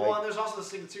of Well, and like. there's also this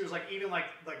thing too is like even like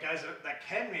the guys that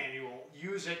can manual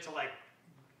use it to like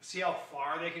see how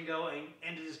far they can go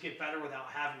and to just get better without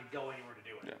having to go anywhere to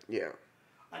do it. Yeah.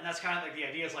 And that's kind of like the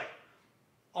idea is like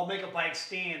I'll make a bike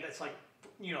stand that's like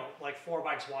like 4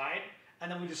 bikes wide,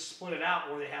 and then we just split it out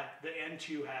where they have the end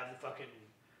two have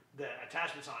the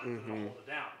attachments on it that hold it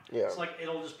down. Yeah. So like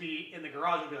it'll just be in the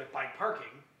garage. It'll be like bike parking.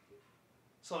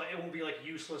 So it won't be like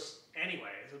useless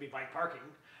anyways. It'll be bike parking.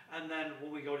 And then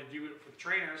when we go to do it for the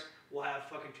trainers, we'll have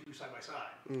fucking 2 side by side.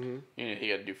 Mm-hmm.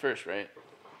 You got to do first, right?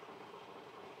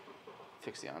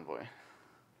 Fix the Envoy.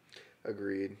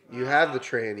 Agreed. You have the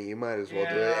tranny. You might as well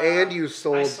do it. Yeah. And you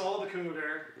sold. I sold the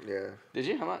Cougar, Yeah. Did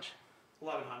you? How much?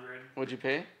 $1,100. What'd you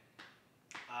pay?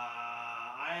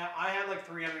 I had like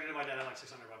 300 and my dad had like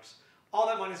 $600. All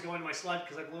that money's going to my sled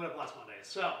because I blew it up last Monday.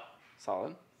 So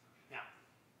Solid. yeah,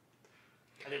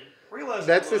 I didn't realize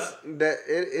That's I blew this. it. That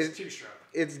it It's is.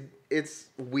 2-stroke. It's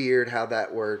weird how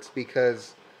that works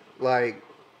because like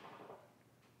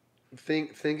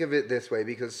think of it this way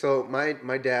because so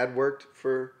my dad worked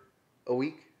for a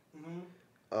week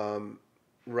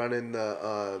running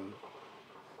the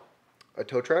a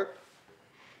tow truck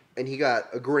and he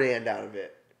got $1,000 out of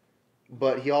it,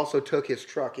 but he also took his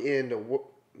truck in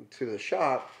to the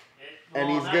shop and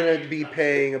he's gonna be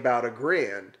paying about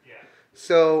 $1,000. Yeah.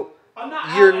 So I'm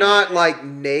you're out not anything. like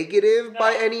negative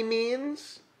by No. any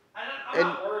means. I'm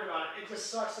not worried about it. It just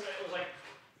sucks that it was like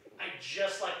I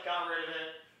just like got rid of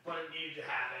it, but it needed to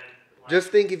happen. Like, Just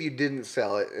think if you didn't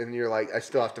sell it and you're like, I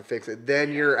still have to fix it,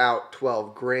 then you're out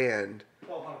 $12,000.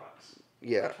 $1,200.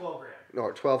 Yeah. Like 12 grand. No,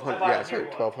 1,200. I buy Yeah, a sorry, new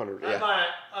one. 1,200. I Yeah. buy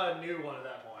a new one at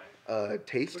that point.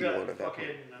 Tasty We got one at that fucking,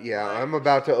 point. uh, Yeah, like- I'm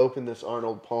about to open this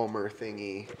Arnold Palmer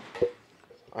thingy.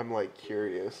 I'm like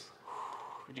curious.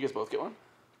 Did you guys both get one?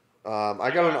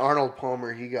 I got an Arnold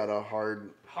Palmer. He got a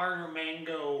hard. Harder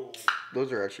mango.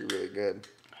 Those are actually really good.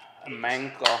 A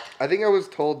mango. I think I was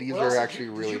told these What are else did actually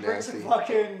you, really did you bring nasty. some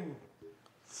fucking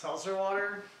seltzer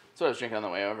water? That's what I was drinking on the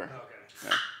way over. Okay.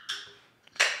 Yeah.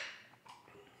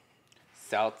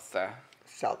 Salsa.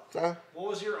 Salsa. What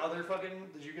was your other fucking?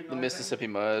 Did you get The another Mississippi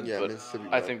mud. Yeah, but Mississippi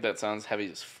I mud. think that sounds heavy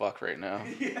as fuck right now.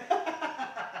 Thing?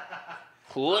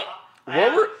 What?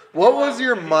 What was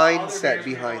your If you want other mindset beers,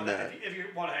 we behind want that? If you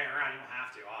want to hang around, you don't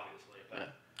have to, obviously.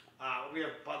 But we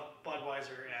have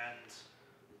Budweiser and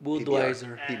Budweiser.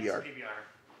 and PBR. PBR.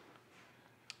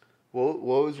 What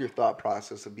was your thought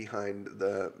process behind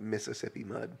the Mississippi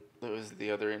mud? That was the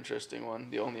other interesting one.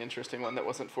 The only interesting one that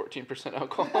wasn't 14%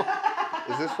 alcohol.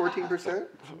 Is this 14%?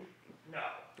 No.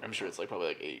 I'm sure it's like probably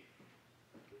like 8.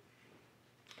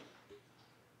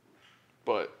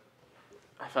 But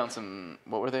I found some,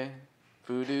 what were they?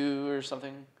 Voodoo or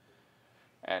something?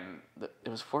 And it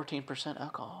was 14%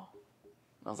 alcohol.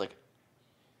 And I was like,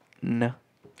 no.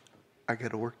 I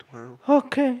gotta work tomorrow.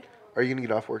 Okay. Are you gonna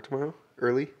get off work tomorrow?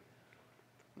 Early?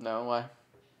 No, why?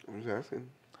 I'm just asking.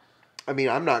 I mean,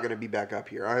 I'm not gonna be back up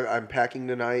here. I'm packing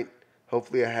tonight.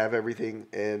 Hopefully, I have everything,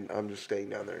 and I'm just staying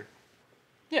down there.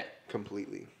 Yeah.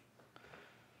 Completely.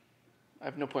 I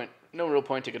have no real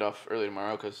point to get off early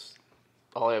tomorrow because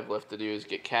all I have left to do is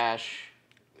get cash.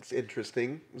 It's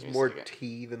interesting. It's Give me a more second.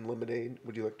 tea than lemonade.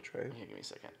 Would you like to try it? Yeah, give me a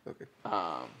second. Okay.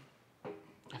 I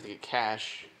have to get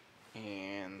cash,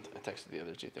 and I texted the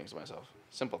other two things to myself.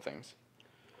 Simple things.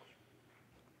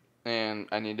 And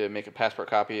I need to make a passport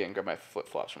copy and grab my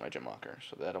flip-flops from my gym locker.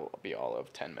 So that'll be all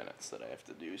of 10 minutes that I have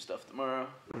to do stuff tomorrow.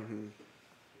 Mm-hmm.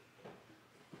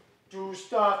 Do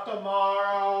stuff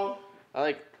tomorrow.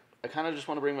 I kind of just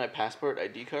want to bring my passport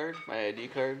ID card. My ID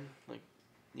card. Like,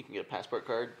 you can get a passport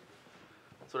card.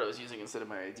 That's what I was using instead of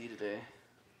my ID today.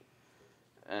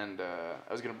 And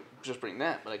I was going to just bring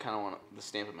that, but I kind of want the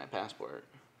stamp of my passport.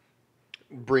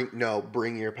 Bring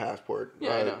your passport.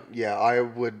 Yeah, I know. Yeah, I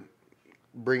would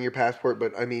bring your passport,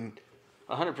 but I mean...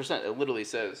 100%. It literally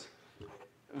says,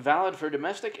 valid for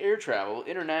domestic air travel,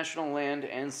 international land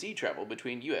and sea travel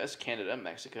between U.S., Canada,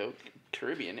 Mexico,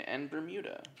 Caribbean, and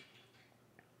Bermuda.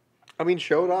 I mean,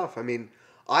 show it off. I mean,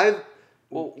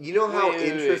 you know how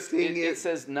interesting it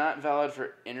says not valid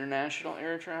for international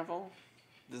air travel?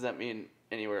 Does that mean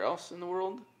anywhere else in the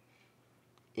world?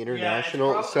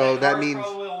 International? Yeah, so that means...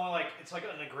 probably only it's like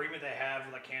an agreement they have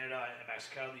with Canada and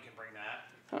Mexico that you can bring that.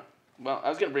 Huh. Well, I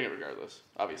was going to bring it regardless,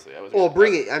 obviously.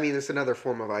 Bring it. I mean, it's another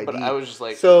form of ID. But I was just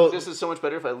like, so, this is so much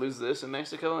better if I lose this in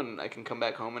Mexico and I can come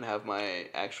back home and have my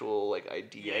actual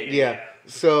ID. Yeah.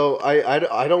 So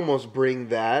I'd almost bring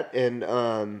that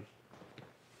and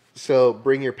so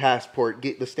bring your passport,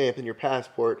 get the stamp in your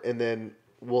passport, and then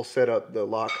we'll set up the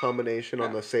lock combination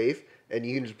on the safe, and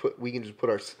we can just put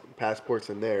our passports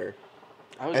in there,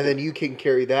 and then you can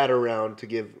carry that around to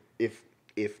give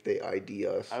if they ID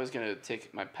us. I was going to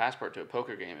take my passport to a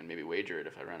poker game and maybe wager it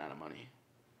if I ran out of money.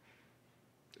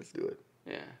 Let's do it.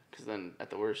 Yeah, because then at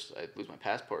the worst, I'd lose my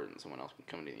passport and someone else would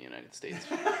come to the United States.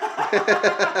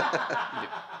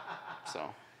 So.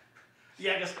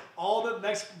 Yeah, because all the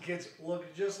Mexican kids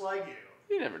look just like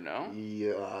you. You never know.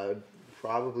 Yeah, I'd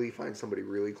probably find somebody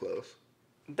really close.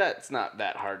 That's not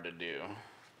that hard to do.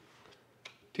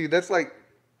 Dude, that's like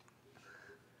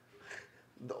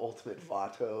the ultimate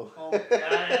Vato. Oh,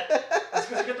 yeah. That's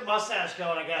because you get the mustache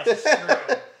going, I guess. That's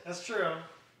true. That's true.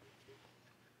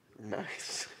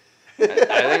 Nice. I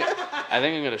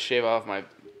think I'm gonna shave off my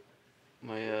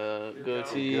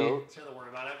goatee. Don't worry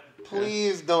about it.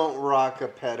 Please don't rock a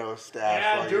pedo stash.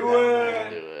 Yeah, while do you're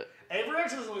down it. Do it. Avery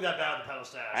X doesn't look that bad with the pedal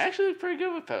stash. I actually was pretty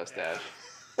good with post stash.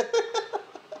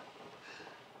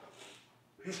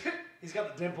 He's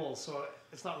got the dimples, so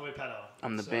it's not really pedo.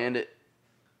 I'm the bandit.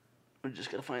 We're just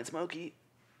gonna find Smokey.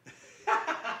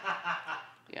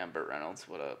 Yeah, I'm Burt Reynolds.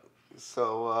 What up?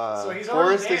 So he's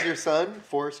already Forrest is there. your son?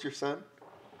 Forrest your son?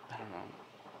 I don't know.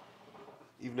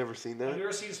 You've never seen Have that? you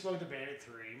ever seen Smoke the Bandit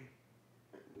 3?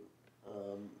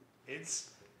 It's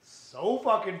so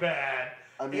fucking bad.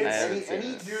 I mean, I haven't any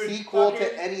seen it. Dude, sequel fucking-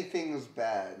 to anything is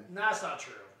bad. Nah, that's not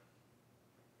true.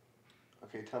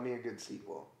 Okay, tell me a good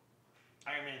sequel.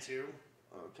 Iron Man 2.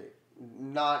 Okay.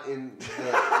 Not in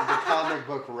the comic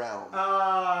book realm.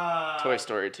 Toy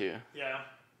Story 2. Yeah.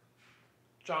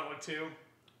 John Wick 2.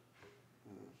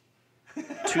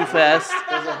 Too fast.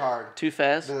 Those are hard. Too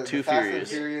fast. The Too Fast and furious.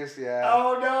 Furious, yeah.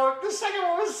 Oh no, the second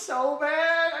one was so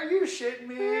bad. Are you shitting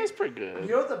me? Yeah, it's pretty good.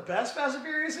 You know what the best Fast and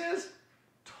Furious is?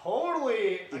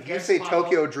 Totally. If you against say popular-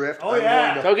 Tokyo Drift, Oh, I'm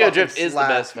yeah. going to Tokyo fucking Drift is the slap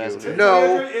best you. Fast and Furious. No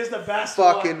Tokyo Drift is the best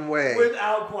fucking one, way.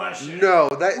 without question. No,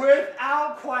 that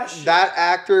Without question. that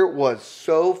actor was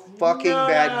so fucking No,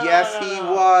 bad. no, no, Yes, no, he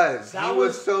no. was. That He was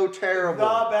was so terrible.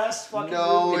 the best fucking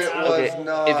No, movie it out of was all.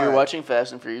 not. If you're watching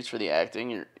Fast and Furious for the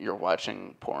acting, you're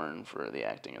watching porn for the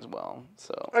acting as well.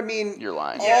 So I mean, you're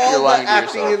lying. all You're the lying to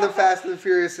acting yourself. in the Fast and the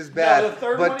Furious is No, bad, the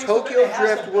third but one is Tokyo it has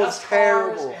Drift the was best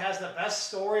terrible. Cars, it has the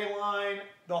best storyline,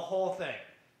 the whole thing.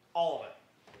 All of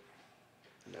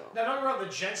it. No. Now, don't get me wrong, the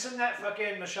Jensen that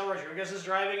fucking Michelle Rodriguez is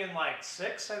driving in like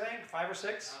 6, I think, 5 or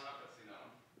 6.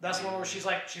 That's the one where she's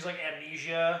like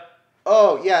amnesia.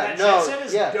 Oh yeah, That no, Jensen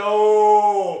is yeah.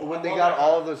 dope. When I they love got that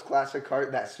all car. of those classic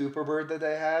cars, that Superbird that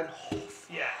they had.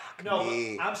 Yeah. No,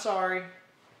 me. but I'm sorry.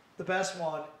 The best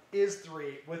one is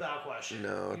 3, without question. No,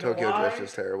 You know Tokyo why? Drift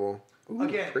is terrible. Ooh,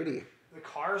 Again, pretty. The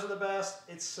cars are the best.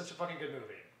 It's such a fucking good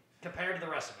movie compared to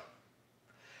the rest of them.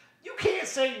 You can't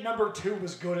say number 2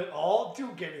 was good at all.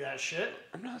 Dude, give me that shit.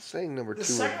 I'm not saying number 2 The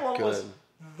was second one good. was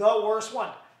the worst one.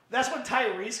 That's when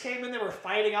Tyrese came in. They were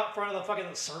fighting out front of the fucking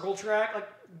circle track, like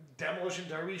demolition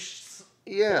derby.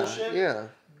 Yeah, bullshit. yeah,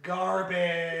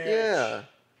 Garbage. yeah.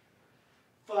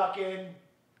 Fucking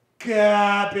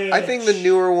garbage. I think the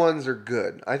newer ones are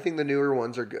good.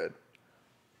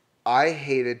 I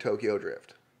hated Tokyo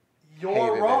Drift. You're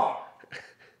Hated it. wrong.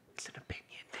 It's an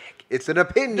opinion, Nick. It's an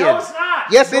opinion. No, it's not.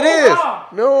 Yes, You're it is. wrong.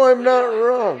 No, I'm not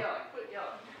wrong. Quit yelling.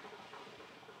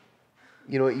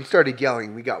 You know what? You started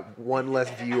yelling. We got one less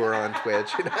viewer on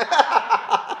Twitch. It's 'cause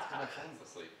my phone's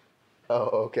asleep. Oh,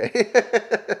 okay.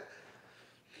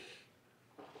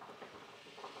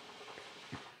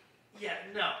 Yeah,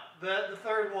 no. The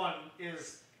third one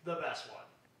is the best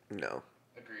one. No.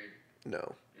 Agreed.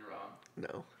 No. You're wrong.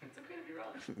 No. It's okay to be wrong.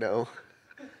 No.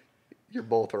 You're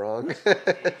both wrong. Ape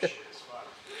shit as fuck.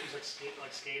 She's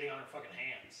like skating on her fucking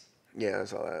hands. Yeah, I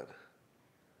saw that.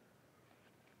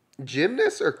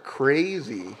 Gymnasts are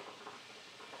crazy.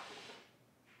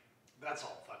 That's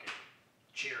all fucking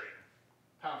cheering.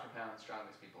 Pound for pound,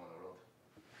 strongest people in the world.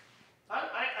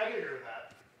 I can agree with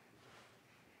that.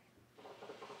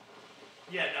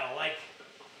 Yeah, no, like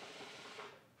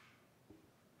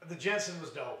the Jensen was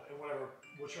dope, and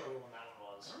whichever one that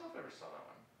one I was. don't know if I ever saw that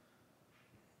one.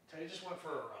 Teddy just went for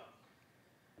a run.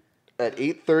 At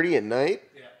 8:30 at night?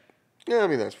 Yeah. Yeah, I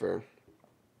mean, that's fair.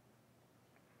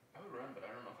 I would run, but I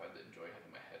don't know if I'd enjoy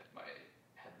having my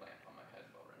headlamp on my head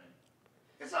while running.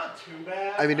 It's not too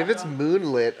bad. I mean, if it's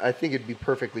moonlit, I think it'd be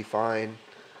perfectly fine.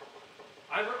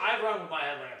 I run with my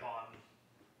headlamp on,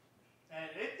 and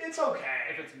it's okay.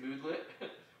 If it's moodlit,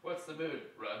 what's the mood?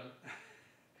 Run.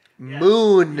 Yeah.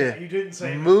 Moon. Yeah, you didn't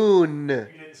say Moon. You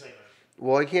didn't say that.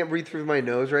 Well, I can't breathe through my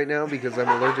nose right now because I'm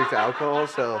allergic to alcohol,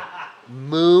 so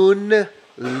moonlit.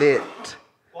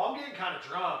 Well, I'm getting kind of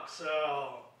drunk,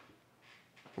 so.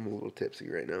 I'm a little tipsy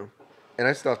right now. And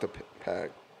I still have to pack.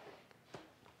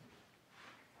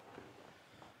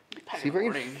 See if I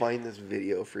can find this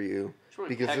video for you.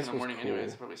 Because pack this in the was morning cool. anyways.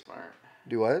 It's probably smart.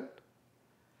 Do what?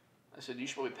 I said you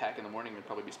should probably pack in the morning. It'd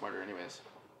probably be smarter anyways.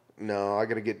 No, I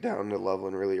gotta get down to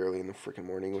Loveland really early in the freaking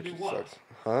morning, which do what? sucks.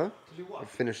 Huh? To do what?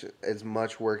 Finish as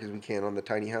much work as we can on the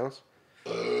tiny house.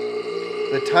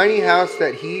 The tiny house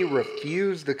that he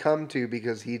refused to come to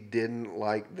because he didn't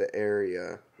like the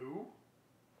area. Who?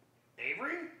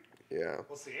 Avery? Yeah.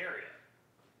 What's the area?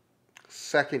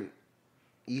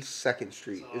 East 2nd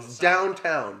Street. So It's south.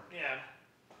 downtown. Yeah.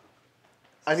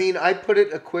 I mean, I put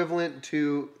it equivalent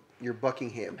to your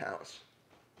Buckingham house.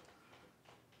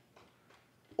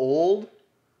 Old.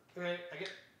 Okay, I get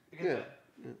Yeah.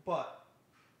 that. But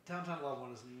downtown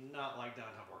Loveland is not like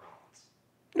downtown Port Collins.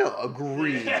 No,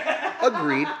 agreed.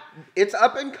 Agreed. It's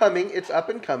up and coming.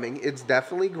 It's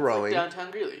definitely growing. Like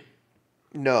downtown Greeley.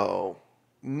 No.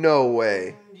 No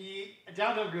way.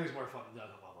 Downtown Greeley's more fun than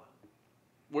downtown Loveland.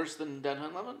 Worse than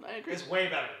downtown Loveland? I agree. It's way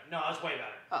better. No, it's way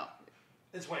better. Oh,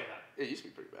 It's way better. it used to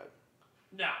be pretty bad.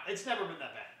 No, it's never been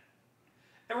that bad.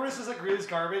 Everyone says like Greeley's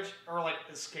garbage or like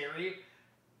it's scary.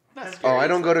 That's Oh, I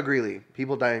don't go to Greeley.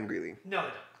 People die in Greeley. No, they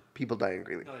don't. People die in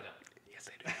Greeley. No, they don't. Yes,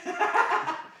 they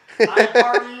do. I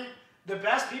party. The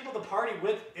best people to party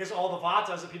with is all the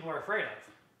vatos that people are afraid of.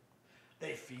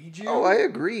 They feed you. Oh, I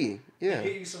agree. They Yeah.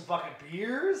 get you some fucking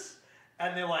beers,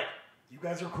 and they're like, "You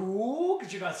guys are cool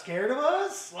because you're not scared of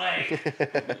us." Like,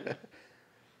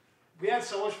 we had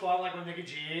so much fun. Like when Nicky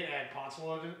G and Ponce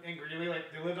lived in Greeley.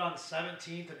 Like they lived on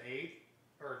 17th and 8th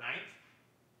or 9th.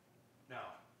 No.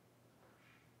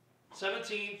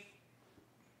 17th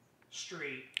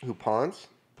Street. Who, Ponce?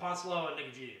 Ponslow and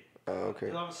Nicky G. Oh, okay.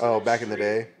 They live on Oh, 17th back in the Street,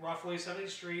 day. Roughly 17th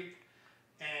Street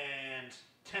and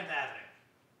 10th Avenue.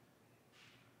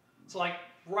 So like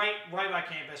right by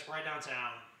campus, right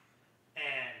downtown,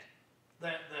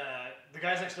 and the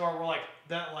guys next door were like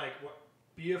that. Like, what,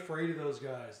 be afraid of those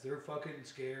guys. They're fucking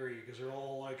scary because they're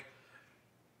all like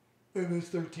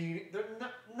MS-13. They're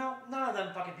no, none of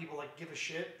them fucking people like give a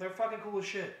shit. They're fucking cool as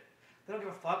shit. They don't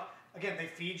give a fuck. Again, they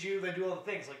feed you. They do all the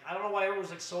things. Like, I don't know why everyone's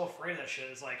like so afraid of that shit.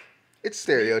 It's like. It's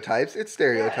stereotypes. It's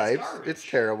stereotypes. garbage. It's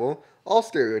terrible. All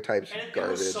stereotypes And are it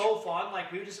garbage. was so fun. Like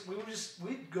we'd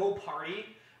go party.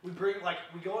 We go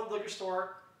in the liquor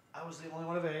store. I was the only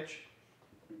one of age.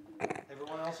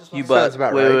 Everyone else was. You Sounds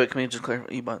about right. wait. Can we just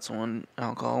clarify? You bought someone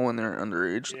alcohol when they're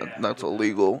underage. Yeah, That's I did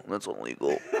illegal. That's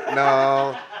illegal.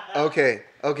 No. Okay.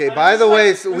 Okay. But By this the is way,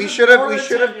 like- so this we is should more have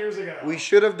than 10 years ago. we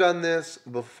should have done this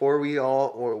before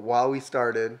while we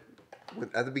started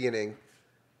at the beginning.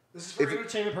 This is for if-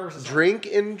 entertainment purposes. Drink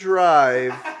and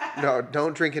drive. No,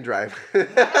 don't drink and drive.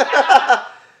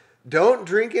 Don't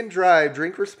drink and drive.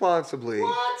 Drink responsibly.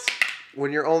 What?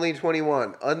 When you're only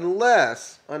 21,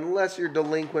 unless you're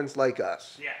delinquents like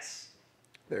us. Yes.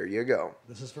 There you go.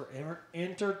 This is for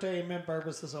entertainment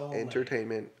purposes only.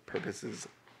 Entertainment purposes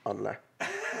only.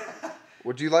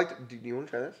 Would you like? Do you want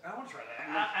to try this? I want to try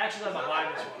that. I actually don't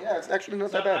mind this one. Yeah, it's actually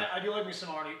not So that bad. I do like me some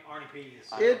Arnie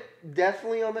P's. It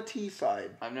definitely on the tea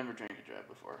side. I've never drank a drive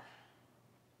before.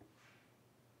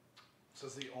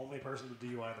 Says the only person with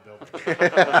DUI in the building. Just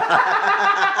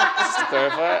to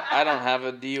clarify, I don't have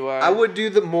a DUI. I would do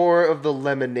the more of the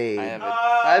lemonade. I have a,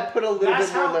 I'd put a little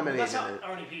bit more lemonade That's in how it.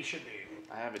 RDP should be.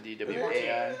 I have a I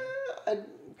DWAI.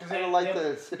 kind of like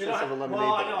the citrus of a lemonade.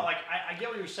 Well, I though. know. Like, I get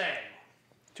what you're saying.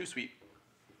 Too sweet.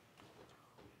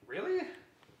 Really?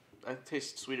 It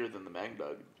tastes sweeter than the Mad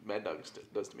Dog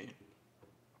does to me.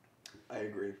 I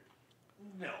agree.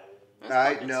 No.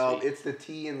 That's No, sweet. it's the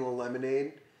tea and the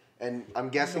lemonade, and I'm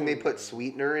guessing they put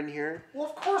sweetener in here. Well,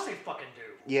 of course they fucking do.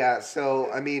 Yeah, so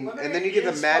I mean, Lemonade and then you get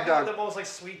the is Mad fucking Dog. The most like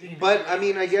sweet thing. You But can do I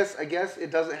mean, I anyways. guess it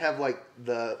doesn't have like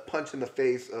the punch in the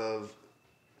face of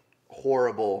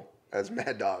horrible as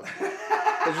Mad Dog.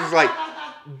 It's just like,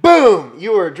 boom,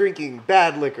 you are drinking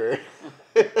bad liquor.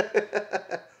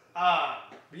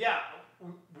 Yeah,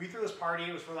 we threw this party.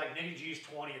 It was for like Nicky G's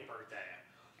 20th birthday.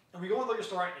 And we go in the liquor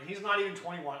store, and he's not even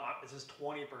 21. It's his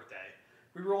 20th birthday.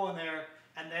 We roll in there,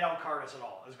 and they don't card us at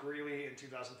all. It was Greeley in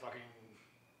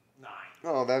 2009.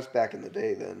 Oh, that's back in the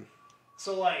day then.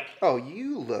 So, like... Oh,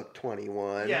 you look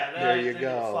 21. Yeah, there you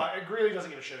go. Greeley doesn't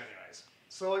give a shit anyways.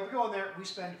 So, like, we go in there, we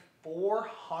spend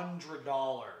 $400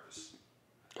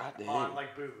 God damn. on,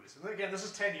 like, booze. And again, this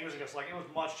is 10 years ago, so, like, it was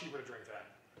much cheaper to drink then.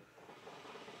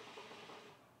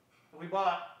 We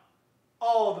bought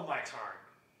all of the Mike's Hard.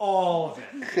 All of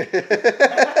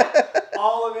it.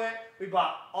 All of it. We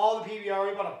bought all the PBR.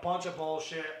 We bought a bunch of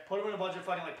bullshit. Put them in a bunch of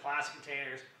fucking, like, plastic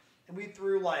containers. And we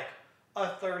threw, like, a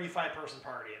 35-person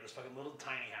party at this fucking little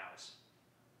tiny house.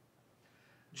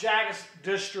 Jack is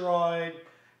destroyed.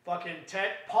 Fucking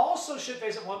Ted. Paul's so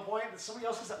shit-faced at one point that somebody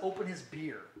else has to open his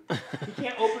beer. He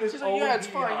can't open his He's own like, yeah, it's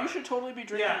PBR. fine. You should totally be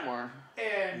drinking Yeah. more.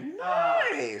 And,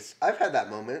 Nice. I've had that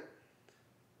moment.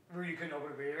 where you couldn't open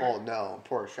a beer. Oh, no.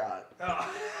 Pour a shot.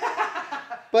 Oh.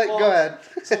 But Well, go ahead.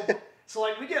 so,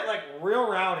 like, we get, like, real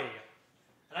rowdy.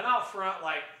 And I'm out front,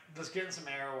 like, just getting some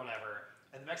air or whatever.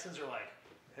 And the Mexicans are like,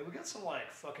 hey, we got some,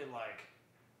 like, fucking, like,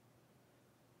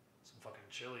 some fucking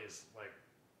chilies, like,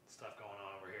 stuff going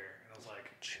on over here. And I was like,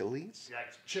 Chilies? yeah,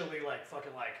 chili, like,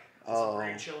 fucking, like, Oh. some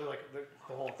green chili, like, the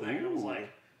whole thing. And I was Ooh. like,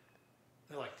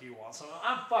 they're like, do you want some?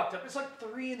 I'm fucked up. It's like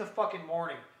 3 in the fucking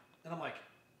morning. And I'm like,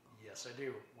 yes, I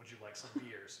do. Would you like some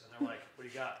beers? And they're like, what do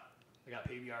you got? I got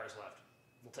PBRs left.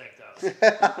 We'll take those.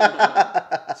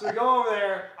 So we go over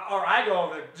there, or I go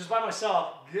over there just by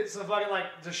myself, get some fucking, like,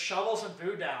 just shovel some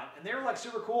food down. And they were, like,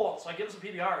 super cool. So I give them some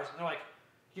PBRs. And they're like,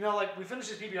 you know, like, we finished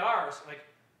these PBRs. I'm like,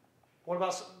 what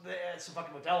about they had some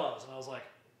fucking Modelo's? And I was like,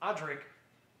 I'll drink.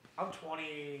 I'm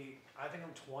 20, I think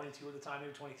I'm 22 at the time,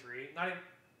 maybe 23. Not even,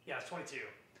 yeah, I was 22. I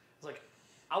was like,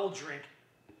 I will drink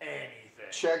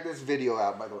anything. Check this video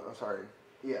out, by the way. I'm sorry.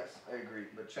 Yes, I agree.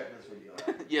 But check this video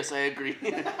out. Yes, I agree.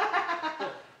 What the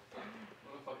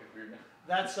fuck is weird now?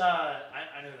 That's, I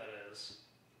know who that is.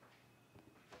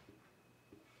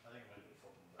 I think it might be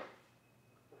fucking.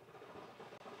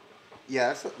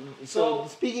 Yeah, so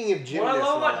speaking of gymnasts. What I love and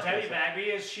all about that Debbie stuff. Bagby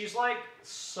is she's, like,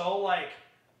 so, like,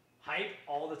 hype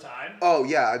all the time. Oh,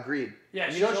 yeah, agreed.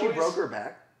 Yeah, you know she's she always- broke her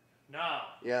back? No.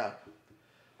 Yeah.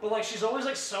 But, like, she's always,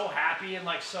 like, so happy and,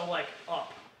 like, so, like,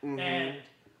 up. Mhm. And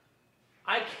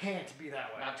I can't be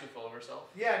that way. Not too full of herself.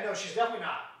 Yeah, no, she's definitely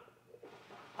not.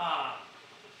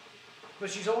 But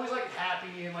she's always, like,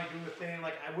 happy and, like, doing the thing.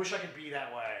 Like, I wish I could be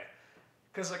that way.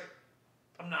 Because, like,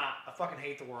 I'm not. I fucking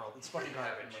hate the world. It's fucking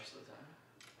garbage. Most of the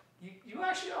time. You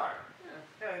actually are.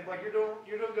 Yeah, like, you're doing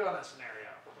good on that scenario.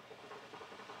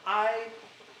 I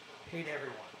hate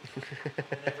everyone.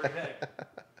 And everything.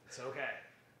 It's okay.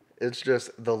 It's just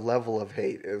the level of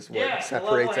hate is what Yeah, the level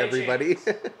of separates hate everybody.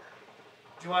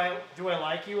 Do I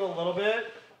like you a little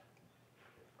bit?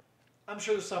 I'm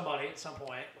sure there's somebody at some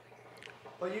point.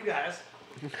 But you guys.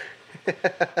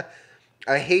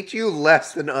 I hate you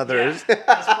less than others. Yeah,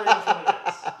 that's pretty much what it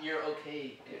is. You're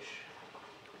okay-ish.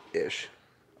 Ish.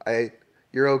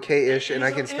 You're okay-ish, and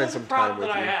I can spend some time with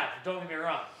that you. I have. Don't get me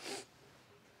wrong.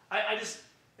 I just,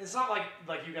 it's not like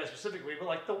you guys specifically, but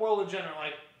like the world in general.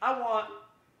 Like I want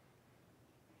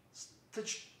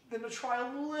them to try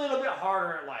a little bit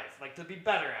harder at life, like to be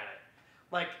better at it.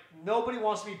 Like nobody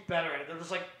wants to be better at it. They're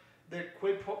just like they're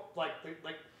where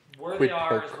Quid they are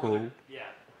pro is quo. where yeah,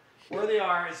 where they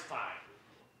are is fine.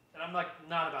 And I'm like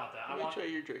not about that. I Let me want try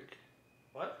your drink.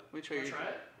 what? Let me try Wanna your try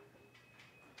drink.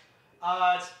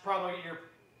 it? It's probably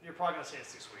you're probably gonna say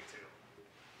it's too sweet too.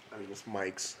 I mean, it's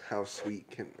Mike's. How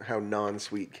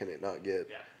non-sweet can it not get?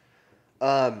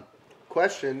 Yeah.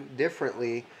 Question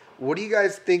differently. What do you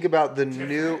guys think about the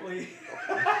new? Differently.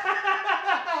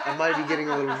 I might be getting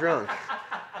a little drunk.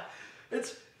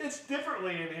 It's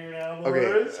differently in here now,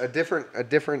 Okay, boys. a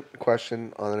different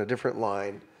question on a different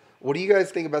line. What do you guys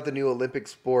think about the new Olympic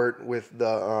sport with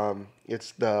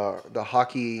it's the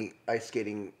hockey ice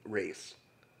skating race?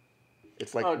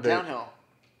 It's like downhill.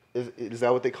 Is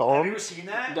that what they call Have you them? ever seen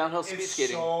that? Downhill speed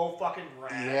skating. It's so fucking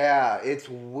rad. Yeah, it's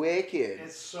wicked.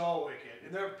 It's so wicked.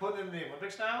 And they're putting it in the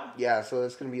Olympics now? Yeah, so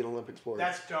it's gonna be an Olympic sport.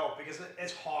 That's dope because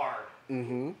it's hard.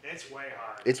 Mm-hmm. It's way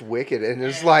hard. It's wicked, and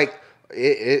it's And- like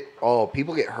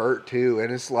people get hurt too,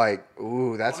 and it's like,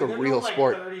 ooh, that's a They're real doing, like,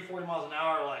 sport. 30, 40 miles an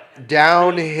hour, like and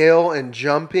Downhill and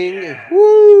jumping, Yeah.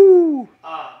 woo!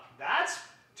 That's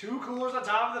 2 coolers on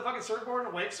top of the fucking surfboard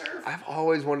and wake surf. I've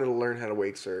always wanted to learn how to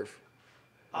wake surf.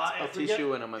 I'll If we teach get- you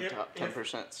when I'm a if- top if-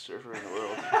 10% surfer in the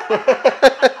world.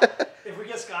 If we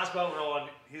get Scott's boat rolling,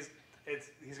 he's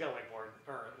got a wakeboard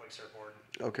or a wake surfboard.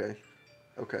 Okay.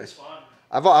 It's fun.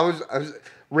 I was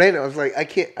random. I was like,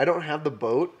 I don't have the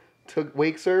boat to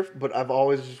wake surf, but I've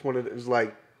always just wanted. It was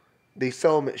like, they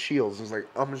sell them at Shields. I was like,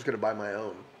 I'm just gonna buy my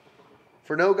own,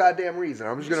 for no goddamn reason.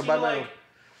 I'm just You gonna see, buy my like, own.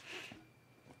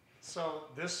 So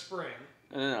this spring,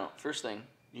 No. First thing,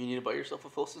 you need to buy yourself a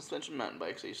full suspension mountain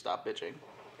bike so you stop bitching.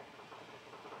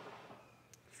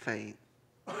 Faint.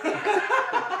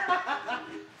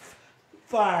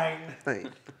 fine.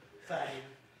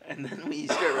 And then when you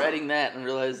start riding that and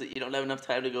realize that you don't have enough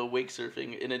time to go wake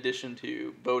surfing in addition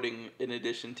to boating, in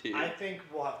addition to... I think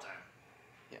we'll have time.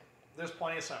 Yeah. There's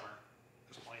plenty of summer.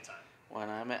 There's plenty of time.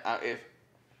 When if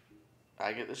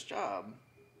I get this job,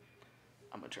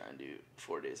 I'm going to try and do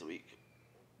 4 days a week.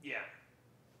 Yeah.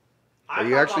 Are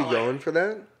you actually going for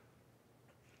that?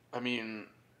 I mean,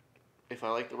 if I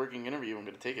like the working interview, I'm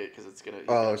going to take it because it's going to...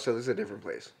 Oh, so this is a different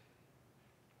place.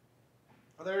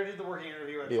 I already did the working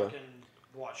interview at Yeah. fucking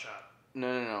the watch shop.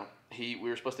 No. We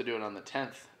were supposed to do it on the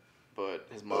 10th, but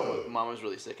his mom was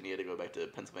really sick and he had to go back to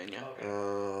Pennsylvania. Okay.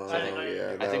 Oh, I think-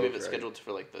 yeah. I think we have it was right. scheduled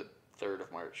for like the 3rd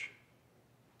of March.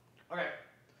 Okay.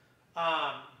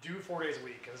 Do 4 days a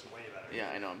week because it's way better. Yeah,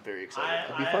 I know. I'm very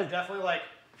excited. That'd be I fun. definitely like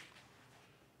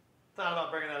thought about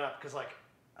bringing that up because like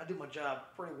I do my job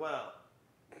pretty well.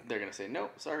 They're going to say, no,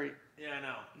 sorry. Yeah, I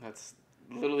know. That's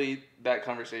literally that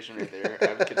conversation right there.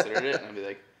 I've considered it, and I'd be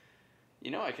like,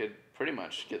 I could pretty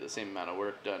much get the same amount of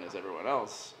work done as everyone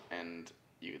else, and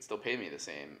you could still pay me the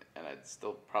same, and I'd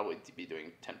still probably be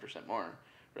doing 10% more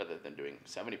rather than doing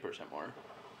 70% more.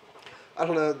 I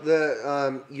don't know.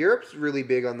 The Europe's really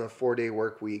big on the 4-day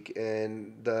work week,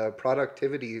 and the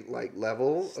productivity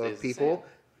level Stays the of people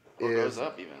Or is goes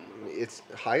up even. it's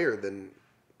higher than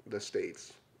the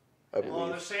States, I Well, they're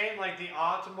believe. saying like the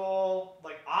optimal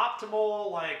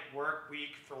work week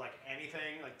for like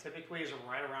anything like typically is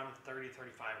right around the 30-35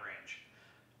 range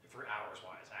for hours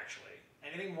wise. Actually,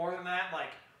 anything more than that,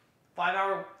 like 5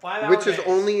 hour Which is days.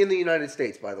 only in the United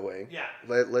States, by the way. Yeah.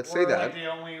 Let's say We're that. like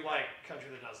the only country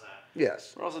that does that.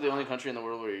 Yes. We're also the only country in the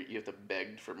world where you have to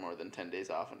beg for more than 10 days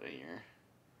off in a year.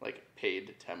 Like,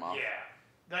 paid time off.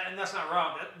 Yeah, and that's not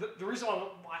wrong. The reason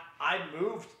why I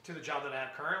moved to the job that I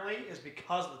have currently is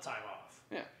because of the time off.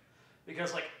 Yeah.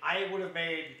 Because like I would have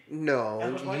made No,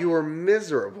 That was what? you were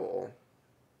miserable.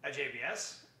 at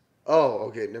JBS. Oh,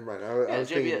 okay, never mind. I Yeah, was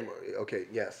thinking. Okay,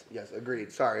 yes,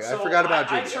 agreed. Sorry, So I forgot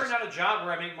about I JBS. turned out a job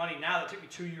where I make money now that took me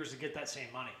 2 years to get that same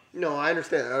money. No, I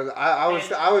understand. And-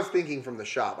 I was thinking from the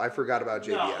shop. I forgot about JBS.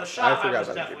 No, the shop I forgot was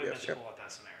about definitely JBS. miserable at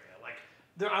that scenario. Like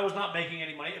I was not making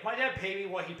any money. If my dad paid me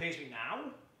what he pays me now,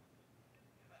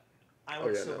 I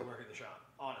would still be working at the shop.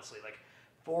 Honestly, like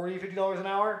 $40-$50 an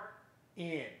hour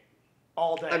in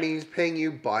all day. I mean, he's paying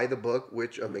you by the book,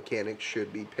 which a mechanic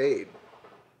should be paid.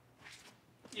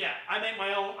 yeah, I make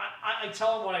my own. I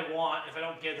tell him what I want. If I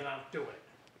don't get it, then I don't do it.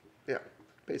 Yeah,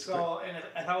 basically. So, and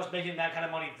if I was making that kind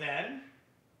of money then,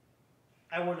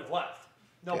 I wouldn't have left.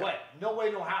 No Yeah. way. No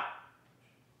way, no how.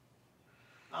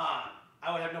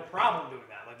 I would have no problem doing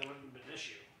that. Like, there wouldn't have been an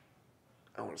issue.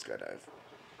 I want to skydive.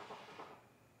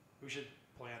 We should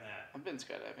plan that. I've been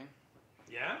skydiving.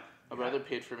 Yeah? My brother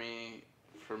paid for me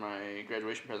for my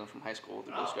graduation present from high school to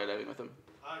go Oh. skydiving with him.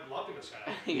 I'd love to go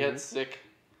skydiving. He got sick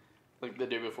like the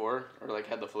day before, or like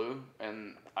had the flu,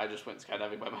 and I just went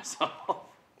skydiving by myself. I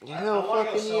wanna go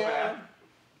fucking so yeah.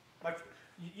 bad.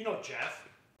 You know Jeff?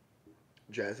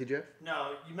 Jazzy Jeff?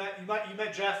 No, you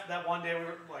met Jeff that one day we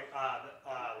were like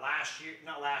last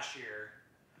year,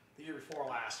 the year before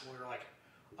last when we were like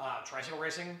tricycle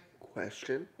racing.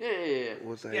 Question? Yeah.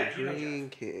 Was I Yeah, you know Jeff.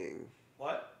 drinking?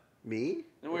 What? Me?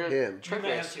 And we Or were him? trek You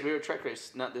met him race. too. We were trek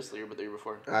race, not this year, but the year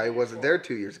before. I wasn't there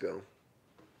 2 years ago.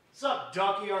 What's up,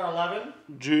 Ducky R11?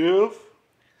 Jeff.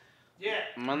 Yeah.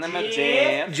 My name is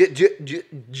Jeff. Jeff. But he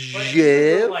was Jeff?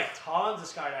 doing, like tons of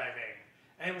skydiving,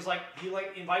 and it was like he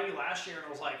like invited me last year, and I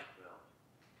was like,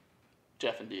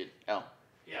 Jeff indeed. L.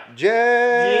 Yeah.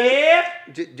 Jeff.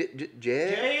 Yep. Jeff.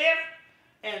 Jeff.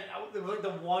 And it was like the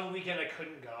one weekend I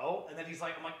couldn't go, and then he's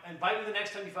like, I'm like, invite me the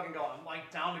next time you fucking go. I'm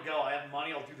like, down to go. I have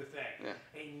money. I'll do the thing. Yeah.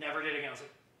 And he never did again. I was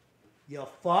like, you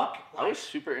fuck. I was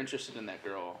super interested in that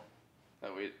girl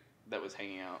that was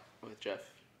hanging out with Jeff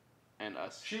and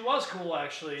us. She was cool,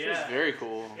 actually. She yeah. was very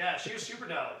cool. Yeah, she was super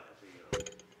dope.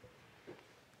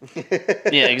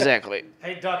 Yeah, exactly.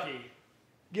 Hey, Ducky,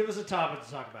 give us a topic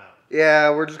to talk about. Yeah,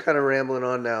 we're just kind of rambling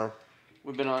on now.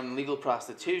 We've been on legal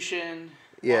prostitution.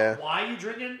 Yeah. Why are you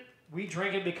drinking? We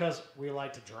drink it because we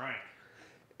like to drink.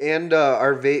 And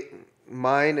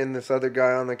mine and this other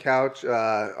guy on the couch,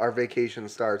 our vacation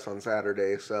starts on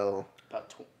Saturday, so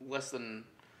About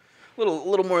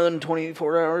little more than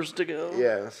 24 hours to go.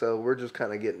 yeah, so we're just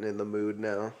kind of getting in the mood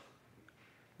now.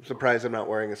 I'm surprised I'm not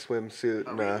wearing a swimsuit. Are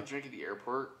And, we gonna drink at the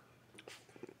airport?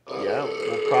 yeah,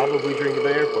 we'll probably drink at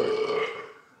the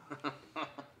airport.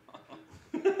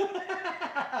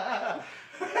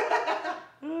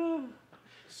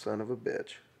 Son of a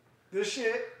bitch. This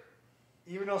shit,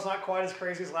 even though it's not quite as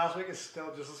crazy as last week, is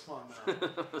still just as fun now. I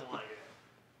like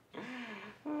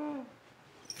it.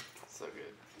 So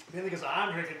good. Mainly because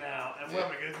I'm drinking now, and we're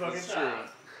having a good fucking That's time.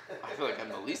 true. I feel like I'm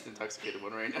the least intoxicated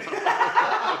one right now.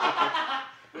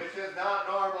 Which is not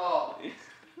normal.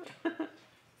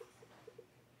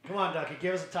 Come on, Ducky,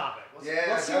 give us a topic. Yeah,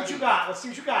 Let's see what Ducky. you got. Let's see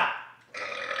what you got.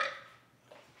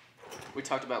 We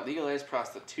talked about legalized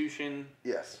prostitution.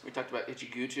 Yes. We talked about itchy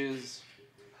gooches.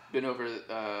 Been over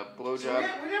blowjob.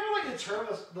 So we never like determined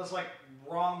this like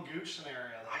wrong gooch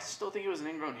scenario. I still think it was an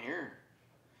ingrown hair.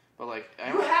 But like,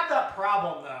 You have that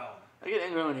problem though. I get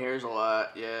ingrown hairs a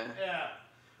lot, yeah. Yeah.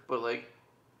 But like,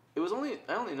 I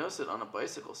only noticed it on a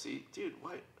bicycle seat. Dude,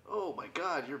 why? Oh my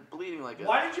god, you're bleeding like a...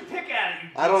 Why did you pick at it? You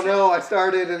I don't know. I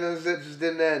started and it just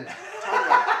didn't end.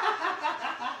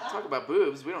 Talk about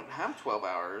boobs. We don't have 12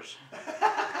 hours.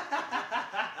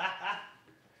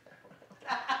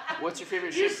 What's your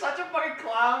favorite You're ship? such a fucking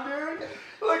clown, dude.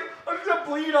 Like, I'm just gonna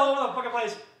bleed all over the fucking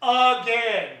place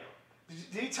again.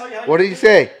 Did he tell you how What did you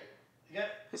say? You got,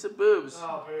 He said boobs.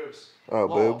 oh, boobs. Oh, Lol.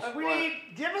 boobs. Like, we What? need,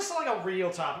 give us like a real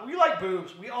topic. We like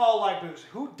boobs. We all like boobs.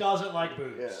 Who doesn't like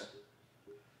boobs? Yeah.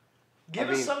 Give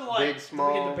I us mean, something like big, that we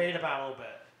small. can debate about a little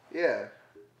bit. Yeah.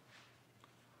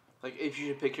 Like if you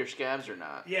should pick your scabs or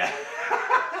not. Yeah.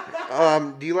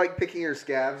 Do you like picking your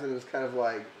scabs and it's kind of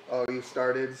like, oh, you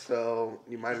started, so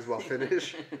you might as well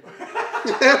finish?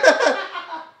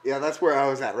 Yeah, that's where I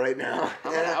was at right now.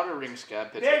 I'm an outer ring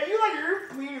scab pitcher. Yeah, you're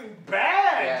bleeding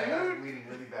bad, dude. bleeding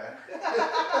really bad.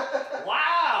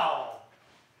 Wow.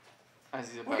 As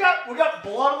he's We about, got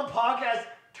blood on the podcast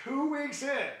 2 weeks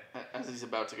in. as he's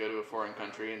about to go to a foreign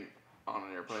country and on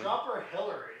an airplane. Trump or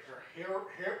Hillary? Or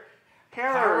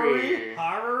Harry.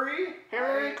 Harry?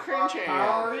 Harry Crinching.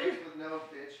 Harry? No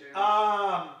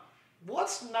bitches.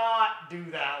 Let's not do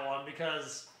that one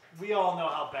because we all know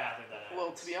how badly that ends.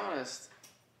 Well, to be honest,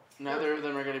 neither of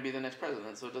them are going to be the next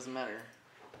president, so it doesn't matter.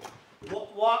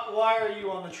 Why are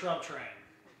you on the Trump train?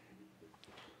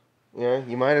 Yeah,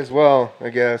 you might as well, I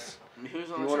guess. I mean,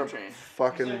 who's on You the want Trump to train? You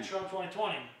fucking... said Trump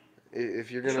 2020.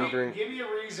 If you're going to bring... Give me a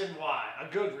reason why.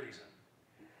 A good reason.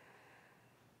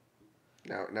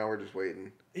 Now we're just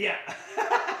waiting. Yeah.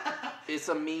 It's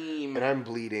a meme. And I'm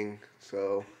bleeding,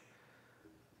 so...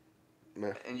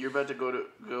 Meh. And you're about to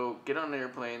go get on an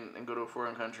airplane and go to a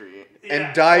foreign country.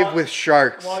 And dive with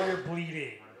sharks. While you're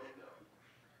bleeding.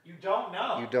 You don't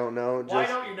know. You don't know? Why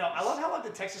Just don't you know? I love how like the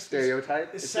Texas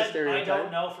stereotype? is It's said a stereotype? I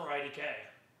don't know for IDK.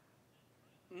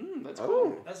 That's Oh.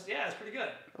 cool. That's pretty good.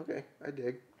 Okay, I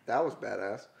dig. That was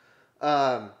badass.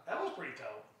 That was pretty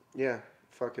dope. Yeah,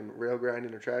 fucking rail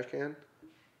grinding a trash can.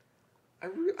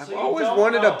 I've So you always don't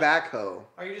wanted know. a backhoe.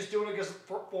 Are you just doing it because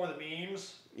for the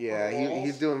memes? Yeah, For the lulz?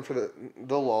 he's doing for the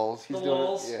lulz. He's The doing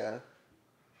lulz? it. Yeah.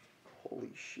 Holy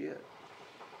shit.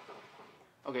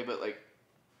 Okay, but like,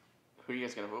 who are you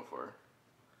guys gonna vote for?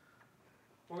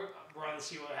 We're going to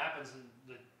see what happens in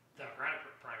the Democratic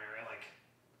primary. Like,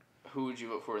 Who would you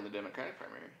vote for in the Democratic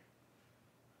primary?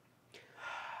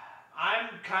 I'm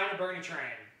kind of Bernie train.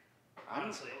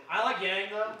 Honestly, I like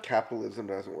Yang though. Capitalism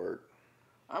doesn't work.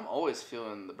 I'm always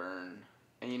feeling the burn.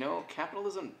 And you know,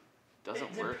 capitalism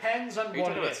doesn't It work. depends on Are you what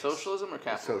talking it about is. socialism or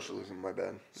capitalism? Socialism, my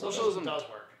bad. Socialism does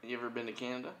work. You ever been to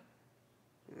Canada?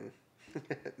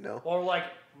 No. Or like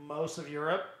most of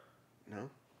Europe. No.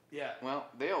 Yeah. Well,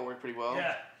 they all work pretty well.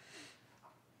 Yeah.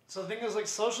 So the thing is, like,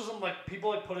 socialism, like, people,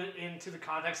 like, put it into the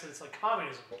context that it's, like,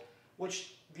 communism.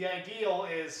 Which, the ideal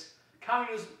is,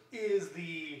 communism is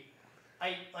the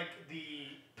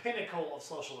pinnacle of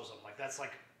socialism. Like, that's,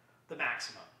 like, the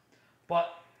maximum.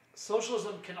 But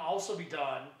socialism can also be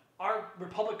done, our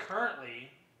republic currently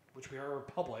which we are a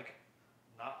republic,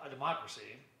 not a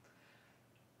democracy,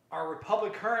 our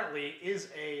republic currently is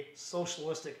a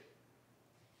socialistic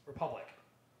republic.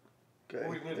 Okay.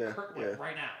 Where we live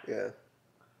right now. Yeah.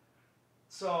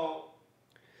 So,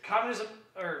 communism,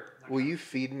 or... Will you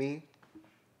feed me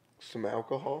some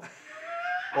alcohol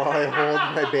while I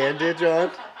hold my bandage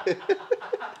on? I feel like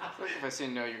if I say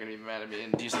no, you're gonna be mad at me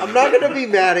and do something. I'm not gonna be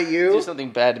mad at you. Do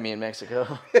something bad to me in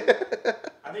Mexico.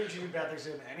 I think you should do bad things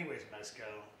to him anyways in Mexico.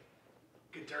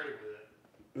 Get dirty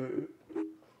with it.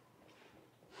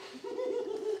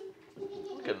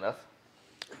 Good enough.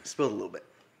 Spilled a little bit.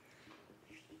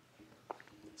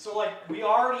 So, like, we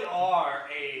already are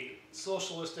a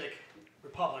socialistic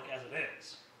republic as it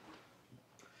is.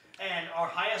 And our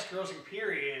highest grossing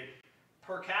period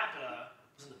per capita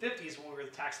was in the 50s when we were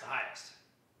taxed the highest.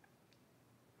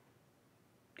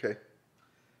 Okay.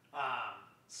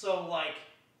 So, like,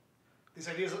 these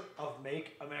ideas of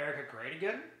make America great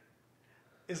again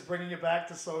is bringing it back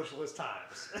to socialist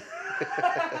times.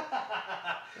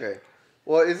 Okay.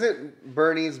 Well, isn't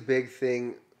Bernie's big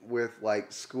thing with,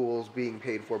 like, schools being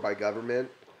paid for by government?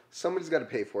 Somebody's got to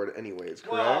pay for it anyways,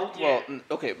 correct? Well, Well,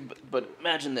 okay, but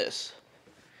imagine this.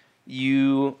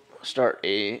 You start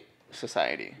a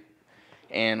society,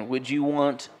 and would you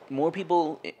want more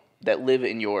people that live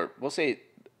in your, we'll say,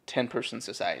 10-person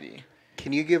society?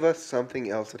 Can you give us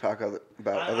something else to talk about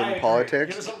I other than agree.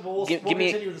 politics? Give us a, we'll, Give we'll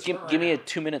me continue this give right me a now.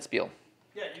 2-minute spiel.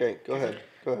 Yeah, Okay, go ahead.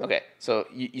 Go ahead. Okay, so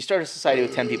you start a society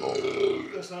with 10 people.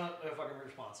 That's not a fucking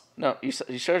response. No, you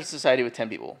start a society with 10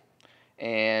 people,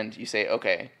 and you say,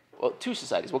 okay, well, 2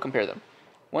 societies, we'll compare them.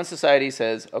 One society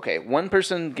says, okay, 1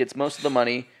 person gets most of the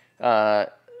money, 4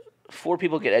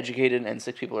 people get educated, and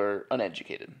 6 people are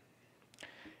uneducated.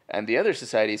 And the other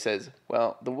society says,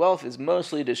 well, the wealth is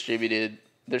mostly distributed.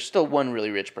 There's still 1 really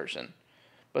rich person,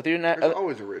 but they're not. There's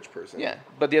always a rich person. Yeah,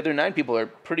 but the other 9 people are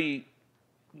pretty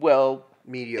well.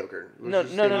 Mediocre. No, Let's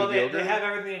just no, say no, They mediocre. have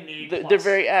everything they need. They're plus.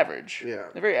 very average. Yeah.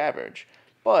 They're very average,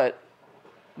 but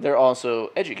they're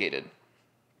also educated.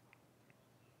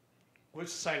 Which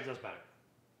society does better?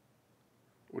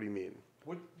 What do you mean?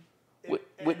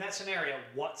 In that scenario,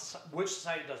 which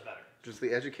society does better? Just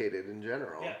the educated in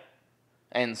general. Yeah.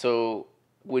 And so,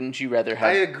 wouldn't you rather have?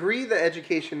 I agree that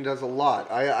education does a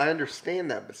lot. I understand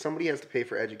that, but somebody has to pay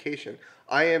for education.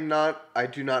 I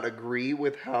do not agree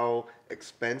with how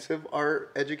expensive our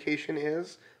education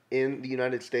is in the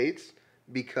United States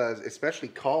because, especially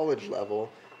college level,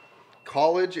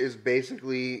 college is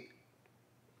basically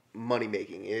money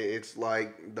making. It's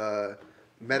like the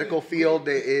medical field.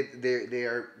 They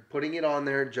are putting it on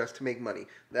there just to make money.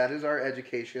 That is our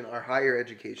education, our higher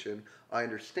education. I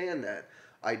understand that.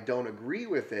 I don't agree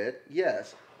with it,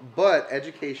 yes, but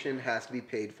education has to be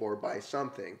paid for by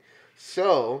something.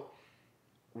 So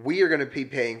we are going to be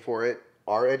paying for it,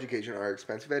 our education, our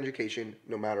expensive education,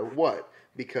 no matter what,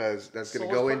 because that's going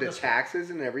to go into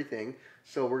taxes and everything.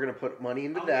 So we're going to put money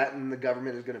into that, and the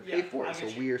government is going to pay for it. So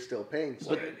we are still paying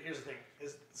for it. Here's the thing: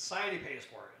 is society pays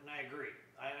for it, and I agree.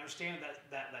 I understand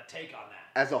that take on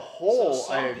that. As a whole,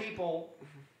 so some people.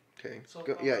 Okay. So,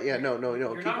 No.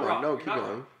 you're Keep not going. wrong. No, You're keep not going.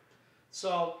 wrong.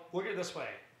 So look at it this way: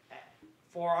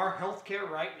 for our healthcare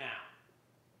right now,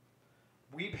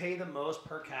 we pay the most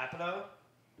per capita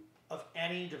of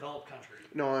any developed country.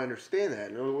 No, I understand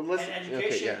that. No, let's, And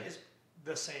education okay, yeah. is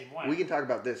the same way. We can talk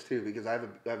about this too because I have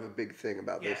a big thing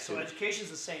about Yeah, this so too. education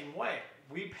is the same way.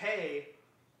 We pay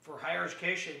for higher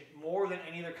education more than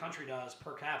any other country does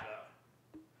per capita.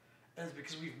 And it's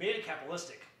because we've made it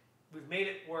capitalistic. We've made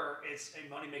it where it's a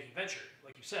money-making venture,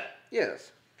 like you said.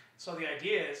 Yes. So the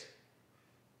idea is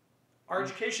our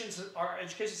education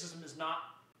system is not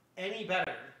any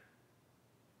better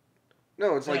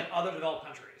No, it's than like other developed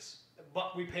countries,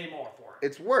 but we pay more for it.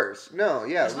 it's worse. No,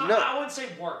 yeah, It's not, no. I wouldn't say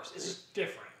worse. It's just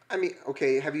different. I mean,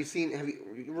 okay.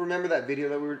 You remember that video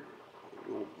that we were?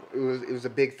 It was a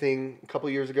big thing a couple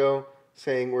years ago,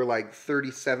 saying we're like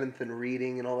 37th in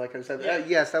reading and all that kind of stuff. Yeah.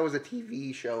 Yes, that was a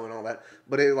TV show and all that,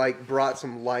 but it like brought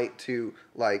some light to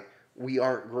like we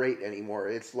aren't great anymore.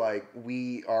 It's like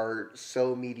we are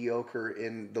so mediocre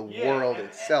in the world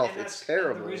itself. It's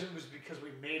terrible. And the reason was because we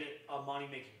made it a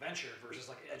money-making venture versus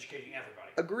like educating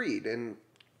everybody. Agreed. And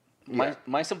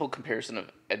My simple comparison of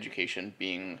education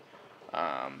being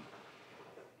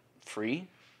free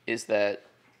is that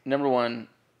number one,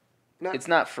 it's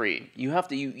not free. You have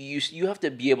to you have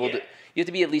to be able to you have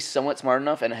to be at least somewhat smart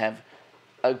enough and have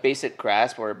a basic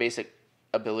grasp or a basic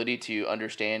ability to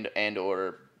understand and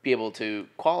or be able to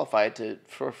qualify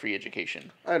for free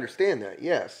education. I understand that.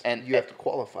 Yes, And you have to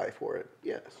qualify for it.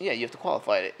 Yes. Yeah, you have to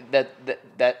qualify it.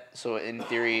 That so in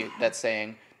theory that's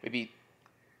saying maybe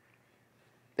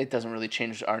it doesn't really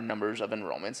change our numbers of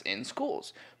enrollments in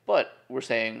schools. But we're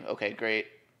saying, okay, great,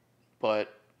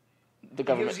 but the It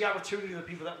government... gives the opportunity to the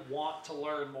people that want to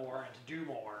learn more and to do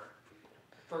more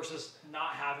versus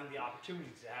not having the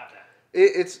opportunities to have that.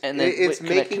 It's And then, it's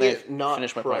making it not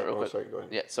finish my point real quick? Sorry, go ahead.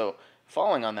 Yeah, so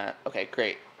following on that, okay,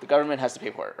 great. The government has to pay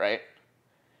for it, right?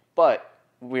 But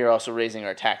we are also raising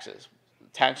our taxes.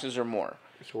 Taxes are more.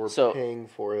 So we're paying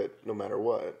for it no matter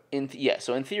what.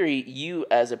 So in theory, you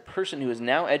as a person who is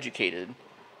now educated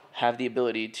have the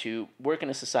ability to work in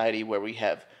a society where we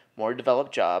have more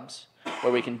developed jobs,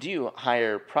 where we can do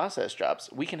higher process jobs.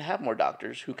 We can have more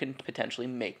doctors who can potentially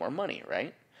make more money,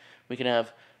 right? We can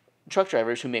have truck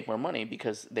drivers who make more money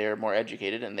because they're more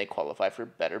educated and they qualify for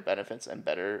better benefits and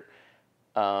better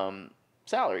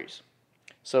salaries.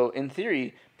 So in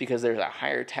theory, because there's a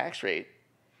higher tax rate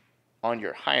on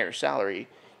your higher salary,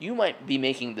 you might be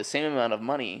making the same amount of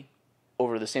money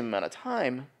over the same amount of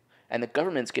time, and the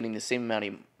government's getting the same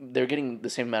amount they're getting the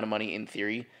same amount of money in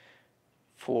theory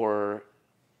for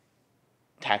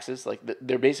taxes. Like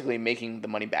they're basically making the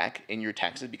money back in your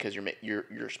taxes because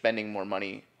you're spending more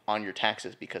money on your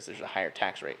taxes because there's a higher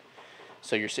tax rate.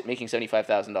 So you're making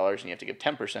 $75,000 and you have to give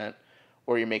 10%,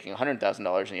 or you're making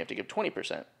 $100,000 and you have to give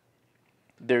 20%.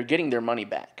 They're getting their money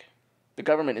back. The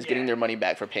government is getting their money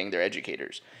back for paying their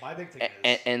educators. My big thing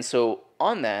is... And so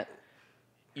on that,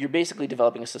 you're basically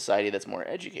developing a society that's more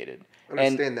educated. I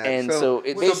understand that. And so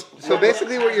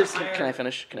basically what you're saying... Can I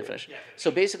finish? Yeah, finish. Yeah. So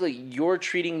basically, you're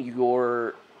treating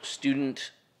your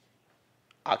student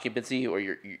occupancy or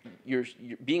you're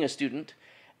being a student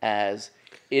as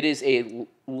it is a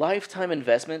lifetime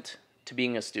investment to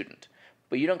being a student.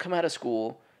 But you don't come out of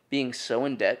school being so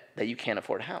in debt that you can't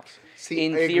afford a house. See,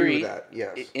 I agree with that,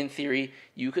 yes. In theory,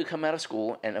 you could come out of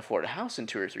school and afford a house in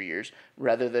 2 or 3 years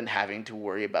rather than having to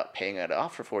worry about paying it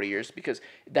off for 40 years because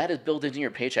that is built into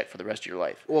your paycheck for the rest of your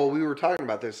life. Well, we were talking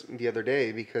about this the other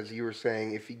day because you were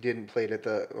saying if you didn't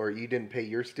you didn't pay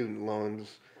your student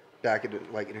loans back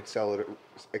at like an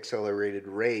accelerated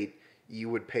rate, you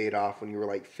would pay it off when you were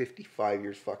like 55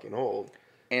 years fucking old.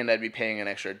 And I'd be paying an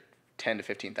extra $10,000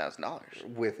 to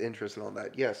 $15,000 with interest and all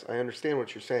that. Yes, I understand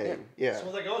what you're saying. Yeah. So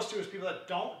what that goes to is people that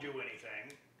don't do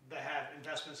anything, that have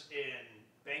investments in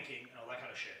banking and all that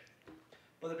kind of shit.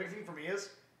 But the big thing for me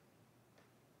is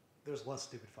there's less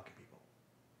stupid fucking people.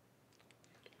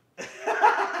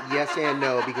 Yes and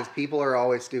no, because people are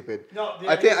always stupid. No,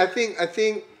 I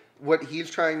think what he's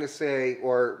trying to say,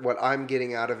 or what I'm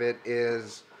getting out of it,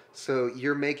 is so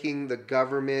you're making the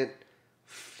government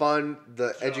fund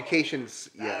the education.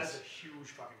 That is a huge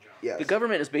fucking job. Yes. The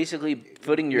government is basically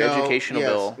footing your educational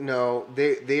bill. No,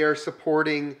 they are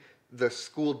supporting the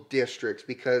school districts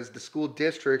because the school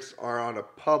districts are on a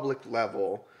public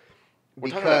level. We're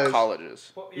talking about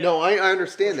colleges. Well, yeah, No, I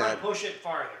understand we're that. trying to push it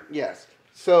farther. Yes.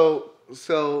 I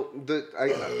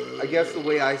guess the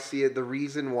way I see it, the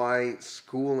reason why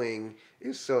schooling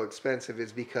is so expensive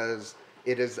is because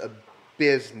it is a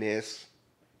business.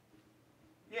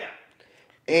 Yeah.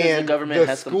 And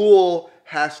the school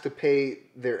has to pay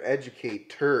their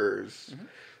educators. Mm-hmm.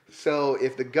 So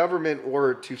if the government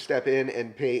were to step in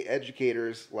and pay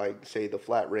educators, like, say, the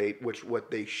flat rate, which what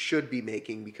they should be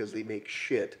making because they make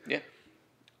shit. Yeah.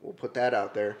 We'll put that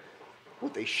out there.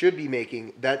 What they should be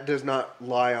making, that does not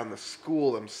lie on the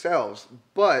school themselves.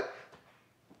 But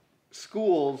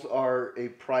schools are a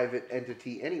private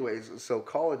entity anyways, so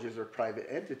colleges are private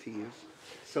entities.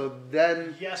 So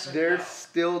then they're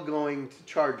still going to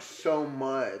charge so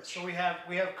much. So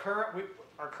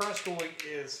our current schooling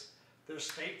is there's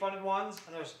state funded ones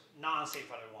and there's non-state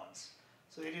funded ones.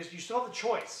 So you still have the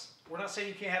choice. We're not saying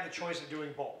you can't have the choice of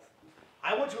doing both.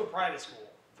 I went to a private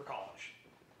school for college.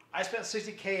 I spent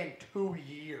 $60,000 in 2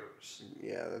 years.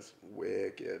 Yeah, that's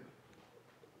wicked.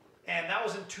 And that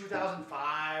was in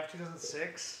 2005,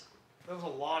 2006. That was a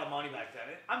lot of money back then.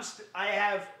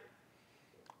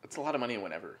 It's a lot of money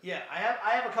whenever. Yeah, I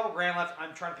have a couple grand left.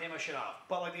 I'm trying to pay my shit off.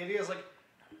 But like the idea is like,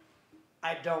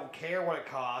 I don't care what it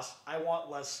costs. I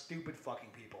want less stupid fucking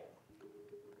people.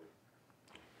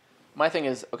 My thing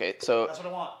is, okay, so that's what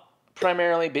I want.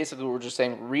 Primarily, basically, we're just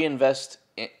saying reinvest.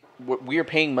 We're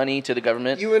paying money to the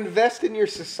government. You invest in your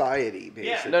society,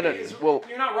 basically. Yeah, well,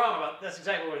 you're not wrong about that's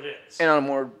exactly what it is. And on a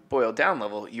more boiled down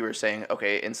level, you were saying,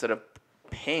 okay, instead of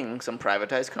paying some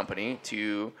privatized company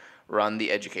to run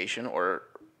the education or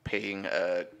paying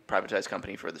a privatized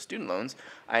company for the student loans,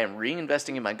 I am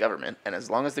reinvesting in my government, and as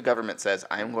long as the government says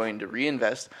I am going to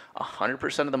reinvest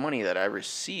 100% of the money that I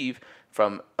receive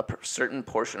from a certain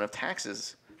portion of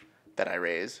taxes that I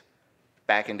raise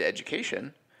back into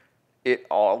education, it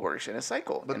all works in a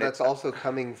cycle. But And that's also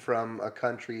coming from a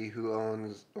country who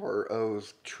owns or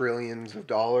owes trillions of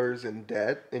dollars in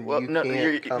debt, and well, you no,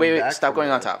 can't come wait, back. stop from going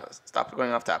on that. topic. Stop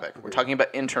going off topic. We're talking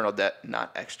about internal debt,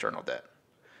 not external debt.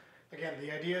 Again,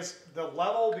 the idea is the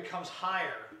level becomes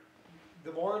higher.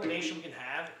 The more innovation we can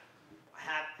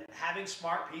having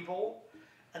smart people,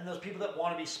 and those people that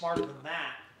want to be smarter than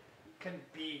that can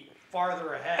be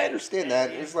farther ahead. I understand and that.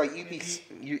 the- It's like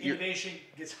innovation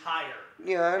gets higher.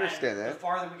 Yeah, I understand and that. The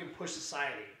farther we can push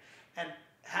society, and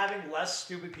having less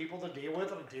stupid people to deal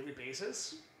with on a daily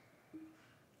basis.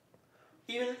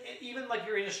 Even like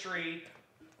your industry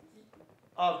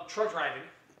of truck driving,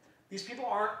 these people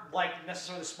aren't like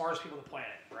necessarily the smartest people on the planet,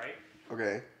 right?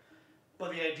 Okay.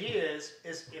 But the idea is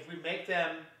if we make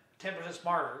them 10%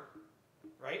 smarter,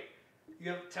 right? You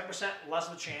have 10% less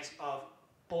of a chance of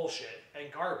bullshit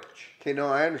and garbage. Okay, no,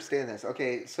 I understand this.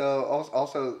 Okay, so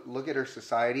also look at our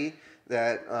society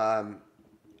that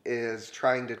is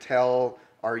trying to tell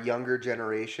our younger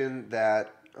generation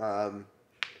that.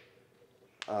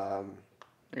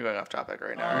 You're going off topic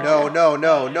right now. aren't No,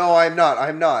 you? no, I'm not.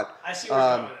 I'm not. I see where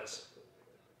you're going with this.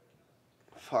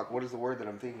 Fuck, what is the word that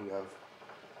I'm thinking of?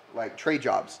 Like trade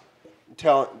jobs.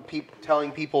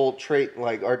 Telling people trade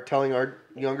telling our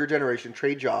younger generation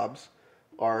trade jobs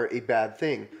are a bad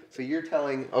thing. So you're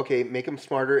telling, okay, make them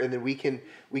smarter, and then we can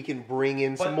bring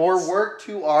in some more work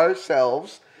to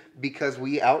ourselves because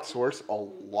we outsource a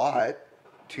lot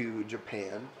to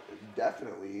Japan,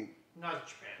 definitely. Not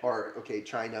Japan. Or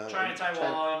China,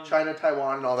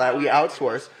 Taiwan, and all that. We Taiwan,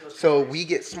 outsource, those so countries. we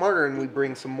get smarter and we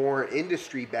bring some more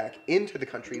industry back into the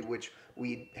country, which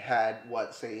we had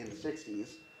say in the '60s.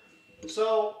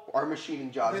 So Our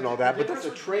machining jobs and the- all that, the but that's a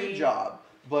difference trade between- job.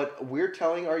 But we're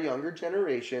telling our younger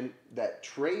generation that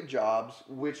trade jobs,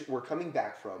 which we're coming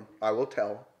back from, I will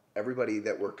tell everybody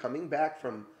that we're coming back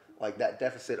from like that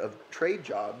deficit of trade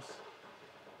jobs.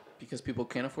 Because people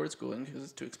can't afford schooling because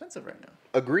it's too expensive right now.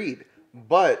 Agreed.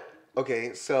 But,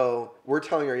 okay, so we're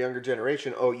telling our younger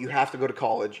generation, oh, you have to go to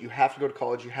college. You have to go to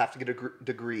college. You have to get a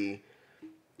degree.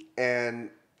 And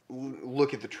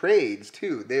look at the trades,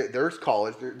 too. There's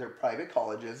college. They're private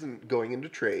colleges and going into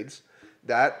trades.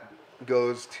 That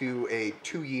goes to a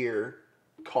 2-year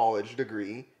college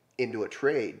degree into a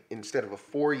trade instead of a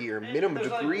 4-year minimum there's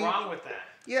degree. nothing wrong with that.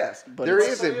 Yes, But there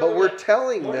it's- isn't. But we're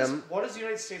telling What is- them... what is the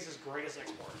United States' greatest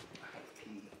export?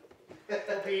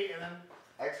 LP, and then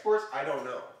Exports? I don't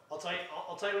know. I'll tell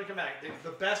you when you come back. The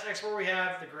best export we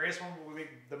have, the greatest one we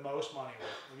make the most money with.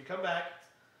 When you come back,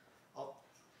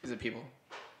 Is it people?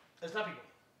 it's not people.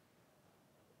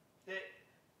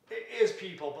 It is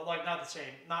people, but like not the same,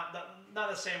 not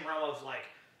the same realm of like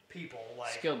people.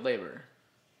 Like Skilled labor.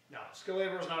 no, skilled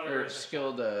labor is not our Or greatest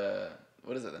export. skilled,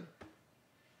 what is it then?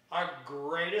 Our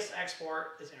greatest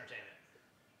export is entertainment.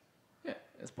 Yeah,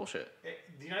 it's bullshit.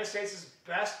 The United States'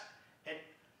 best and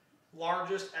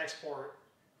largest export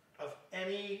of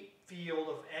any field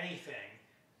of anything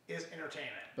is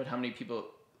entertainment. But how many people...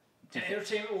 And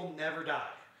entertainment will never die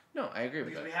No, I agree with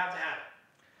because that. we have to have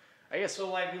it. I guess So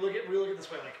like we look at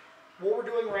this way, like what we're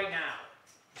doing right now,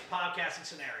 podcasting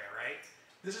scenario, right?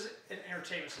 This is an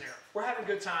entertainment scenario. We're having a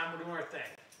good time. We're doing our thing,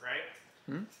 right?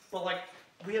 Hmm? But like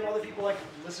we have other people like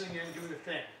listening in and doing the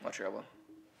thing. watch your elbow.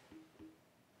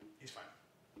 He's fine.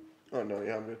 Oh, no,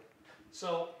 yeah, I'm good.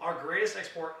 So our greatest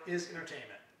export is entertainment.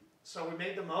 So we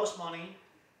make the most money.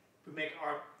 We make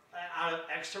our out of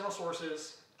external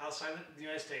sources outside the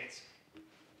United States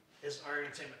is our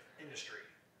entertainment industry.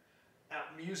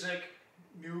 Music,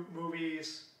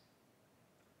 movies,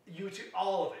 YouTube,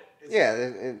 all of it. Yeah,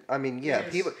 and I mean, yeah,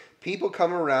 Yes. people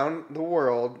come around the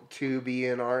world to be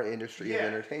in our industry of Yeah.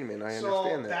 entertainment. I So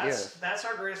understand that. Yes. that's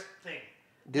our greatest thing.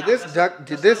 Did Now, this that's duck? not-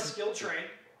 Did that's this? not a skilled trade?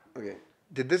 Okay.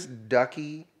 Did this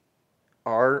ducky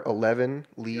R11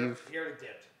 leave? He already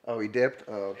dipped. Oh, he dipped.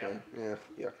 Oh, okay. Yeah.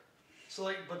 Yeah. So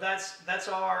like, but that's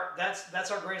our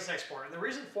greatest export, and the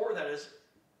reason for that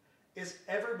is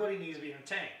everybody needs to be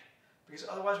entertained, because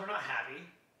otherwise we're not happy.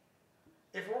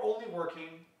 If we're only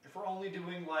working, if we're only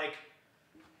doing like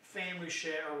family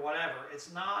shit or whatever,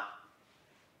 it's not.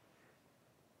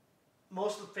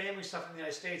 Most of the family stuff in the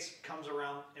United States comes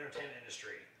around entertainment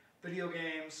industry, video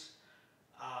games,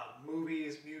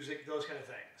 movies, music, those kind of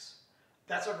things.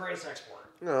 That's our greatest export.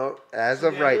 No, as So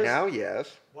of the right idea is- now,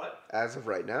 yes. What? As of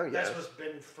right now, That's yes. what's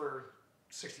been for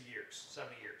 60 years,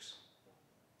 70 years,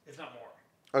 if not more.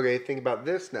 Okay, think about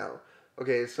this now.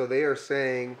 Okay, so they are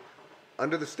saying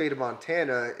under the state of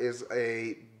Montana is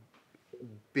a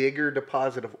bigger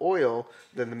deposit of oil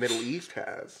than the Middle East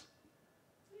has.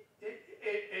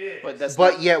 It is. But that's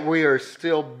But yet we are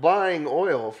still buying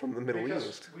oil from the Middle because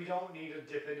East. we don't need to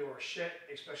dip into our shit,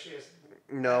 especially as.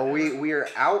 No, we are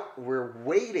out. We're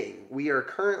waiting. We are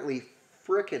currently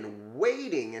frickin'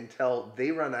 waiting until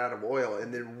they run out of oil,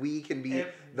 and then we can be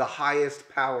the highest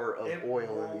power of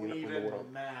oil in the world. It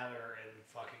won't matter in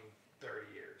fucking 30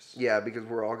 years. Yeah, because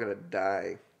we're all gonna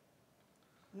die.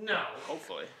 No.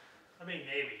 hopefully. I mean,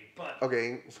 maybe, but.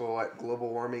 Okay, so what? Global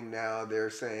warming now? They're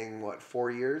saying what?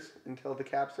 4 years until the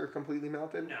caps are completely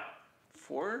melted? No.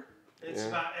 4? It's Yeah.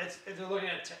 about. They're looking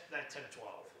at that 10 to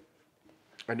 12.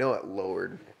 I know it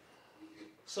lowered.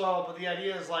 So, but the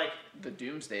idea is like. The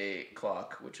doomsday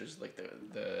clock, which is like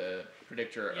the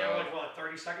predictor Yeah, of... like what,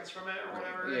 30 seconds from it or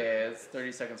whatever? Yeah, it's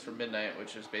 30 seconds from midnight,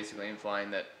 which is basically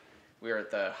implying that we are at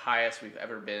the highest we've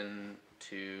ever been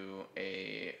to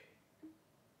a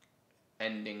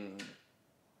ending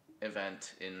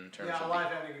event in terms Yeah, a of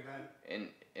live ending event.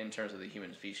 in terms of the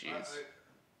human species,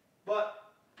 But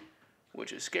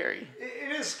which is scary.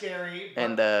 it is scary. But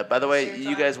And by the at way, same you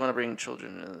time- guys want to bring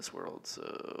children into this world,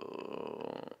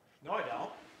 so No, I don't.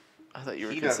 I thought you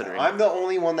were He doesn't. considering. I'm the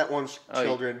only one that wants Oh,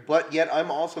 children, but yet I'm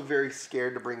also very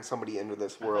scared to bring somebody into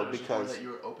this world because. you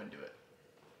were open to it.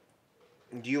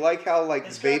 Do you like how like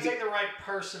It's gonna baby? take the right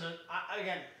person. And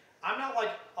again, I'm not like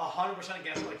 100%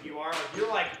 against it like you are. Like you're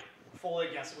like fully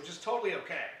against it, which is totally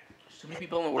okay. There's too many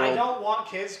people in the I world. don't want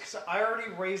kids because I already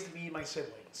raised me and my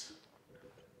siblings.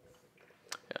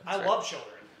 Yeah, I sorry. love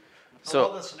children. I So-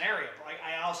 love the scenario. But like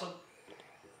I also,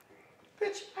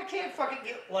 bitch, I can't fucking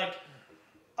get like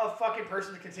a fucking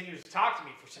person that continues to talk to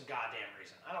me for some goddamn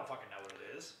reason. I don't fucking know what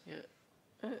it is.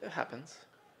 Yeah, it happens.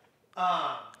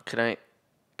 Um, Can I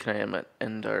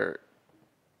end our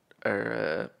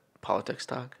politics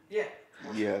talk? yeah.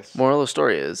 Yes. Moral of the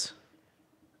story is,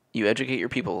 you educate your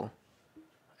people,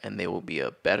 and they will be a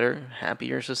better,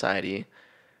 happier society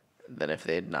than if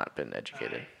they had not been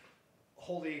educated. I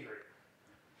wholly agree.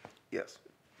 Yes.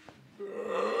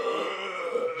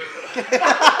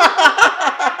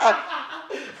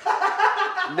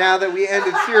 Now that we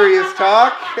ended serious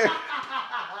talk.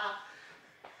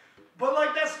 But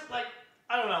like that's like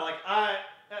I don't know, like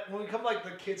when we come to, like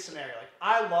the kid scenario, like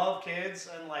I love kids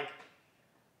and like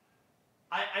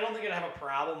I don't think I'd have a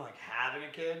problem like having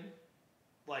a kid.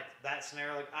 Like that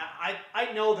scenario, like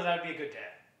I know that I'd be a good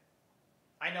dad.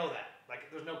 I know that. Like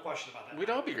there's no question about that. We'd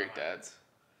all be great dads,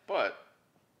 but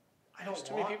I don't there's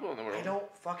too many people in the world. I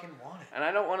don't fucking want it. and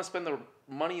I don't want to spend the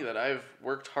money that I've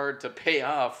worked hard to pay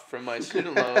off from my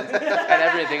student loans and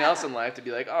everything else in life to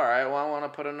be like, all right, well, I want to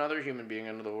put another human being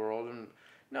into the world. And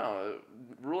no,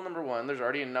 rule number one, there's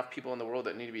already enough people in the world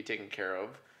that need to be taken care of.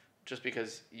 Just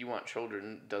because you want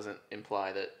children doesn't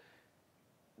imply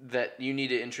that you need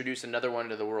to introduce another one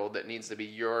into the world that needs to be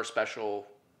your special,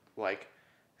 like,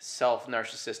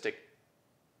 self-narcissistic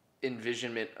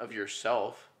envisionment of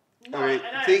yourself. No, All right,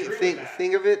 and I agree with that.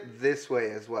 think of it this way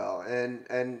as well,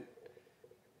 and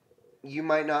you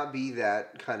might not be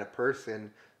that kind of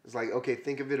person. It's like, okay,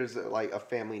 think of it as like a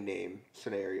family name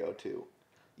scenario too.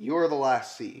 You're the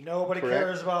last C. Nobody correct?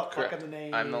 cares about Correct. fucking the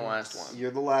name. I'm the last one.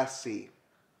 You're the last C.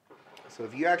 So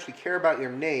if you actually care about your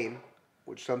name,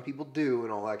 which some people do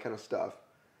and all that kind of stuff,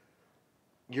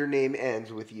 your name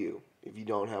ends with you if you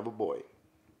don't have a boy.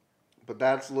 But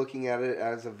that's looking at it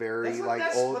as a very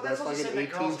old. But That's also like an saying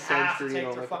that 18th girls have to century. take You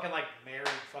know, their like, fucking like married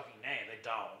fucking name. They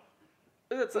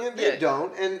don't. yeah, they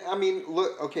don't. And I mean,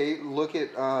 look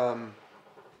at Tom,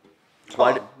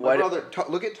 Why do- my brother.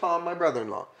 Look at Tom, my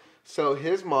brother-in-law. So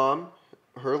his mom,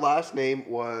 her last name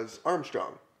was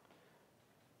Armstrong.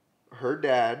 Her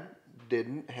dad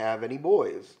didn't have any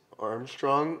boys.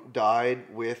 Armstrong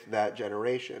died with that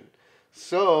generation.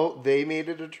 So they made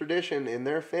it a tradition in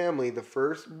their family. The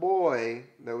first boy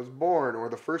that was born, or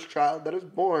the first child that is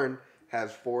born,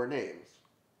 has 4 names.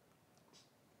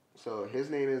 So his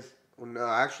name is, well, no,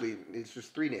 actually, it's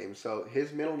just 3 names. So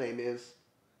his middle name is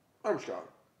Armstrong.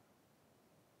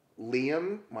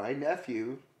 Liam, my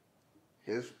nephew,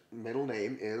 his middle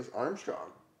name is Armstrong.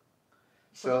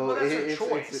 So But that's their it's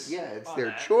choice it's on their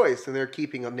that. choice, and they're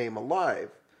keeping a name alive.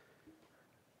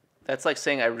 That's like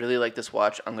saying, I really like this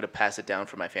watch. I'm going to pass it down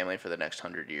for my family for the next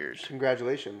 100 years.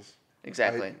 Congratulations.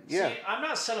 Exactly. Yeah. See, I'm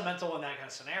not sentimental in that kind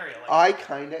of scenario. Like, I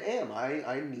kind of am.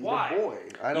 I need Why? a boy.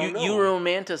 I don't know. You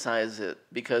romanticize it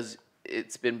because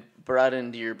it's been brought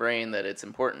into your brain that it's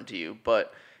important to you.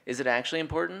 But is it actually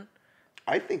important?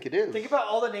 I think it is. think about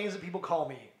all the names that people call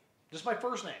me. Just my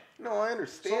first name. No, I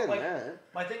understand like, that.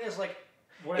 My thing is like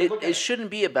when I look at It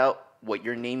shouldn't be about what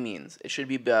your name means. It should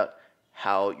be about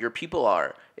how your people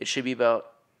are. It should be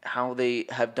about how they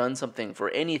have done something for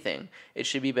anything. It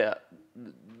should be about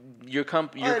your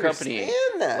company. understand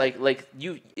that. Like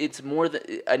you, it's more than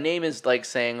a name is like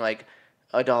saying like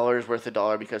 $1 is worth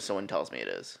 $1 because someone tells me it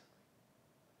is.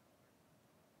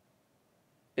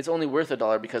 It's only worth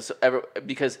 $1 because I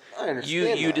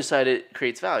understand you that. decide it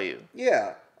creates value.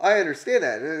 Yeah, I understand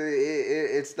that.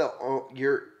 It's the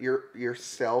your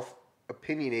self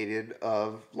opinionated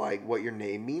of like what your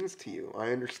name means to you.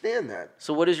 I understand that.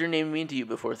 So what does your name mean to you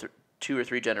before 2 or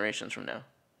 3 generations from now?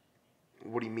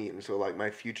 What do you mean? So like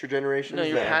my future generations? No,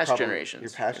 your that are past probably- generations.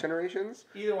 Your past generations?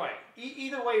 Either way.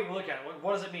 Either way you look at it,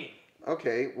 what does it mean?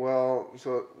 Okay, well,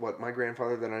 so what? My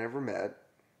grandfather that I never met,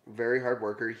 very hard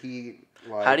worker. He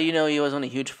like. How do you know he wasn't a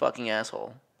huge fucking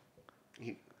asshole?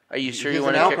 He, Are you sure he's you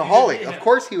an want to? alcoholic. Yeah. Of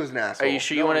course, he was an asshole. Are you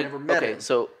sure No, you want I to? never met Okay, him.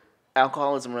 so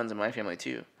alcoholism runs in my family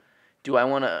too. Do I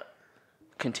want to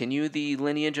continue the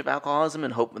lineage of alcoholism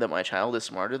and hope that my child is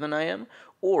smarter than I am?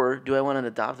 Or do I want to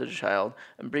adopt a child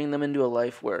and bring them into a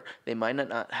life where they might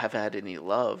not have had any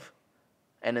love?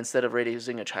 And instead of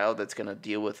raising a child that's going to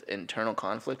deal with internal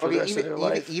conflict for the rest of their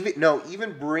life?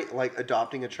 even bring like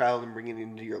adopting a child and bringing it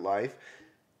into your life,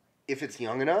 if it's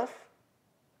young enough,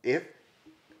 if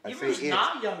I Even say if it's it's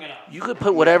not young enough. You could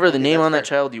put whatever the okay, name that's on that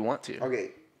fair. child you want to. okay,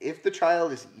 if the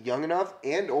child is young enough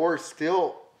and or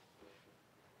still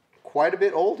quite a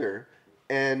bit older,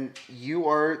 and you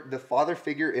are the father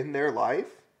figure in their life,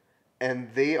 and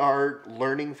they are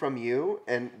learning from you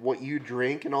and what you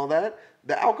drink and all that,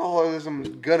 the alcoholism's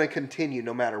gonna continue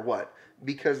no matter what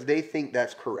because they think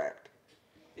that's correct.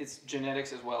 It's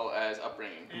genetics as well as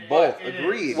upbringing. Both it is.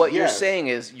 agreed. What you're yes. saying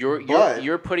is But-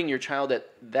 you're putting your child at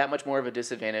that much more of a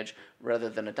disadvantage rather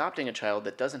than adopting a child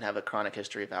that doesn't have a chronic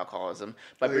history of alcoholism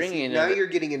by Okay, bringing see, in now you're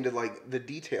getting into like the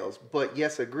details, but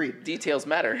yes, agreed. details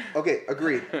matter. Okay,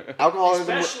 agreed.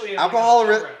 Alcoholism. Especially if you have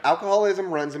children.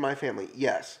 Alcoholism runs in my family.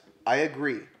 Yes, I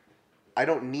agree. I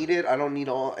don't need it. I don't need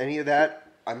any of that.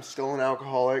 I'm still an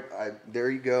alcoholic. There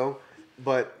you go.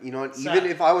 But you know what? Even Seth,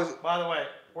 if I was, By the way,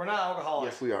 we're not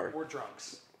alcoholics. Yes, we are. We're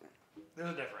drunks. There's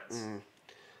a difference. We're in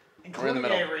Including the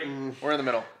middle. Avery. We're in the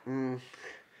middle.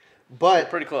 but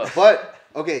Pretty close. But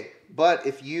okay, but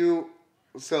if you,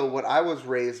 so what I was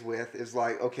raised with is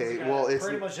like, okay, This guy well, it's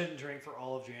pretty much didn't drink for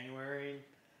all of January,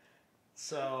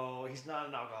 so he's not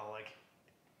an alcoholic.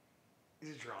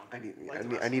 He's a drunk. I need Like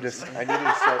the I rest need of us.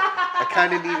 I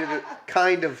kind of needed a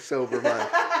kind of sober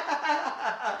month.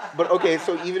 But okay,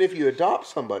 so even if you adopt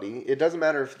somebody, it doesn't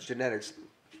matter if it's genetics.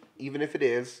 Even if it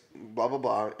is, blah, blah,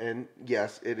 blah. And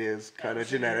yes, it is kind of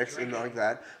so you're genetics and drinking. like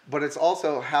that. But it's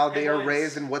also how they Hey, are boys.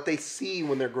 raised and what they see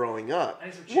when they're growing up. I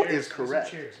need some cheers. What is I need some correct?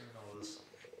 cheers in the middle of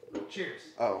this. Cheers.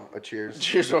 Oh, a cheers.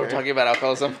 Cheers, what we're Okay. talking about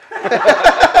alcoholism.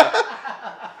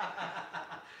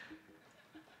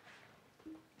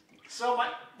 So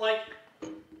I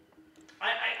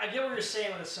get what you're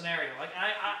saying with the scenario. Like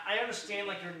I understand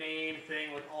like your name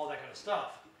thing, like all that kind of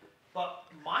stuff. But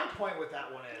my point with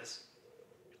that one is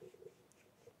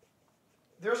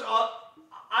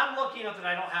I'm lucky enough that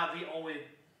I don't have the only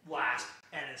last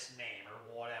Ennis name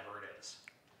or whatever it is.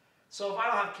 So if I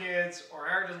don't have kids or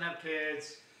Eric doesn't have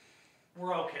kids,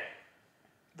 we're okay.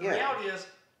 The Yeah. reality is,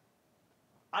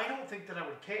 I don't think that I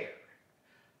would care.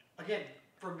 Again,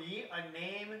 for me, a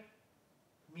name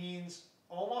means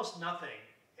almost nothing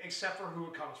except for who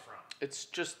it comes from. It's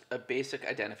just a basic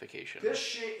identification. This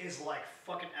shit is like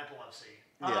fucking epilepsy.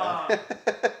 Yeah.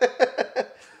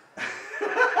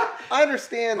 I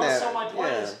understand Well, that. so my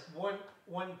point yeah. is,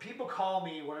 when people call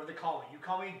me, whatever they call me, you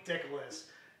call me Dickless,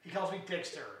 he calls me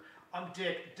Dickster, I'm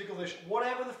Dick, Dicklish,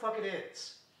 whatever the fuck it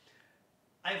is.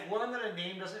 I've learned that a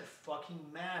name doesn't fucking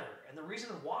matter. And the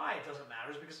reason why it doesn't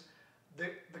matter is because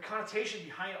the connotation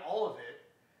behind all of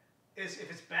it is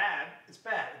if it's bad, it's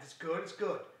bad. If it's good, it's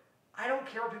good. I don't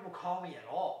care what people call me at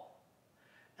all.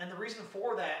 And the reason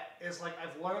for that is like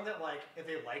I've learned that like if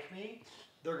they like me,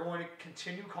 they're going to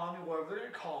continue calling me whatever they're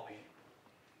going to call me.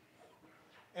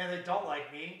 And if they don't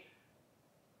like me,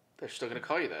 They're still going to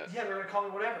call you that. yeah, they're going to call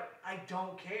me whatever. I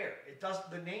don't care.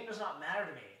 The name does not matter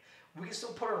to me. We can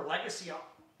still put our legacy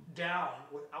down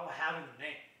without having the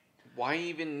name. Why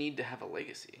even need to have a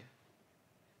legacy?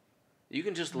 You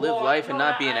can just Well, live life and no,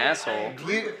 not be an I asshole. agree.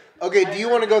 Do you, I do you agree.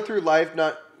 want to go through life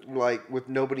not like with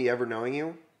nobody ever knowing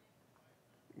you?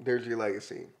 There's your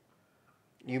legacy.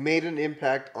 You made an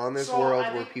impact on this So world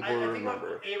I where think- people I think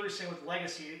remember. what Avery's saying with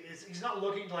legacy is he's not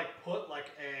looking to like put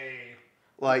like a.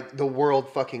 Like the world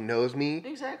fucking knows me.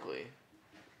 Exactly.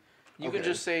 You can Okay.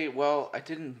 just say, well, I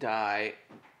didn't die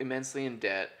immensely in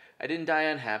debt. I didn't die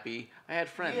unhappy. I had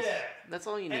friends. Yeah. That's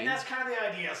all you need. And that's kind of the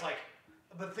idea. It's like,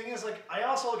 but the thing is, like, I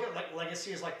also look at like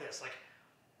legacy as like this, like,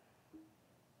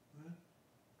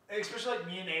 especially like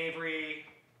me and Avery,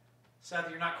 Seth,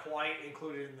 you're not quite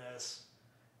included in this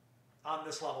on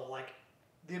this level. Like,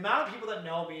 the amount of people that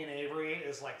know me and Avery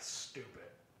is like stupid.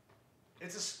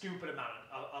 It's a stupid amount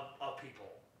of people.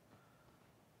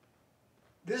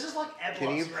 This is like Ed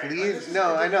Can you Love's, right? please? Like,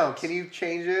 No, I know. Can you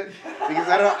change it? Because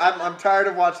I'm tired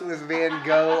of watching this Van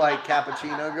Gogh like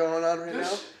cappuccino going on right now.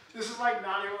 This is like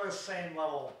not even the same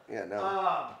level. Yeah,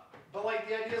 no. But like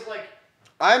the idea is like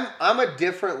I'm a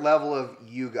different level of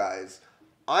you guys.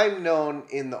 I'm known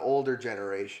in the older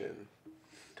generation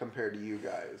compared to you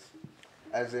guys,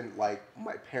 as in like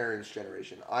my parents'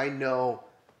 generation. I know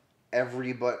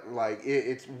everybody. Like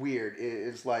it's weird.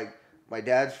 It's like my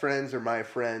dad's friends are my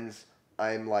friends.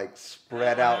 I'm like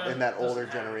spread out in that older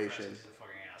generation.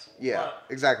 Yeah,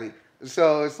 exactly.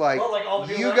 So it's like, all the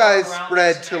people you that guys are around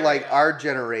spread this to like area. our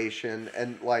generation,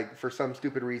 and like for some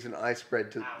stupid reason I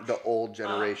spread to Ouch. the old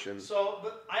generation.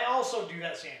 But I also do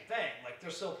that same thing. Like,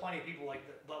 there's still plenty of people like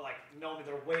that like know me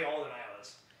that are way older than I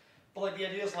was. But like the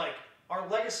idea is like our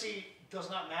legacy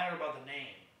does not matter about the name.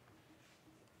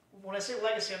 When I say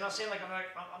legacy, I'm not saying like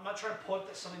I'm not trying to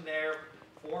put something there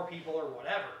for people or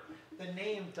whatever. The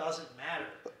name doesn't matter.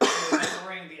 You're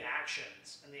remembering the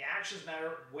actions, and the actions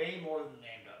matter way more than the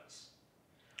name does.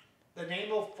 The name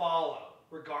will follow,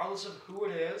 regardless of who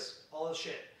it is, all this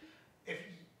shit. If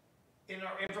in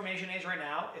our information age right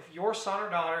now, if your son or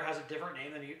daughter has a different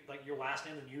name than you, like your last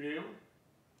name than you do,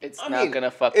 It's I not mean,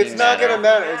 gonna fucking It's not matter. gonna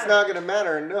matter. It's not gonna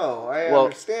matter. No, I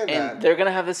understand and that. they're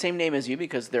gonna have the same name as you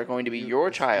because they're going to be your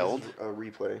This child. is a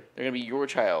replay. They're gonna be your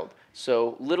child.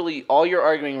 So literally, all you're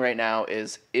arguing right now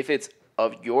is if it's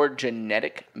of your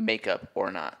genetic makeup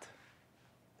or not.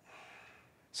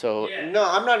 So Yeah. No,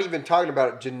 I'm not even talking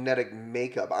about genetic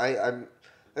makeup. I'm.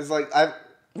 It's like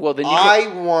well then you I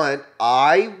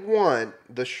want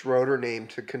the Schroeder name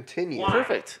to continue. Why?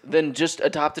 perfect. Then just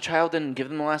adopt a child and give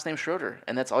them the last name Schroeder,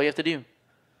 and that's all you have to do.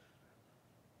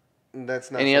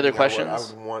 That's not Any other something I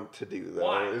questions? would want to do though.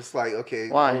 Why? It's like, okay,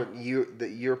 Why?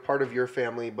 you're part of your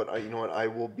family, but you know what? I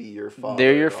will be your father.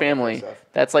 They're your and all that kind of family. stuff.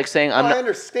 That's like saying I'm I not.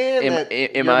 understand Am, that.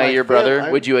 am you're I my your brother?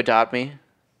 fam- Would you adopt me?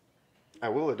 I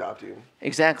will adopt you.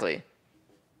 Exactly.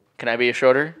 Can I be a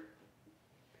Schroeder?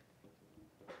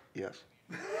 Yes.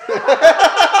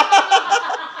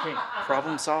 Okay,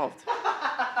 problem solved.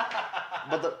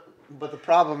 But the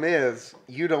problem is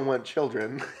you don't want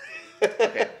children.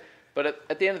 Okay. But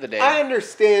at the end of the day, I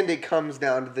understand it comes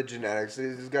down to the genetics.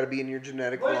 It's got to be in your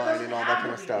genetic But it line doesn't and all that have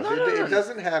kind of to be. stuff. No. It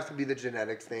doesn't have to be the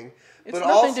genetics thing. It's but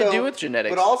nothing to also, do with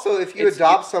genetics. But also, if you It's-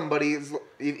 adopt somebody,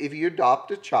 if you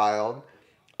adopt a child,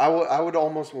 I would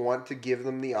almost want to give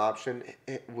them the option.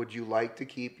 Would you like to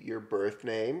keep your birth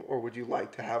name, or would you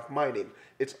like to have my name?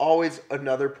 It's always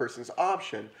another person's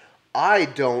option. I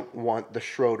don't want the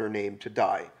Schroeder name to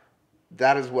die.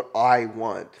 That is what I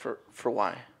want. for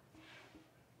why?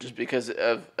 Just because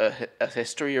of a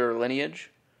history or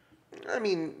lineage? I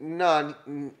mean, not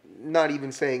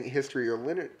even saying history or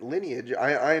lineage.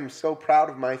 I am so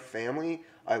proud of my family.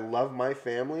 I love my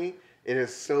family. It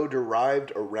is so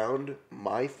derived around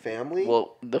my family.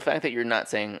 Well, the fact that you're not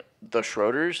saying the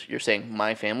Schroeders, you're saying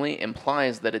my family,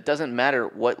 implies that it doesn't matter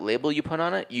what label you put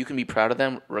on it. You can be proud of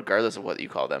them regardless of what you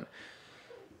call them.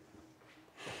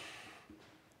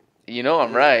 You know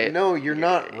I'm right. No, you're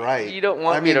not right. You don't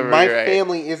want I me mean, to my be right.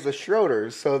 family is the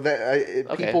Schroeders, so that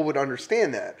Okay. people would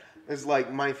understand that. It's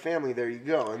like my family. There you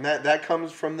go, and that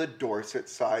comes from the Dorset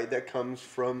side. That comes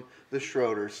from the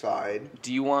Schroeder side.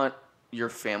 Do you want your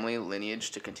family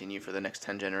lineage to continue for the next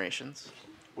 10 generations?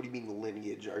 What do you mean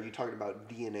lineage? Are you talking about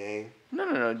DNA?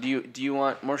 No. Do you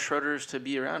want more Schroeders to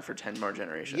be around for 10 more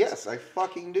generations? Yes, I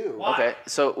fucking do. Why? Okay.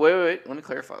 So wait. Let me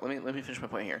clarify. Let me finish my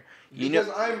point here. Because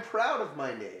I'm proud of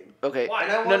my name. Okay. Why?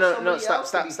 And I want No. somebody Stop.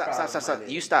 else to be proud of my name.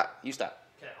 You stop.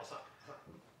 okay, I'll stop.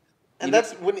 And You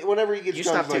that's whenever he gets you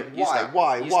drunk, stop he's too. like, You why, stop.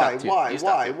 why, You why, stop too. why, You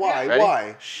stop why, too. why, Ready?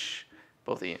 why? Shh.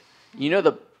 Both of you. You know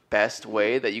the best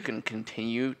way that you can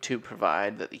continue to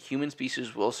provide that the human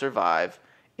species will survive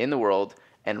in the world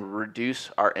and reduce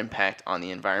our impact on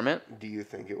the environment? Do you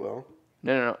think it will?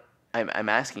 No. I'm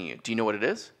asking you. Do you know what it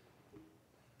is?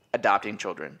 Adopting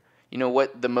children. You know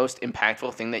what the most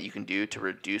impactful thing that you can do to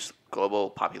reduce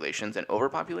global populations and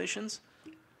overpopulations?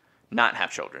 Not have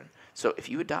children. So if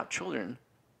you adopt children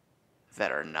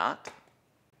that are not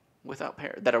without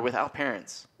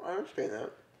parents, I understand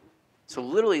that. so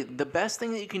literally the best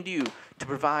thing that you can do to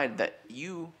provide that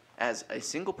you as a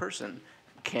single person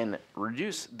can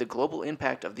reduce the global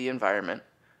impact of the environment,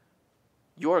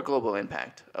 your global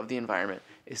impact of the environment,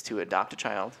 is to adopt a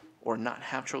child or not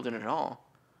have children at all,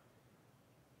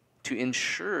 to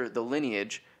ensure the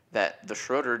lineage that the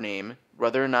Schroeder name,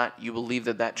 whether or not you believe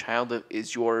that that child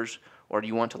is yours or do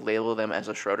you want to label them as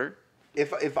a Schroeder,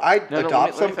 If I No,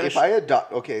 adopt let me finish.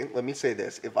 okay, let me say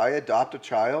this. If I adopt a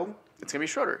child, It's gonna be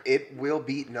shorter. it will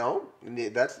be no.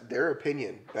 That's their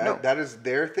opinion. No. That is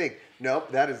their thing.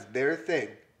 Nope, that is their thing.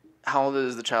 How old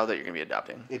is the child that you're gonna be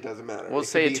adopting? It doesn't matter. We'll it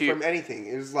say could it be to from anything.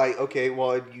 It's like, okay,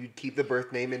 well, you keep the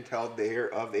birth name until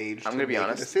they're of age I'm to gonna be make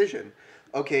honest. a decision.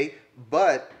 Okay,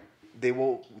 but they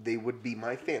would be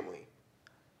my family.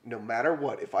 No matter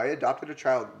what. If I adopted a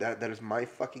child, that is my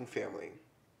fucking family.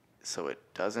 So it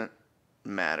doesn't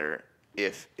matter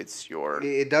if it's your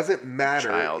It doesn't matter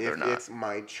child or if not. it's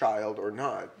my child or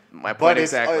not. My But point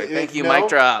it's, exactly. Thank you. no, Mic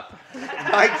drop.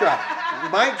 Mic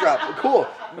drop. Mic drop. Cool.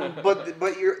 But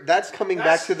that's coming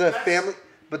back to the family.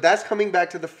 But that's coming back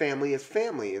to the family as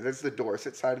family. There's the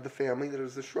Dorset side of the family.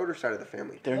 There's the Schroeder side of the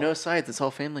family. There are no sides. It's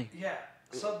all family. Yeah.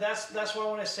 So that's why I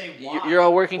want to say why. You're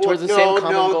all working towards the same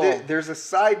common goal. There's a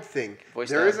side thing. Voice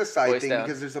There down. is a side Voice thing down.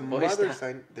 because there's a Voice mother down.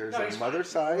 side. There's No, a he's mother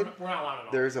fine. side. We're not loud at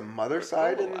all. There's a mother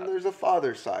side a and lot. then there's a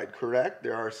father side. Correct?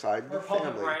 There are sides of We're the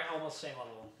public family. right almost same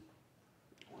level.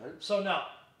 What? So no.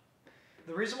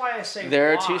 The reason why I say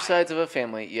There are why, two sides of a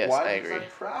family. Yes, Why? I Because agree.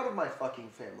 I'm proud of my fucking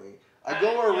family. I and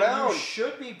go around. You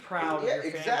should be proud Yeah, of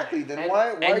your exactly. family. Then why?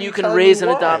 And are you you can telling raise me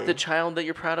and why? adopt a child that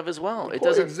you're proud of as well. It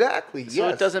Well, doesn't exactly. So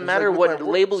Yes. it doesn't It's matter like with what my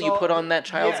work- label you So, put on that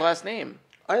child's yeah. last name.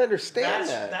 I understand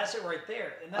that. That's it right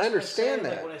there. And that's I understand what I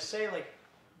say, that. Like, when I say like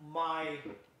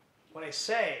when I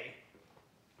say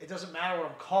it doesn't matter what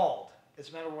I'm called, it's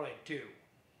a matter what I do.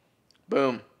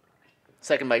 Boom.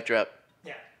 Second mic drop.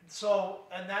 Yeah. So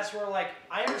and that's where like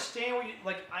I understand what you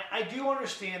like. I do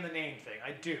understand the name thing.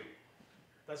 I do.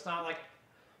 That's not like.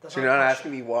 That's So you're not a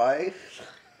asking me why?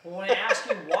 Well, when I ask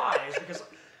you why, is because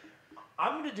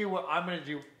I'm going to do what I'm going to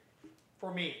do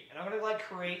for me. And I'm going to, like,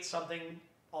 create something,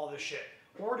 all this shit.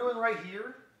 What we're doing right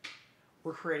here,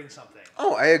 we're creating something.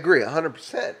 Oh, I agree,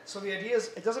 100%. So the idea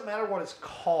is, it doesn't matter what it's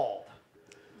called.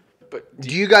 But Do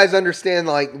you guys understand,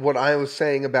 like, what I was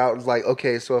saying about, like,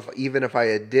 okay, so even if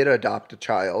I did adopt a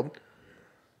child,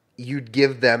 you'd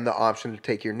give them the option to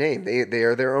take your name. They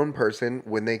are their own person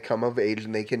when they come of age,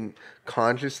 and they can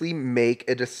consciously make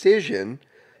a decision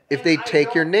if And they I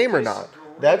take your don't name or not.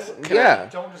 disagree That's with- yeah. I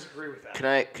don't disagree with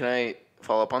that. Can I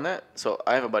follow up on that? So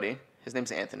I have a buddy. His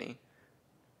name's Anthony.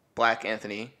 Black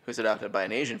Anthony, who's adopted by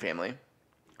an Asian family,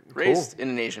 raised in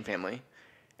an Asian family,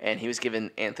 and he was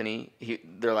given Anthony.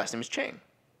 Their last name is Chang.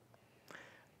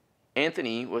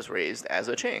 Anthony was raised as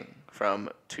a Chang from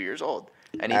 2 years old,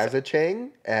 and As a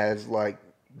Chang, as like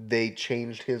they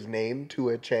changed his name to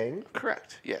a Chang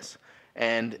correct, yes,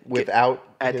 and without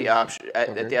at his- the option at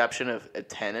okay. the option of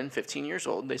 10 and 15 years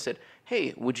old, they said,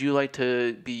 "Hey, would you like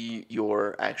to be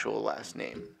your actual last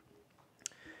name?"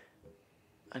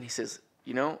 And he says,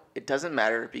 "You know, it doesn't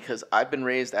matter because I've been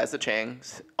raised as a Chang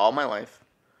all my life.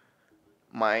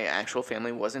 My actual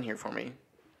family wasn't here for me.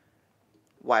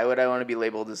 Why would I want to be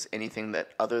labeled as anything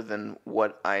that other than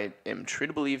what I am true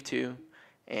to believe to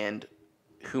and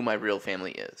who my real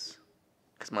family is?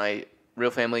 Because my real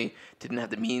family didn't have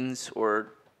the means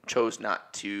or chose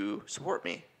not to support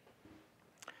me."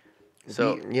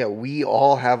 So we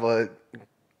all have a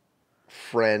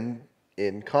friend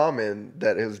in common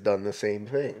that has done the same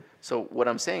thing. so what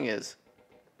I'm saying is,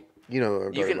 You know what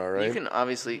I'm talking about, right? you can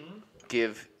obviously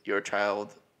give your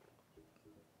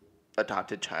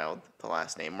adopted child, the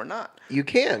last name or not. You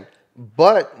can.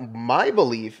 But my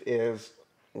belief is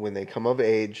when they come of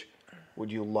age,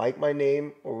 would you like my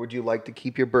name or would you like to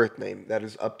keep your birth name? That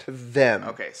is up to them.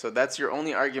 Okay, so that's your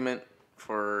only argument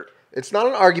for. It's not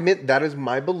an argument. That is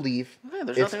my belief. Yeah,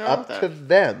 there's It's nothing wrong up with to that.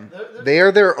 them. There- They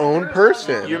are their there own is nothing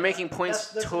person. wrong You're making points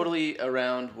That's- totally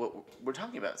around what we're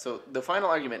talking about. So the final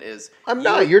argument is I'm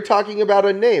not. You're talking about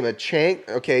a name, a Chang.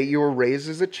 Okay, you were raised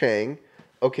as a Chang.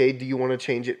 Okay, do you want to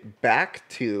change it back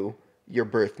to your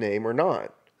birth name or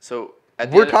not? So at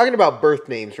the We're end, talking about birth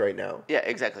names right now. Yeah,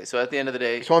 exactly. So at the end of the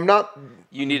day, So I'm not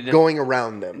you need to. going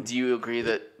around them. Do you agree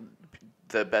that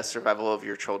the best survival of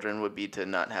your children would be to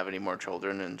not have any more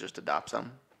children and just adopt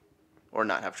some, or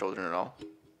not have children at all?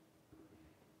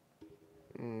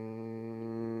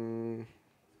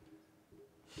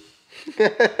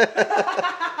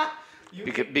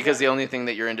 Because the only thing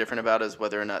that you're indifferent about is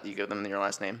whether or not you give them your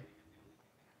last name.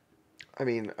 I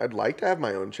mean, I'd like to have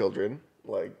my own children,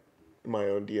 like my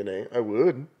own DNA. I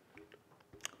would.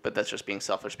 But that's just being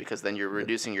selfish because then you're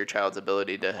reducing your child's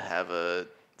ability to have a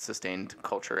sustained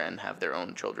culture and have their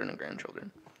own children and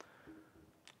grandchildren.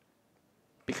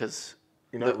 Because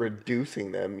You're not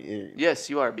reducing them. yes,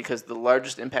 you are, because the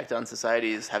largest impact on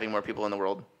society is having more people in the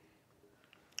world.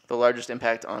 The largest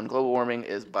impact on global warming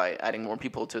is by adding more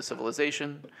people to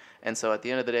civilization. And so at the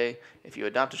end of the day, if you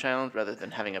adopt a child rather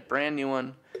than having a brand new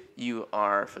one, you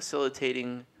are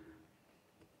facilitating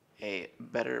a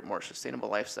better, more sustainable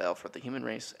lifestyle for the human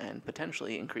race and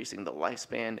potentially increasing the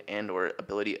lifespan and or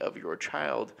ability of your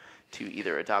child to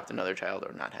either adopt another child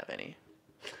or not have any.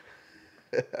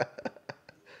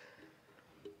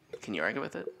 Can you argue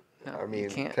with it? No, I mean, you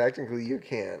can't. technically you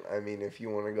can't. I mean, if you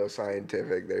want to go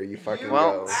scientific, there you fucking You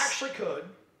Well, go. actually could,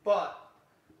 but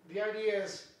the idea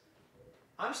is,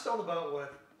 I'm still in the boat with.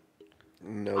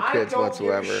 No I kids don't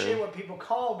whatsoever. give a shit what people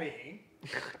call me.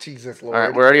 Jesus All Lord.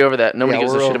 right, we're already over that. Nobody Yeah,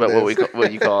 gives a we're shit over about this.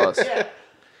 what you call us. Yeah.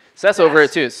 Seth's over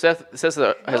it That's- too. Seth has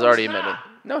No, already he's admitted. not.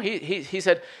 No, he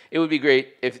said it would be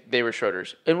great if they were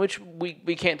Schroders, in which we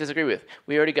can't disagree with.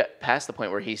 We already got past the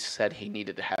point where he said he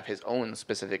needed to have his own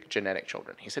specific genetic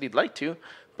children. He said he'd like to,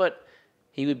 but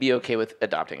he would be okay with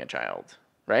adopting a child,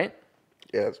 right?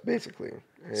 Yes, basically.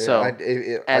 So,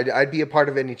 I'd be a part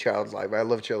of any child's life. I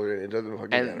love children. It doesn't fucking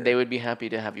matter. And they would be happy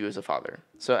to have you as a father.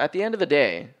 So at the end of the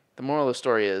day, the moral of the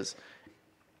story is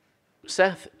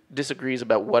Seth disagrees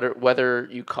about whether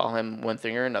you call him one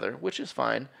thing or another, which is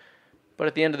fine. But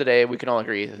at the end of the day, we can all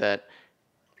agree that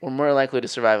we're more likely to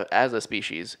survive as a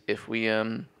species if we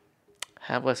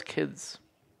have less kids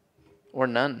or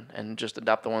none and just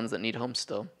adopt the ones that need homes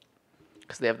still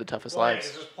because they have the toughest Well, yeah,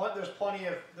 lives. 'cause there's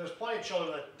plenty of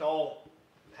children that don't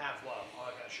have love, all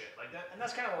that kind of shit, like that, and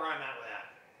that's kind of where I'm at with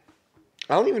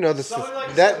that. I don't even know this. Something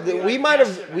like That something we like might have.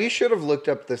 yesterday. We should have looked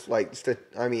up this like.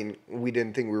 I mean, we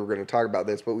didn't think we were going to talk about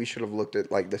this, but we should have looked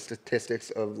at like the statistics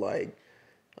of like,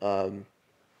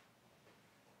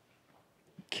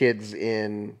 kids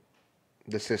in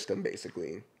the system, basically.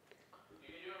 You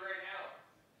can do it right now.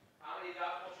 How many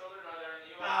adoptable children are there in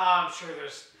the U.S.? I'm sure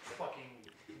there's fucking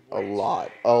A way too lot,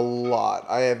 many. a lot.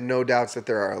 I have no doubts that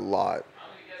there are a lot. I'm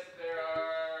going to guess that there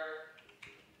are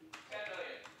 10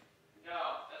 million. No,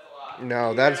 that's a lot.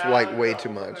 No, that's Yeah, like way no, too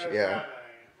much. there's Yeah, that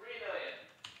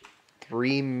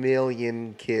 3 many. million. 3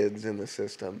 million kids in the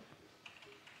system.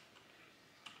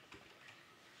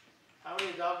 How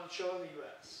many adopted children in the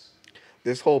U.S.?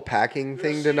 This whole packing You're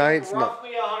thing seeing tonight's not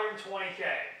roughly 120K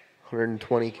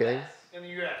 120K. in the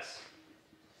U.S.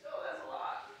 Still, that's a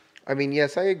lot. I mean,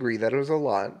 yes, I agree that it was a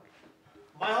lot.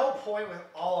 My whole point with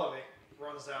all of it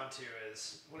runs down to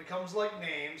is when it comes to like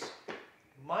names,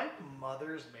 my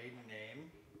mother's maiden name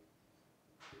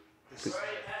is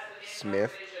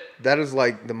Smith. That is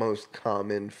like the most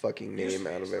common fucking name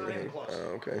out of It's not even everything. close.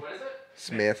 Oh, okay. What is it?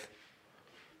 Smith.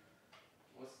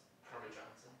 What's Herman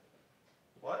Johnson?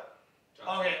 What?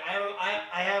 Okay,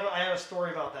 I have a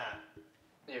story about that.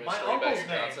 You have a My story about uncle's your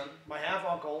name, Johnson? my half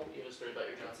uncle. You have a story about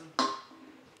your Johnson?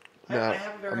 I No,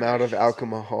 have a very I'm out of good-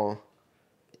 alcohol.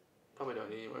 Probably don't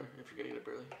need anymore if you're getting up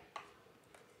early.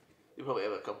 You probably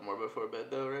have a couple more before bed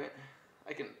though, right?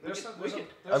 I can. There's we some. can, There's we some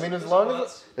can there's I mean, some- as there's some long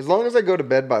nuts. as long as I go to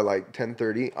bed by like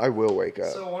 10:30, I will wake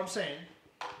up. So what I'm saying,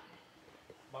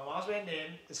 my mom's maiden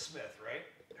name is Smith, right?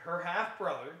 Her half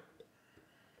brother,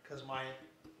 because my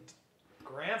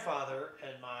grandfather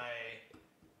and my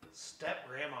step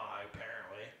grandma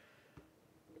apparently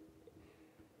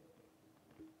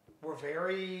were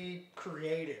very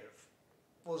creative.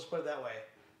 We'll just put it that way.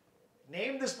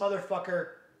 Name this motherfucker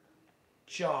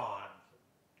John.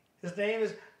 His name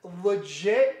is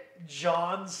legit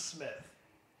John Smith.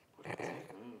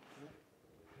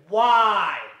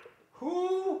 Why?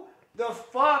 Who the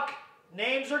fuck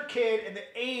names their kid in the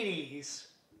 80s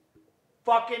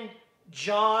fucking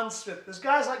John Smith? This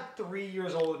guy's like 3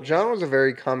 years old. John was a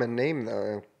very common name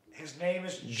though. His name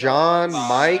is John,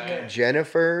 Mike, Smith.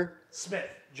 Jennifer. Smith.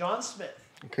 John Smith.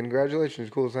 Congratulations,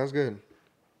 cool. Sounds good.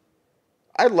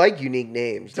 I like unique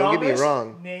names. Don't get me Dumbest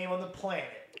wrong. name on the planet.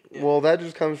 Yeah. Well, that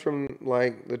just comes from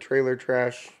like the trailer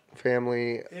trash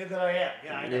family. Yeah, that I am.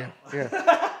 Yeah, I know. Yeah, yeah.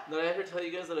 Did I ever tell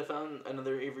you guys that I found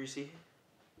another Avery C?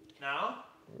 No? I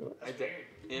That's did.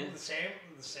 weird. Yeah. The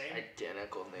same.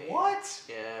 Identical name. What?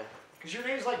 Yeah. Because your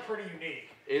name's like pretty unique.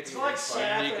 It's not like it's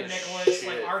Seth unique and as Nicholas. shit.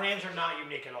 Like our names are not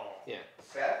unique at all. Yeah.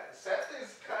 Seth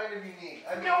is kind of unique.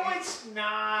 I mean, No, it's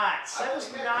not. Seth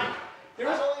is not. There's.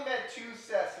 only met 2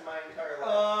 Seths in my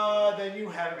entire Then you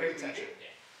haven't paid attention.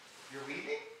 You're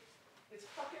leaving? It's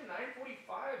fucking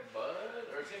 9:45, bud.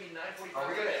 Or it's gonna be 9:45. Are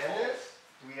we gonna end this?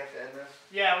 Do we have to end this?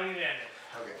 Yeah, we need to end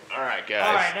it. Okay. All right, guys.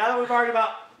 All right, now that we've argued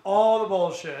about all the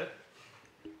bullshit,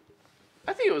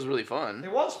 I think it was really fun.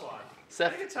 it was fun. Seth,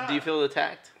 I think it's time. do you feel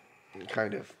attacked?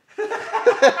 Kind of.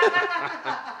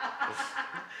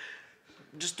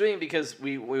 Just doing it because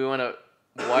we want to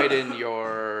widen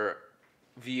your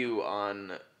view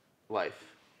on life.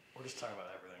 We're just talking about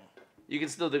everything. You can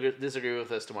still disagree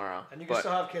with us tomorrow, And you can but,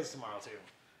 still have kids tomorrow, too.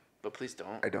 but please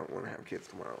don't. I don't want to have kids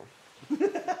tomorrow.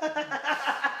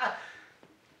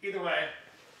 Either way,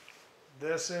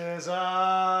 this is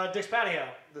Dick's Patio.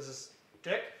 This is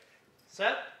Dick.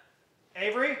 Set.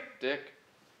 Avery. Dick.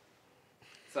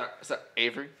 Sorry,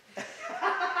 Avery.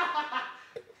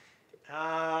 You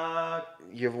have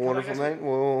a Come wonderful back next night.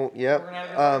 Well, yep. We're gonna have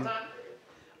a good fucking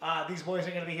time. These boys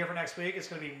ain't gonna be here for next week. It's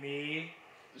gonna be me.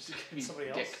 This is gonna be Somebody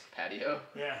else? Dick Patio.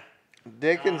 Yeah.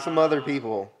 Dick and some other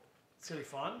people. It's gonna be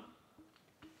fun.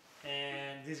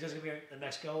 And these guys are gonna be in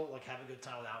Mexico, like having a good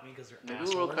time without me because they're Maybe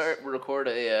assholes. we'll record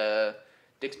a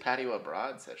Dick's Patio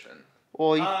Abroad session.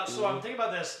 Well, So I'm thinking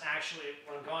about this actually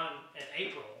when I'm gone in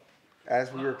April.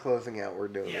 as we were closing out, we're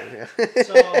doing Yeah. it. Yeah.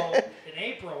 So in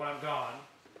April when I'm gone,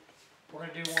 we're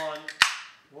gonna do one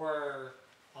where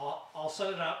I'll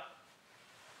set it up,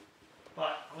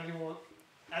 but I'm gonna do one.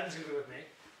 Evan's gonna be with me.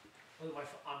 With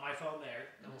on my phone there,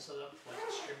 and we'll set it up like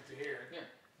stream through here. Yeah.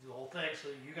 Do the whole thing, so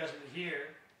you guys will be here,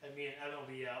 and me and Evan will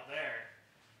be out there.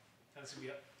 And it's gonna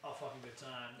be a fucking good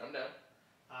time. I'm down.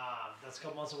 That's a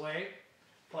couple months away.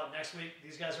 But next week,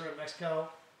 these guys are in Mexico.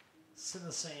 Sit in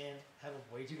the sand, have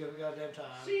a way too good of a goddamn time.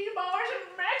 See you boys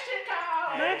in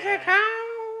Mexico. Mexico.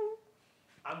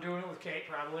 I'm doing it with Kate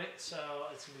probably, so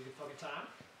it's gonna be a good fucking time.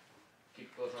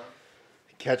 Keep close on.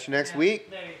 Catch you next Yeah, week.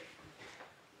 Maybe.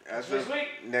 As Next of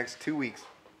week. next 2 weeks.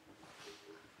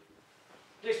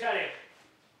 Dick's Patio.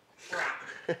 We're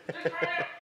out. Dick's Patio.